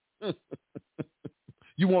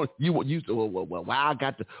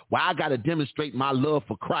I got to demonstrate my love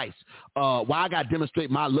for Christ? Why I got to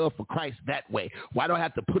demonstrate my love for Christ that way? Why do I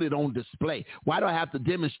have to put it on display? Why do I have to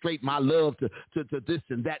demonstrate my love to this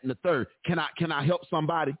and that and the third? Can I help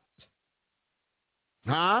somebody?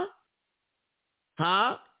 Can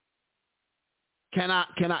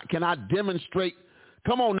I demonstrate?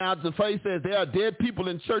 Come on now. The phrase says there are dead people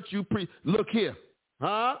in church. Look here.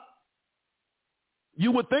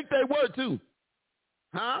 You would think they were too.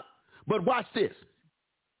 But watch this.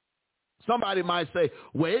 Somebody might say,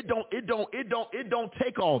 well, it don't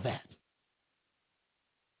take all that.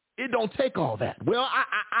 It don't take all that. Well,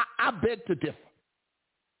 I beg to differ.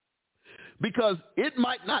 Because it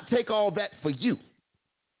might not take all that for you.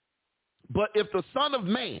 But if the Son of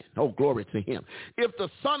Man, oh, glory to him. If the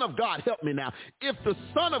Son of God, help me now. If the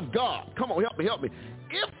Son of God, come on, help me.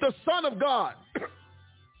 If the Son of God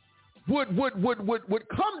would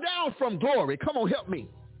come down from glory, come on, help me.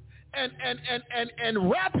 And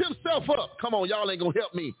wrap himself up. Come on, y'all ain't gonna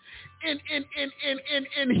help me. In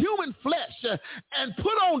human flesh and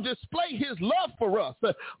put on display his love for us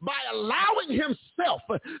by allowing himself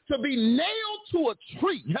to be nailed to a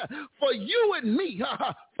tree for you and me,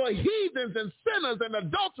 for heathens and sinners and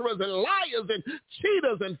adulterers and liars and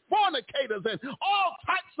cheaters and fornicators and all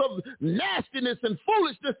types of nastiness and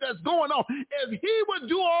foolishness that's going on. If he would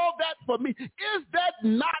do all that for me, is that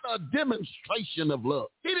not a demonstration of love?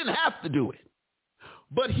 He didn't have to do it,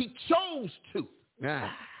 but he chose to.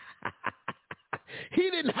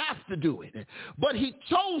 He didn't have to do it, but he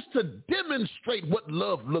chose to demonstrate what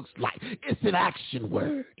love looks like. It's an action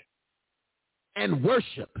word. And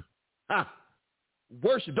worship.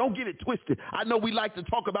 Worship, don't get it twisted. I know we like to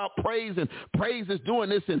talk about praise, and praise is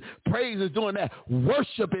doing this and praise is doing that.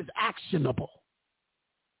 Worship is actionable.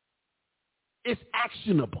 It's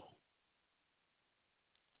actionable.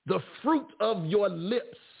 The fruit of your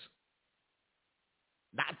lips,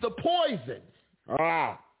 not the poison.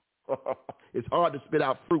 It's hard to spit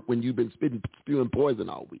out fruit when you've been spewing poison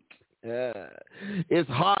all week. It's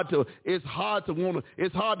hard to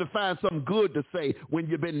find something good to say when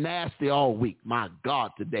you've been nasty all week. My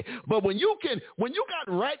God, today. But when you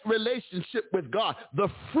got right relationship with God, the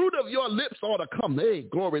fruit of your lips ought to come. Hey,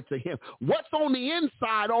 glory to him. What's on the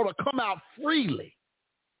inside ought to come out freely.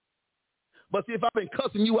 But see, if I've been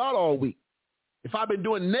cussing you out all week, if I've been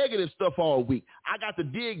doing negative stuff all week, I got to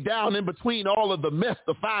dig down in between all of the mess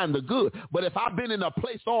to find the good. But if I've been in a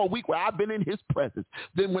place all week where I've been in his presence,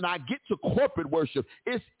 then when I get to corporate worship,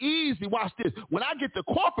 it's easy. Watch this. When I get to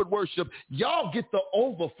corporate worship, y'all get the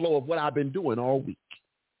overflow of what I've been doing all week.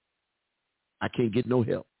 I can't get no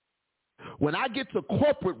help. When I get to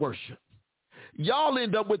corporate worship, y'all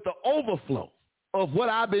end up with the overflow of what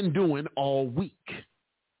I've been doing all week.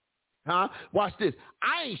 Watch this.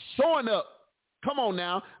 I ain't showing up. Come on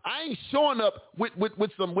now. I ain't showing up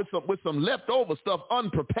with some leftover stuff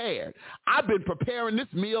unprepared. I've been preparing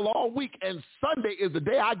this meal all week, and Sunday is the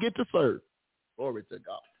day I get to serve. Glory to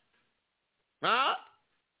God.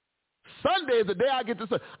 Sunday is the day I get to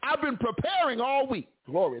serve. I've been preparing all week.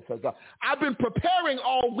 Glory to God. I've been preparing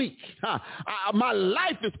all week. My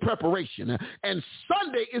life is preparation. And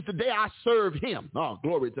Sunday is the day I serve him. Oh,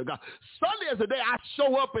 glory to God. Sunday is the day I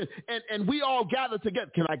show up and we all gather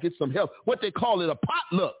together. Can I get some help? What they call it, a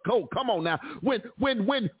potluck. Oh, come on now. When we've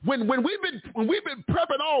been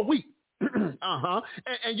prepping all week.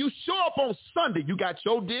 And you show up on Sunday. You got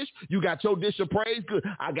your dish. You got your dish of praise. Good.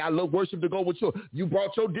 I got a little worship to go with you. You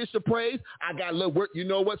brought your dish of praise. I got a little work. You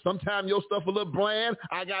know what? Sometimes your stuff a little bland.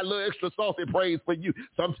 I got a little extra salty praise for you.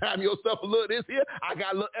 Sometimes your stuff a little this here. I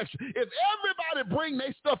got a little extra. If everybody bring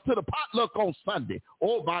their stuff to the potluck on Sunday,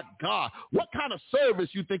 oh my God, what kind of service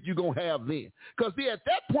you think you're going to have then? Because see, at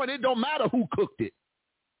that point, it don't matter who cooked it.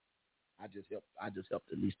 I just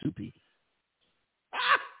helped at least two people.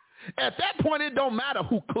 At that point, it don't matter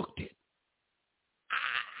who cooked it.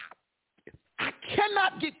 I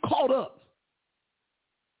cannot get caught up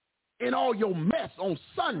in all your mess on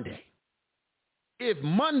Sunday if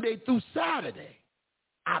Monday through Saturday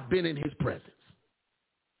I've been in his presence.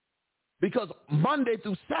 Because Monday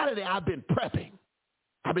through Saturday I've been prepping.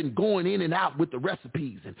 I've been going in and out with the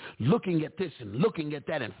recipes and looking at this and looking at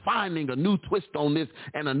that and finding a new twist on this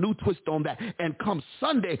and a new twist on that. And come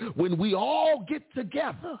Sunday, when we all get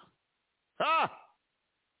together,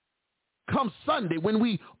 come Sunday, when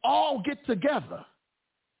we all get together,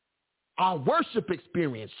 our worship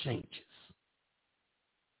experience changes.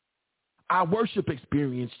 Our worship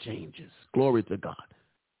experience changes. Glory to God.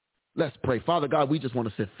 Let's pray. Father God, we just want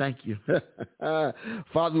to say thank you.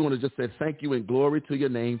 Father, we want to just say thank you and glory to your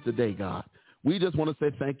name today, God. We just want to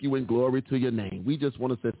say thank you and glory to your name. We just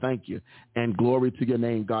want to say thank you and glory to your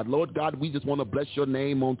name, God. Lord God, we just want to bless your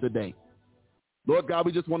name on today. Lord God,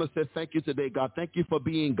 we just want to say thank you today, God. Thank you for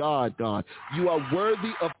being God, God. You are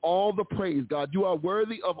worthy of all the praise, God. You are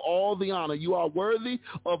worthy of all the honor. You are worthy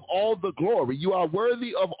of all the glory. You are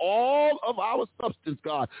worthy of all of our substance,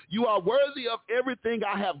 God. You are worthy of everything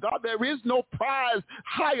I have, God. There is no prize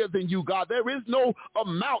higher than you, God. There is no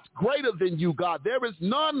amount greater than you, God. There is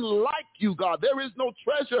none like you, God. There is no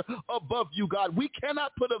treasure above you, God. We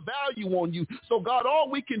cannot put a value on you. So, God, all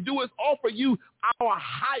we can do is offer you our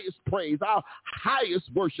highest praise, our highest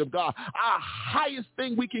worship, God. Our highest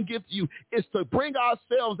thing we can give to you is to bring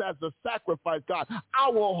ourselves as a sacrifice, God.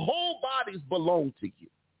 Our whole bodies belong to you.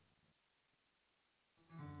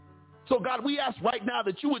 So, God, we ask right now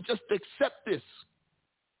that you would just accept this.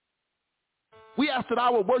 We ask that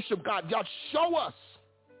our worship, God, show us.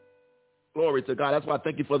 Glory to God. That's why I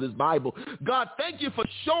thank you for this Bible. God, thank you for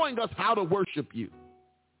showing us how to worship you.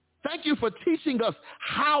 Thank you for teaching us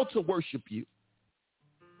how to worship you.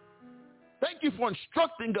 Thank you for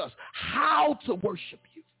instructing us how to worship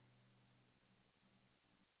you.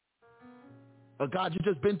 But God, you've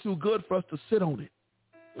just been too good for us to sit on it.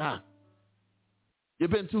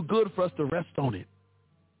 You've been too good for us to rest on it.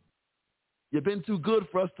 You've been too good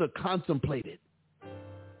for us to contemplate it.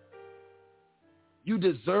 You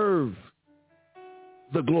deserve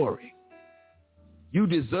the glory. You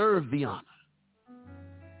deserve the honor.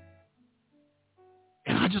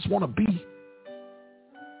 And I just want to be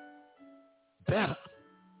better.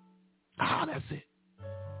 That's it.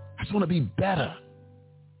 I just want to be better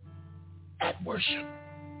at worship.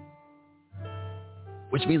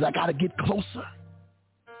 Which means I got to get closer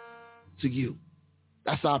to you.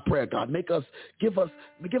 That's our prayer, God. Give us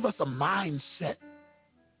a mindset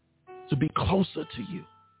to be closer to you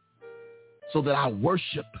so that our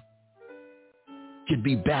worship can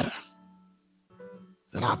be better,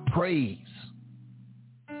 that our praise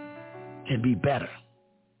can be better.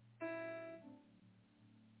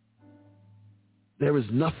 There is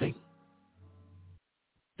nothing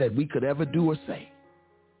that we could ever do or say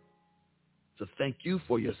to thank you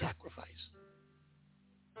for your sacrifice.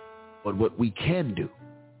 But what we can do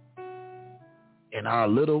in our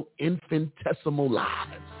little infinitesimal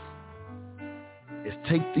lives is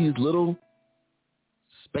take these little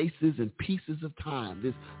spaces and pieces of time,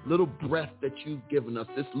 this little breath that you've given us,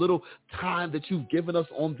 this little time that you've given us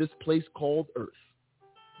on this place called earth,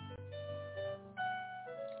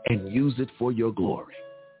 and use it for your glory.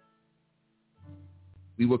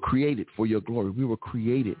 We were created for your glory. We were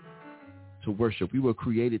created to worship. We were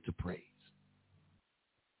created to praise.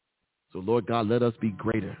 So, Lord God, let us be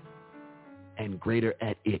greater and greater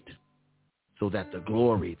at it so that the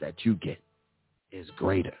glory that you get is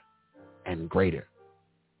greater and greater,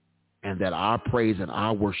 and that our praise and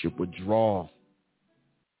our worship would draw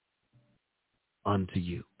unto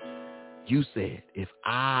you. You said, if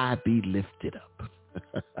I be lifted up,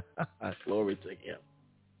 glory to him.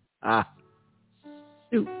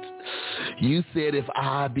 Shoot. You said, if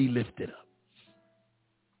I be lifted up,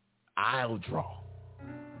 I'll draw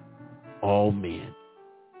all men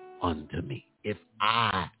unto me. If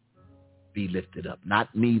I be lifted up,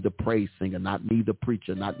 not me, the praise singer, not me, the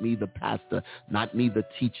preacher, not me, the pastor, not me, the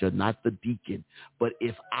teacher, not the deacon, but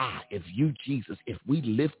if you, Jesus, if we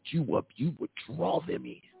lift you up, you would draw them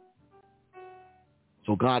in.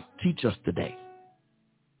 So God, teach us today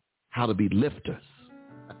how to be lifters.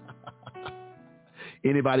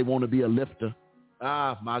 Anybody want to be a lifter?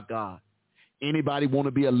 My God. Anybody want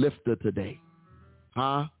to be a lifter today?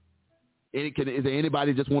 Huh? Is there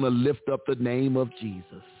anybody just want to lift up the name of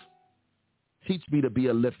Jesus? Teach me to be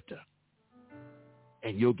a lifter,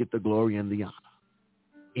 and you'll get the glory and the honor.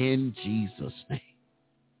 In Jesus' name,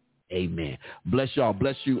 amen. Bless y'all.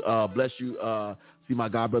 Bless you. Bless you. See my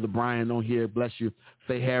God, Brother Brian on here. Bless you.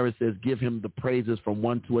 Faye Harris says, give him the praises from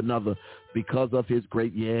one to another because of his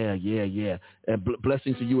great, yeah. And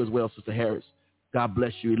blessings to you as well, Sister Harris. God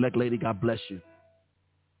bless you. Elect Lady, God bless you.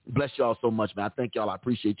 Bless y'all so much, man. I thank y'all. I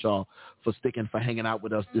appreciate y'all for hanging out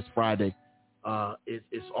with us this Friday.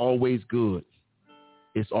 It's always good.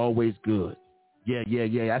 It's always good. Yeah.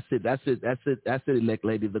 That's it, Elect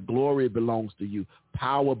Lady. The glory belongs to you.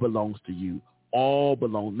 Power belongs to you. All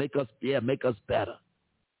belong. Make us better.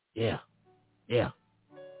 Yeah.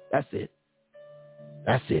 That's it.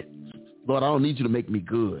 Lord, I don't need you to make me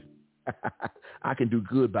good. I can do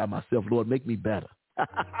good by myself. Lord, make me better.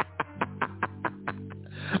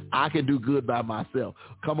 I can do good by myself.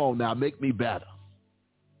 Come on now, make me better.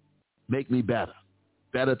 Make me better.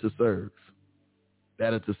 Better to serve.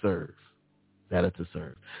 Better to serve. Better to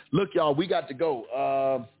serve. Look, y'all, we got to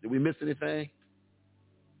go. Did we miss anything?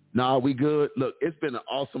 No, we good. Look, it's been an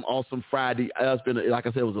awesome Friday. It's been, like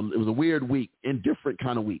I said, it was a weird week, indifferent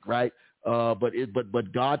kind of week, right? But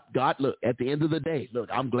God, look, at the end of the day, look,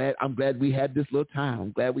 I'm glad we had this little time.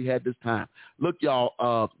 I'm glad we had this time. Look,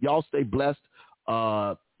 y'all, y'all stay blessed.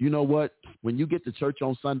 You know what? When you get to church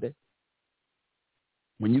on Sunday,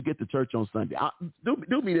 do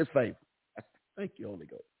me this favor. Thank you, Holy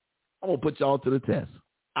Ghost. I'm gonna put y'all to the test.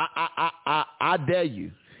 I dare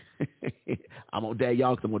you. I'm gonna dare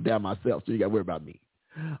y'all because I'm gonna dare myself, so you gotta worry about me.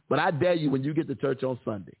 But I dare you, when you get to church on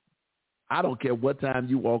Sunday, I don't care what time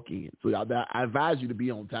you walk in. So I advise you to be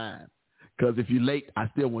on time, because if you're late, I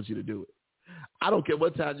still want you to do it. I don't care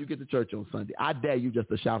what time you get to church on Sunday. I dare you just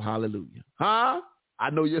to shout hallelujah. Huh? I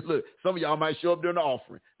know you. Look, some of y'all might show up during the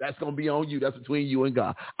offering. That's going to be on you. That's between you and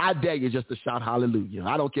God. I dare you just to shout hallelujah.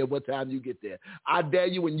 I don't care what time you get there. I dare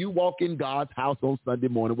you when you walk in God's house on Sunday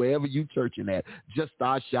morning, wherever you churching at, just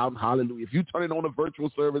start shouting hallelujah. If you turn it on a virtual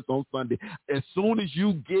service on Sunday, as soon as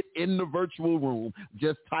you get in the virtual room,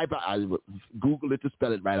 just type Google it to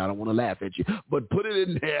spell it right. I don't want to laugh at you, but put it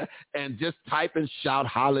in there and just type and shout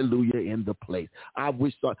hallelujah in the place. I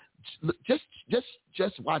wish so.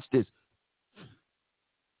 Just watch this.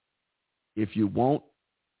 If you want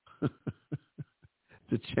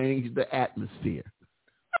to change the atmosphere,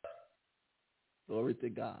 glory to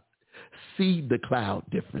God, seed the cloud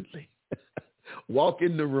differently. Walk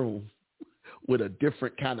in the room with a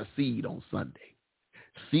different kind of seed on Sunday.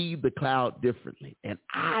 Seed the cloud differently. And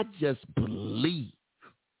I just believe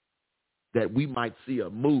that we might see a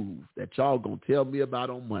move that y'all going to tell me about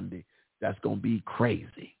on Monday that's going to be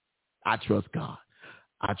crazy. I trust God.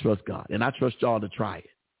 I trust God. And I trust y'all to try it.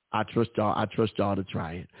 I trust y'all to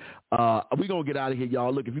try it. We're going to get out of here,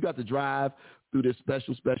 y'all. Look, if you got to drive through this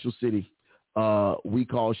special city we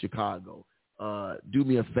call Chicago, do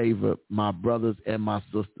me a favor, my brothers and my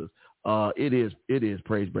sisters. It is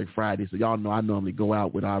Praise Break Friday, so y'all know I normally go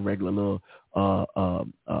out with our regular little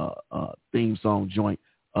theme song joint,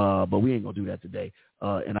 but we ain't going to do that today.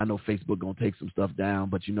 And I know Facebook going to take some stuff down,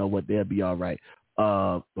 but you know what? They'll be all right.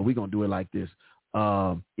 But we're going to do it like this.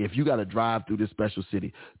 If you got to drive through this special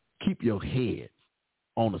city, keep your head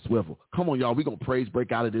on a swivel. Come on, y'all. We're going to praise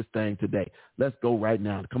break out of this thing today. Let's go right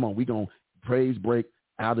now. Come on. We're going to praise break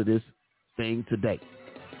out of this thing today.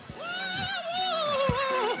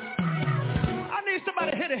 I need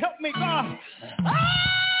somebody here to help me, God.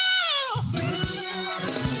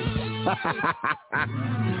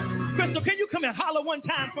 Crystal, can you come and holler one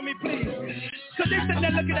time for me, please? Because they're sitting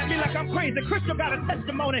there looking at me like I'm crazy. Crystal got a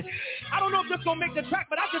testimony. I don't know if this is going to make the track,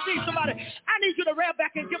 but I just need somebody. I need you to rev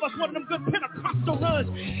back and give us one of them good Pentecostal runs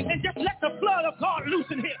and just let the flood of God loose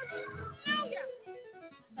in here.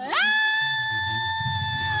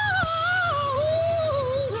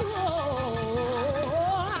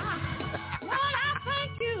 Lord, I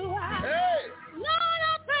thank you. Lord,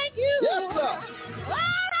 I thank you. Yes, sir.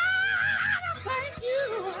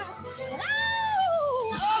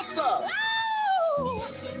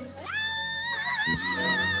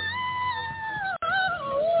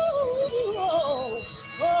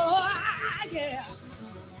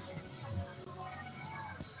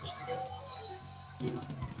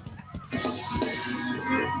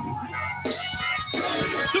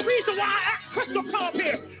 The reason why I asked Crystal come up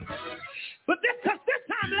here, but this time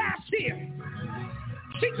last year,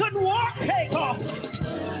 she couldn't walk, Hagar.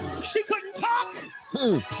 She couldn't talk.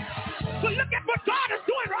 But look at what God is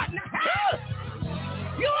doing right now.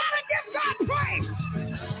 You ought to give God praise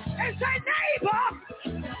and say, neighbor,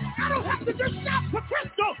 I don't have to just shout for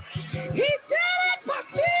Crystal. He did it for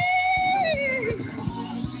me.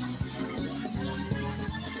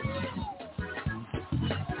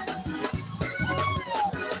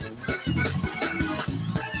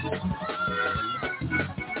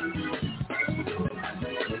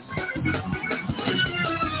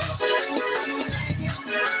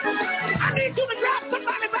 I need you to grab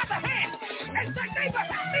somebody by the hand and say, neighbor,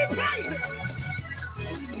 help me praise it.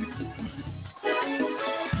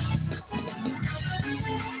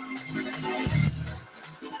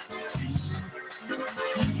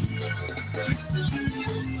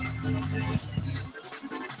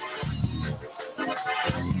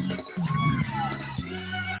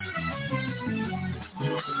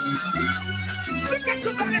 Look at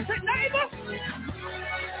somebody and say, neighbor,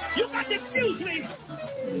 you got to excuse me.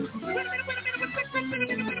 Wait a minute.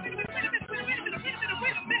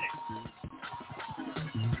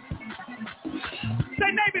 Say,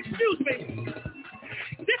 neighbor, excuse me.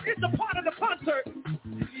 This is the part of the concert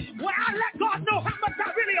where I let God know how much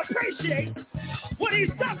I really appreciate what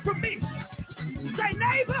he's done for me. Say,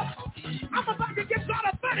 neighbor, I'm about to give God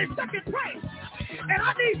a 30-second praise. And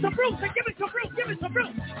I need some roots. Give me some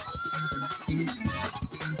roots.